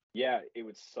 yeah, it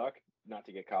would suck not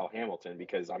to get Kyle Hamilton,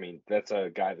 because, I mean, that's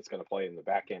a guy that's going to play in the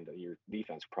back end of your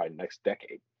defense probably next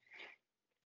decade.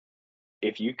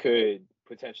 If you could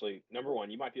potentially, number one,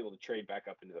 you might be able to trade back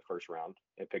up into the first round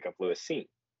and pick up Lewis Seen.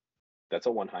 That's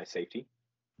a 1 high safety.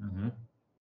 Mm-hmm.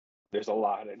 There's a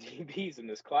lot of DBs in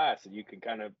this class, and you can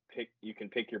kind of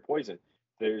pick your poison.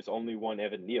 There's only one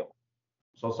Evan Neal.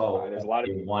 It's also there's a lot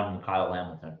of one Kyle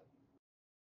Hamilton.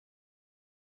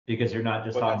 Because you're not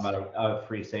just talking about a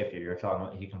free safety. You're talking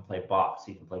about he can play box,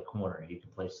 he can play corner, he can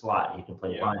play slot, he can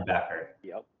play linebacker.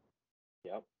 Yep.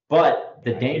 But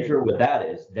the danger with that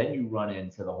is then you run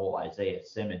into the whole Isaiah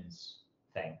Simmons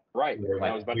thing. Right.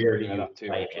 I was about to bring that up too.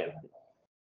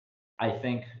 I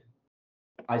think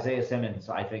Isaiah Simmons,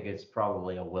 is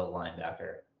probably a will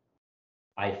linebacker.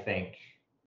 I think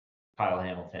Kyle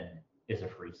Hamilton is a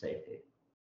free safety.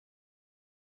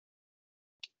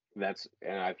 I'm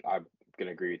going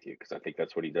to agree with you, because I think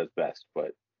that's what he does best.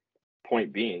 But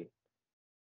point being,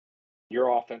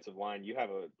 your offensive line, you have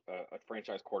a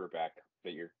franchise quarterback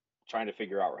that you're trying to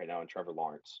figure out right now in Trevor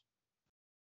Lawrence.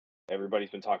 Everybody's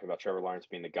been talking about Trevor Lawrence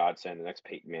being the godsend, the next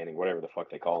Peyton Manning, whatever the fuck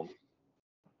they call him.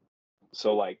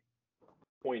 So,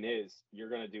 point is, you're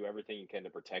going to do everything you can to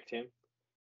protect him.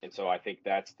 And so I think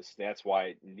that's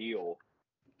why Neal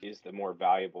is the more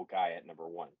valuable guy at number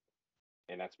 1.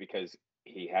 And that's because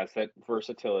he has that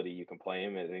versatility. You can play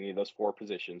him at any of those 4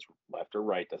 positions, left or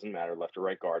right, doesn't matter, left or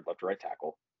right guard, left or right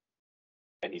tackle.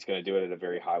 And he's going to do it at a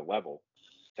very high level.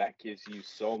 That gives you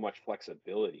so much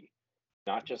flexibility,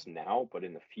 not just now, but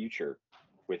in the future,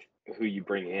 with who you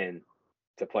bring in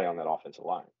to play on that offensive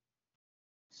line.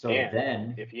 So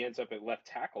then, if he ends up at left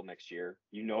tackle next year,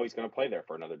 you know he's going to play there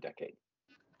for another decade.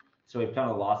 So we've kind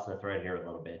of lost the thread here a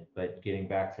little bit, but getting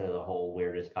back to the whole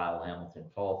where does Kyle Hamilton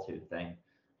fall to thing.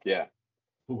 Yeah.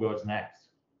 Who goes next?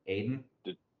 Aiden?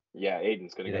 Yeah,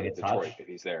 Aiden's going to go to Detroit if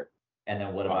he's there. And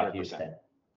then what about 100%. Houston?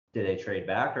 Do they trade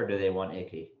back, or do they want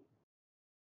Icky?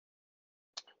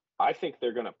 I think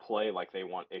they're going to play like they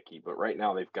want Icky, but right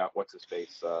now they've got what's his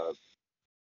face, the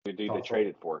dude they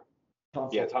traded for.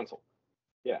 Tunsil. Yeah, Tunsil.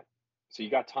 Yeah. So you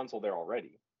got Tunsil there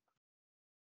already.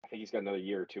 I think he's got another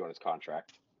year or 2 on his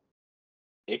contract.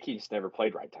 Icky's never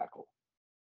played right tackle.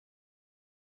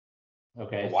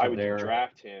 Okay. So why would you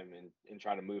draft him and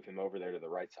try to move him over there to the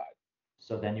right side?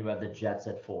 So then you have the Jets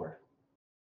at 4.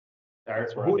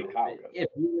 That's where I think Kyle goes. If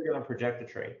we were going to project a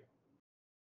trade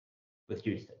with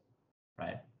Houston,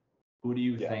 right? Who do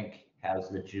you think has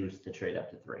the juice to trade up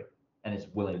to 3 and is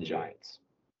willing to Giants. do it?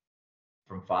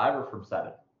 From 5 or from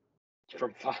 7?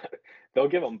 From 5. They'll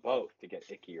give them both to get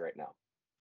Icky right now.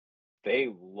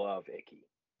 They love Icky.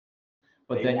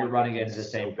 But then you're running into the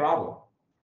same problem.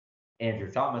 Andrew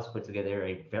Thomas put together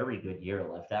a very good year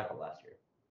at left tackle last year.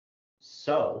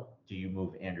 So, do you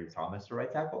move Andrew Thomas to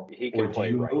right tackle? He can or do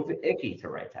you move Icky to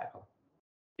right tackle?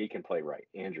 He can play right.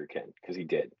 Andrew can, because he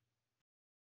did.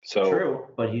 So true,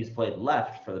 but he's played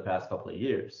left for the past couple of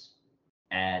years.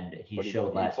 And he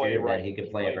showed last year that he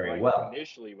could play it very well.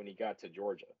 Initially, when he got to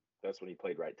Georgia, that's when he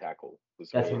played right tackle.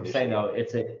 That's what I'm saying, though.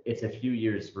 It's a few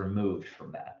years removed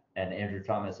from that. And Andrew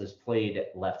Thomas has played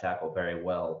left tackle very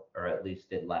well, or at least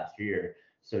did last year.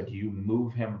 So do you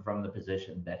move him from the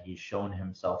position that he's shown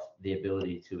himself the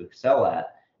ability to excel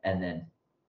at, and then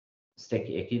stick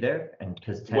Icky there and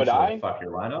potentially fuck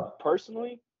your lineup?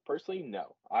 Personally,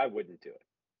 no, I wouldn't do it.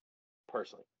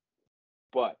 Personally,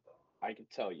 but I can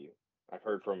tell you, I've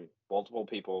heard from multiple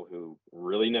people who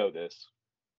really know this.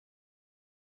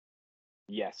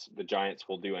 Yes, the Giants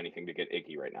will do anything to get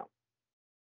Icky right now.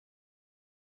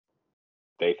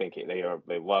 They think they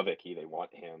love Icky. They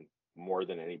want him more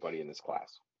than anybody in this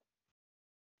class.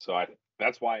 So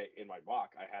that's why in my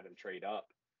mock I had him trade up.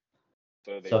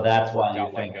 So that's why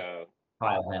you think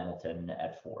Kyle Hamilton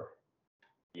at 4.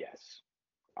 Yes,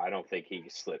 I don't think he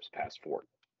slips past 4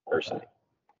 personally.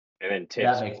 And then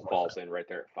Tibbs falls in right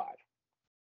there at 5.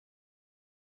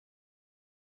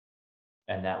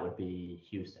 And that would be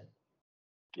Houston.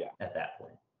 Yeah. At that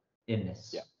point, in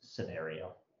this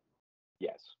scenario.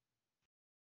 Yes.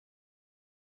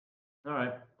 All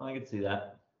right, I can see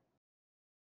that.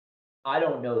 I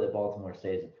don't know that Baltimore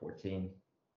stays at 14,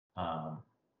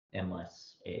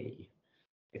 unless a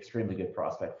extremely good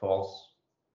prospect falls.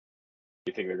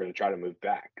 You think they're going to try to move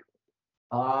back?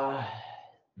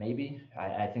 Maybe.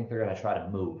 I think they're going to try to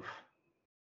move,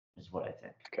 is what I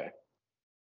think. Okay.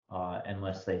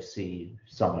 Unless they see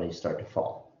somebody start to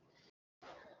fall.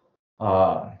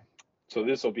 So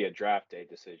this will be a draft day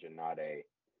decision, not a.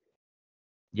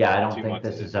 Yeah, I don't think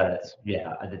this is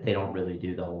they don't really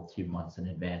do the whole 2 months in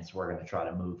advance. We're going to try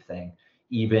to move thing.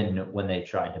 Even when they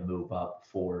tried to move up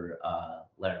for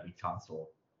Leonard B. Tunsil,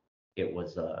 it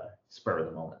was a spur of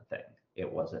the moment thing.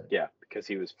 It wasn't. Yeah, because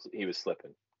he was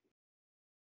slipping.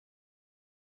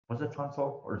 Was it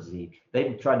Tunsil or Zeke?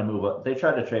 They tried to move up. They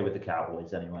tried to trade with the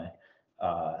Cowboys anyway,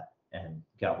 and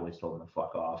Cowboys told them to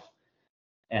fuck off.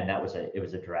 And it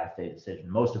was a draft day decision.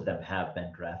 Most of them have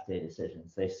been draft day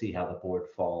decisions. They see how the board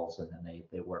falls and then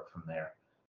they work from there.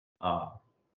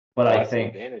 But I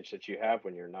think the advantage that you have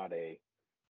when you're not a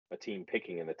team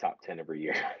picking in the top 10 every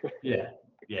year. Yeah.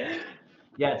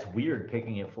 It's weird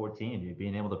picking at 14. Dude.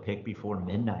 Being able to pick before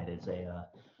midnight is a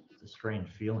strange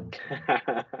feeling.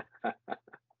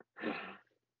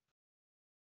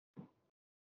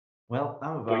 Well,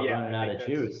 I'm about running out of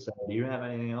juice. So do you have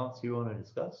anything else you want to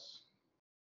discuss?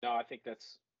 No, I think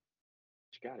that's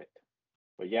you got it.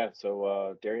 But yeah,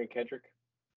 so Darian Kendrick,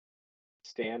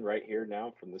 stand right here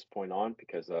now from this point on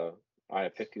because I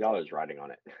have $50 riding on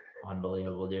it.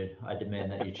 Unbelievable, dude. I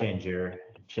demand that you change your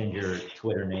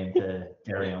Twitter name to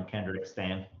Darian Kendrick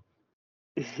Stan.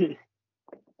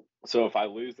 So if I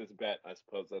lose this bet, I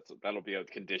suppose that'll be a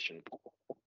condition.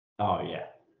 Oh yeah.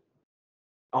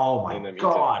 Oh my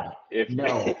God.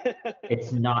 No,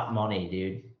 it's not money,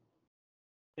 dude.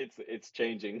 It's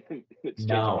changing. It's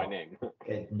changing my name.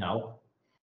 No.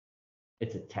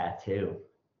 It's a tattoo.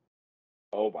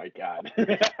 Oh my God.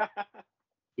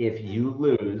 If you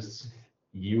lose,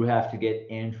 you have to get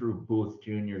Andrew Booth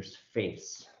Jr.'s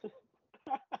face.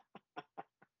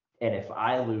 And if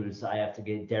I lose, I have to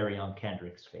get Darian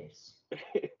Kendrick's face.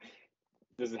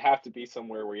 Does it have to be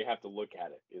somewhere where you have to look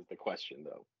at it, is the question,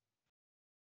 though?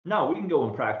 No, we can go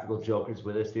in Practical Jokers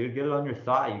with us, dude. Get it on your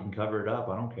thigh. You can cover it up.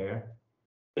 I don't care.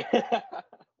 All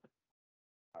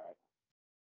right.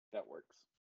 That works.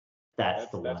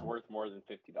 That's worth more than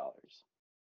 $50.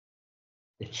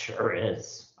 It sure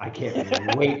is. I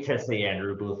can't wait to see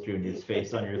Andrew Booth Jr.'s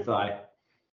face on your thigh.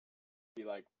 Be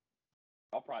like,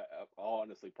 I'll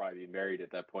honestly probably be married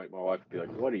at that point. My wife would be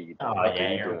like, "What are you doing?" Oh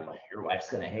yeah, your wife's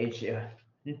gonna hate you.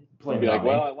 Blame it on like, me.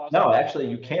 well, I lost No, actually,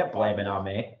 you can't blame it on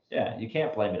me. Yeah, you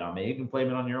can't blame it on me. You can blame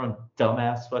it on your own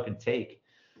dumbass fucking take.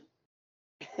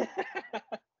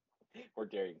 Or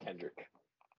Darian Kendrick.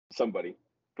 Somebody.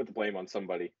 Put the blame on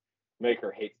somebody. Make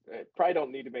her hate. Probably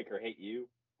don't need to make her hate you.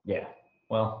 Yeah.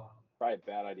 Well. Probably a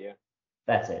bad idea.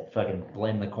 That's it. Fucking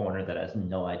blame the corner that has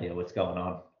no idea what's going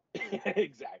on.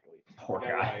 Exactly. Poor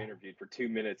guy. I interviewed for 2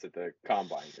 minutes at the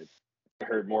combine.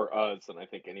 heard more uhs than I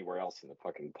think anywhere else in the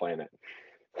fucking planet.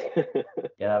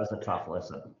 Yeah, that was a tough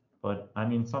lesson. But I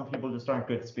mean, some people just aren't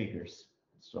good speakers.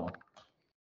 So,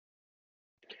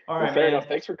 all right, Fair man. enough.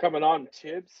 Thanks for coming on,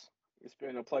 Tibbs. It's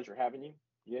been a pleasure having you.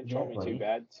 You didn't Yeah, troll me buddy. too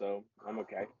bad, so I'm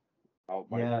okay.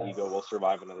 My Yeah. ego will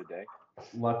survive another day.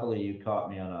 Luckily, you caught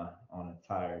me on a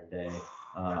tired day.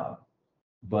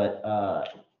 But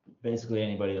basically,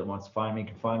 anybody that wants to find me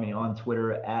can find me on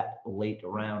Twitter at Late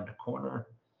Round Corner,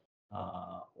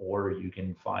 or you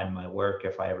can find my work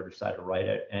if I ever decide to write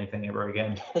anything ever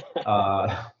again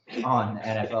on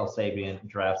NFL Sapient,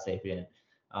 Draft Sapient.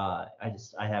 I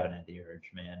haven't had the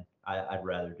urge, man. I'd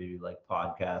rather do like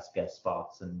podcasts, guest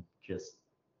spots, and just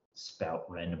spout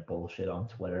random bullshit on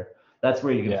Twitter. That's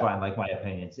where you can find like my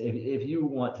opinions. If you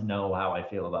want to know how I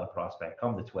feel about a prospect,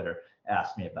 come to Twitter,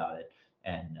 ask me about it,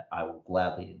 and I will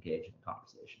gladly engage in a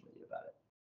conversation with you about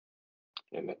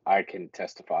it. And I can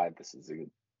testify this is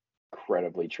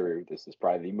incredibly true. This is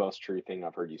probably the most true thing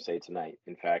I've heard you say tonight.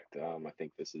 In fact, I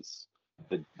think this is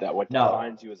what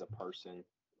defines you as a person.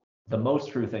 The most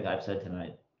true thing I've said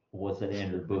tonight was that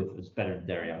Andrew Booth was better than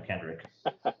Darion Kendrick.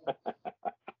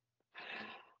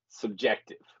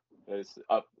 Subjective.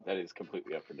 That is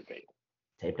completely up for debate.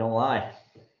 Tape don't lie.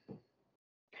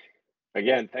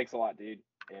 Again, thanks a lot, dude.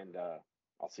 And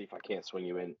I'll see if I can't swing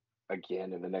you in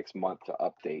again in the next month to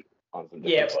update on some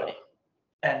different stuff.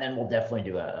 And then we'll definitely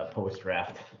do a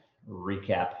post-draft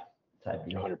recap type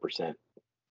deal. 100%.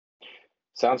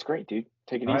 Sounds great, dude.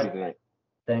 Take it easy tonight.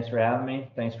 Thanks for having me.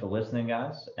 Thanks for listening,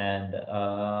 guys. And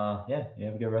you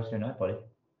have a good rest of your night, buddy.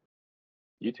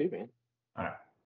 You too, man. All right.